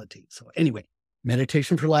vulnerability. So anyway,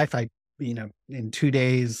 meditation for life, in 2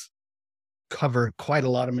 days, cover quite a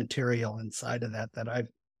lot of material inside of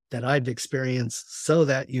that I've experienced, so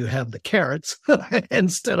that you have the carrots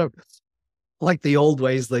instead of like the old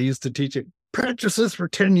ways they used to teach it. Practice this for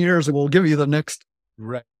 10 years and we'll give you the next.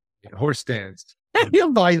 Right. Horse stands.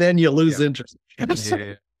 By then you lose interest.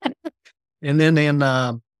 Yeah. And then then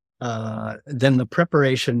the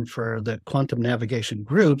preparation for the quantum navigation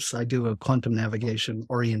groups, I do a quantum navigation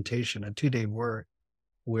orientation, a 2-day work,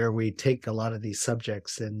 where we take a lot of these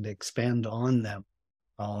subjects and expand on them,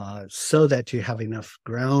 so that you have enough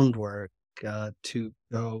groundwork to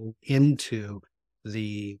go into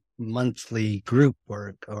the monthly group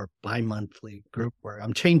work or bi-monthly group work.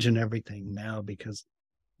 I'm changing everything now because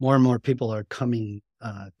more and more people are coming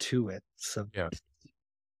to it. So, Yeah.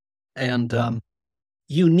 And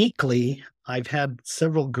uniquely, I've had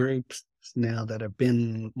several groups now that have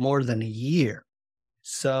been more than a year.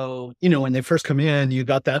 So, when they first come in, you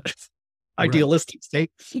got that idealistic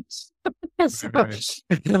state. Right.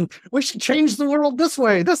 We should change the world this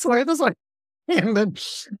way, this way, this way. And then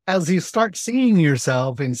as you start seeing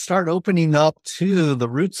yourself and start opening up to the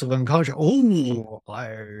roots of unconscious, I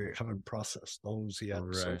haven't processed those yet.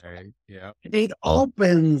 So Right. Yeah. it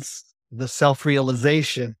opens the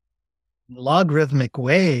self-realization logarithmic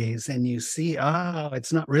ways, and you see,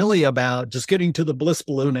 it's not really about just getting to the bliss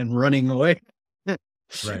balloon and running away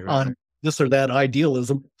Right. on this or that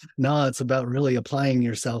idealism. No, it's about really applying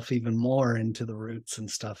yourself even more into the roots and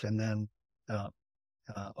stuff, and then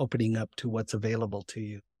opening up to what's available to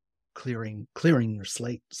you, clearing your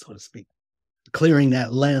slate, so to speak, clearing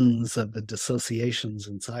that lens of the dissociations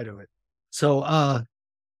inside of it. So I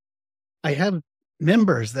have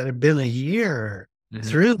members that have been a year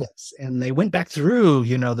through this, and they went back through,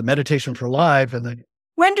 the meditation for life, and then,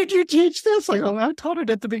 when did you teach this? Like, I taught it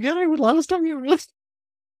at the beginning. Last time you were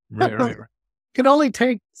Right. can only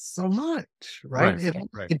take so much, right?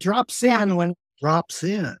 Right. It drops in when it drops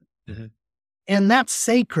in. Mhm. And that's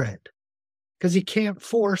sacred because you can't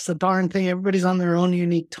force a darn thing. Everybody's on their own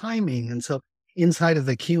unique timing. And so inside of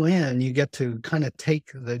the QN, you get to kind of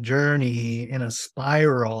take the journey in a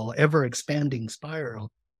spiral, ever expanding spiral,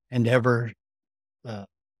 and ever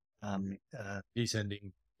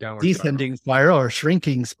Descending downward. descending spiral or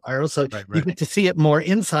shrinking spiral. So Right. you get to see it more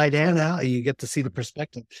inside and out. You get to see the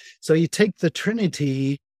perspective. So you take the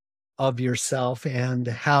trinity of yourself and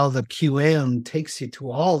how the QM takes you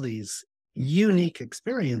to all these unique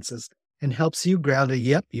experiences and helps you ground it.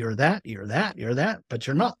 Yep, you're that, but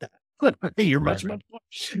you're not that. You're much more.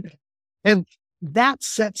 And that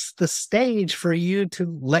sets the stage for you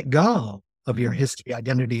to let go of your history,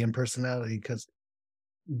 identity, and personality, because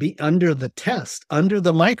be under the test, under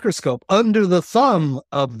the microscope, under the thumb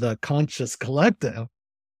of the conscious collective.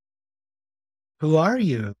 Who are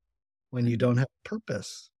you when you don't have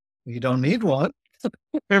purpose? You don't need one.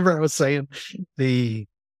 Remember, I was saying the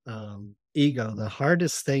ego, the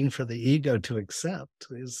hardest thing for the ego to accept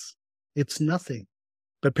is it's nothing.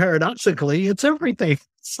 But paradoxically, it's everything.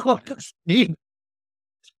 So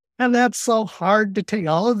and that's so hard to take.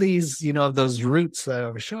 All of these, those roots that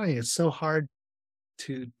I was showing you, it's so hard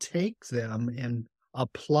to take them and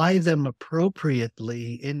apply them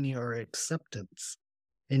appropriately in your acceptance.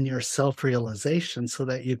 in your self-realization so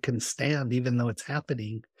that you can stand even though it's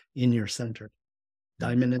happening in your center.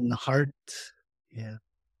 Diamond in the heart. Yeah.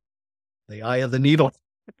 The eye of the needle.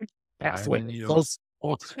 Pathway.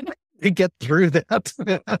 To get through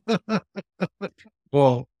that.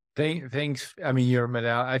 Well, thanks. I mean,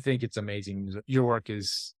 I think it's amazing. Your work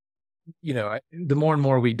is, the more and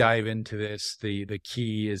more we dive into this, the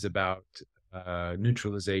key is about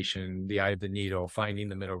neutralization, the eye of the needle, finding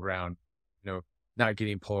the middle ground, not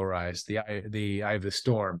getting polarized, the eye of the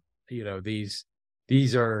storm.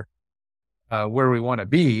 These are where we want to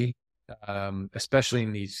be, especially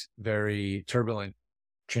in these very turbulent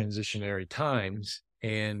transitionary times.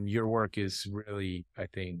 And your work is really, I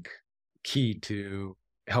think, key to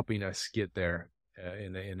helping us get there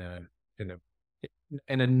in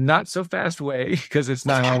a not so fast way, because it's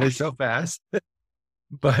not always so fast.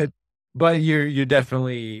 But you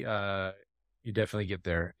definitely get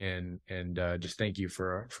there, and just thank you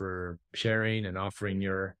for sharing and offering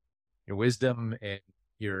your wisdom and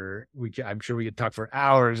I'm sure we could talk for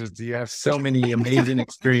hours. You have so many amazing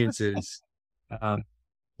experiences.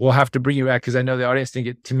 We'll have to bring you back because I know the audience didn't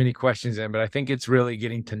get too many questions in, but I think it's really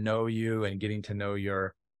getting to know you and getting to know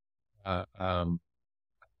your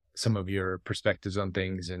some of your perspectives on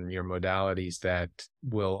things and your modalities that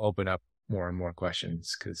will open up more and more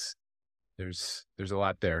questions, because there's a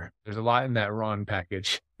lot there. There's a lot in that Ron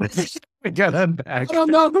package. We got to unpack. I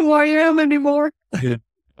don't know who I am anymore. Yeah.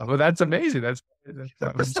 Well, that's amazing.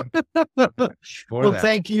 Well,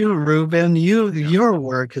 thank you, Ruben. Your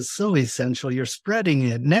work is so essential. You're spreading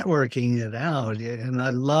it, networking it out. And I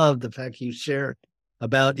love the fact you share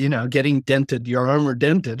about, getting dented, your armor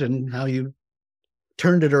dented, and how you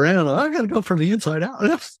turned it around. I got to go from the inside out.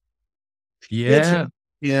 Yeah.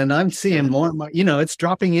 And I'm seeing more and more, it's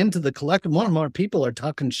dropping into the collective. More and more people are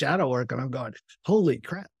talking shadow work, and I'm going, holy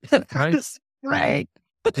crap. Right.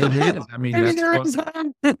 It is. I mean,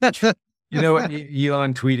 Elon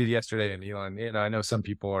tweeted yesterday, and Elon, I know some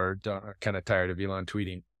people are kind of tired of Elon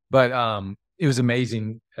tweeting, but it was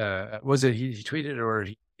amazing. Was it he tweeted, or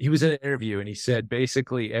he was in an interview, and he said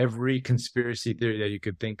basically every conspiracy theory that you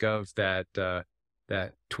could think of that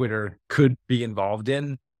Twitter could be involved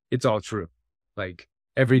in, it's all true. Like,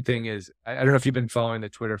 everything is. I don't know if you've been following the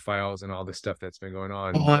Twitter files and all the stuff that's been going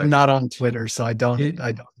on. Oh, I'm not on Twitter, so I don't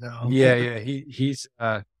know. Yeah. He's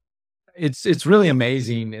it's really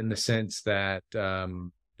amazing in the sense that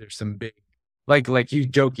there's some big, like you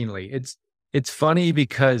jokingly, it's funny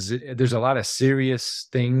because there's a lot of serious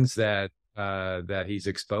things that he's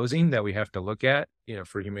exposing that we have to look at,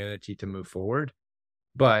 for humanity to move forward.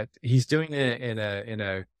 But he's doing it in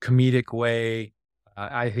a comedic way.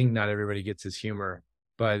 I think not everybody gets his humor,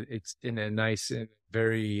 but it's in a nice and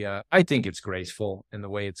very, I think it's graceful in the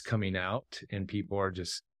way it's coming out, and people are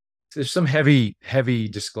there's some heavy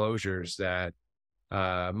disclosures that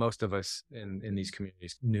most of us in these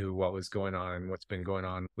communities knew what was going on and what's been going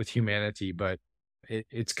on with humanity, but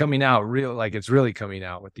it's coming out it's really coming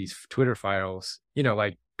out with these Twitter files,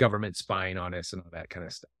 like government spying on us and all that kind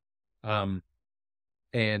of stuff.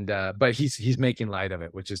 But he's making light of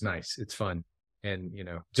it, which is nice. It's fun. And,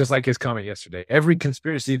 just like his comment yesterday, every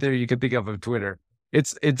conspiracy theory you can think of Twitter,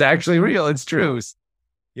 it's actually real. It's true.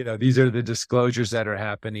 These are the disclosures that are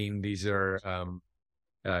happening. These are,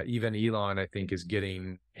 even Elon, I think, is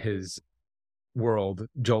getting his world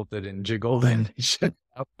jolted and jiggled and shut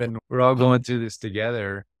up, and we're all going through this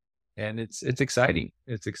together. And it's exciting.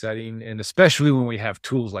 It's exciting. And especially when we have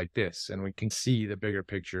tools like this and we can see the bigger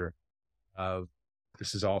picture of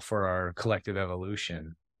this is all for our collective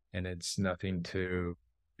evolution. And it's nothing to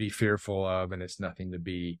be fearful of, and it's nothing to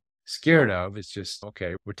be scared of. It's just,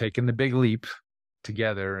 okay, we're taking the big leap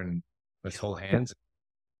together, and let's hold hands.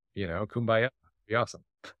 Kumbaya. Be awesome.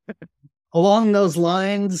 Along those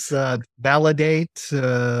lines, validate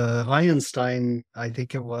Einstein, I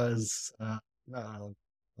think it was,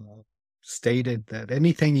 stated that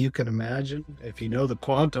anything you can imagine, if you know the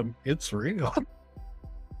quantum, it's real.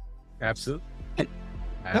 Absolutely.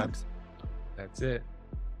 That's it.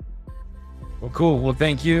 Well, cool. Well,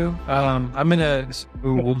 thank you.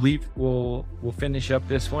 We'll finish up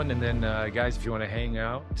this one, and then guys, if you want to hang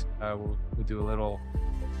out, we'll do a little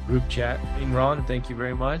group chat. And Ron, thank you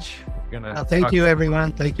very much. Thank you,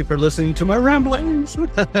 everyone. Thank you for listening to my ramblings.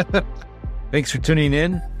 Thanks for tuning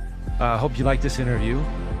in. Hope you like this interview.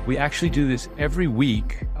 We actually do this every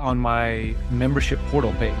week on my membership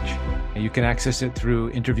portal page, and you can access it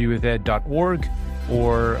through interviewwithed.org.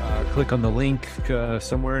 Or click on the link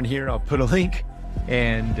somewhere in here. I'll put a link,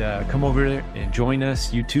 and come over there and join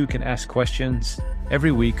us. You too can ask questions.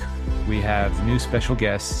 Every week we have new special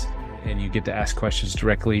guests, and you get to ask questions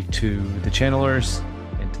directly to the channelers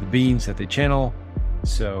and the beings that they channel.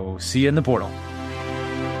 So see you in the portal.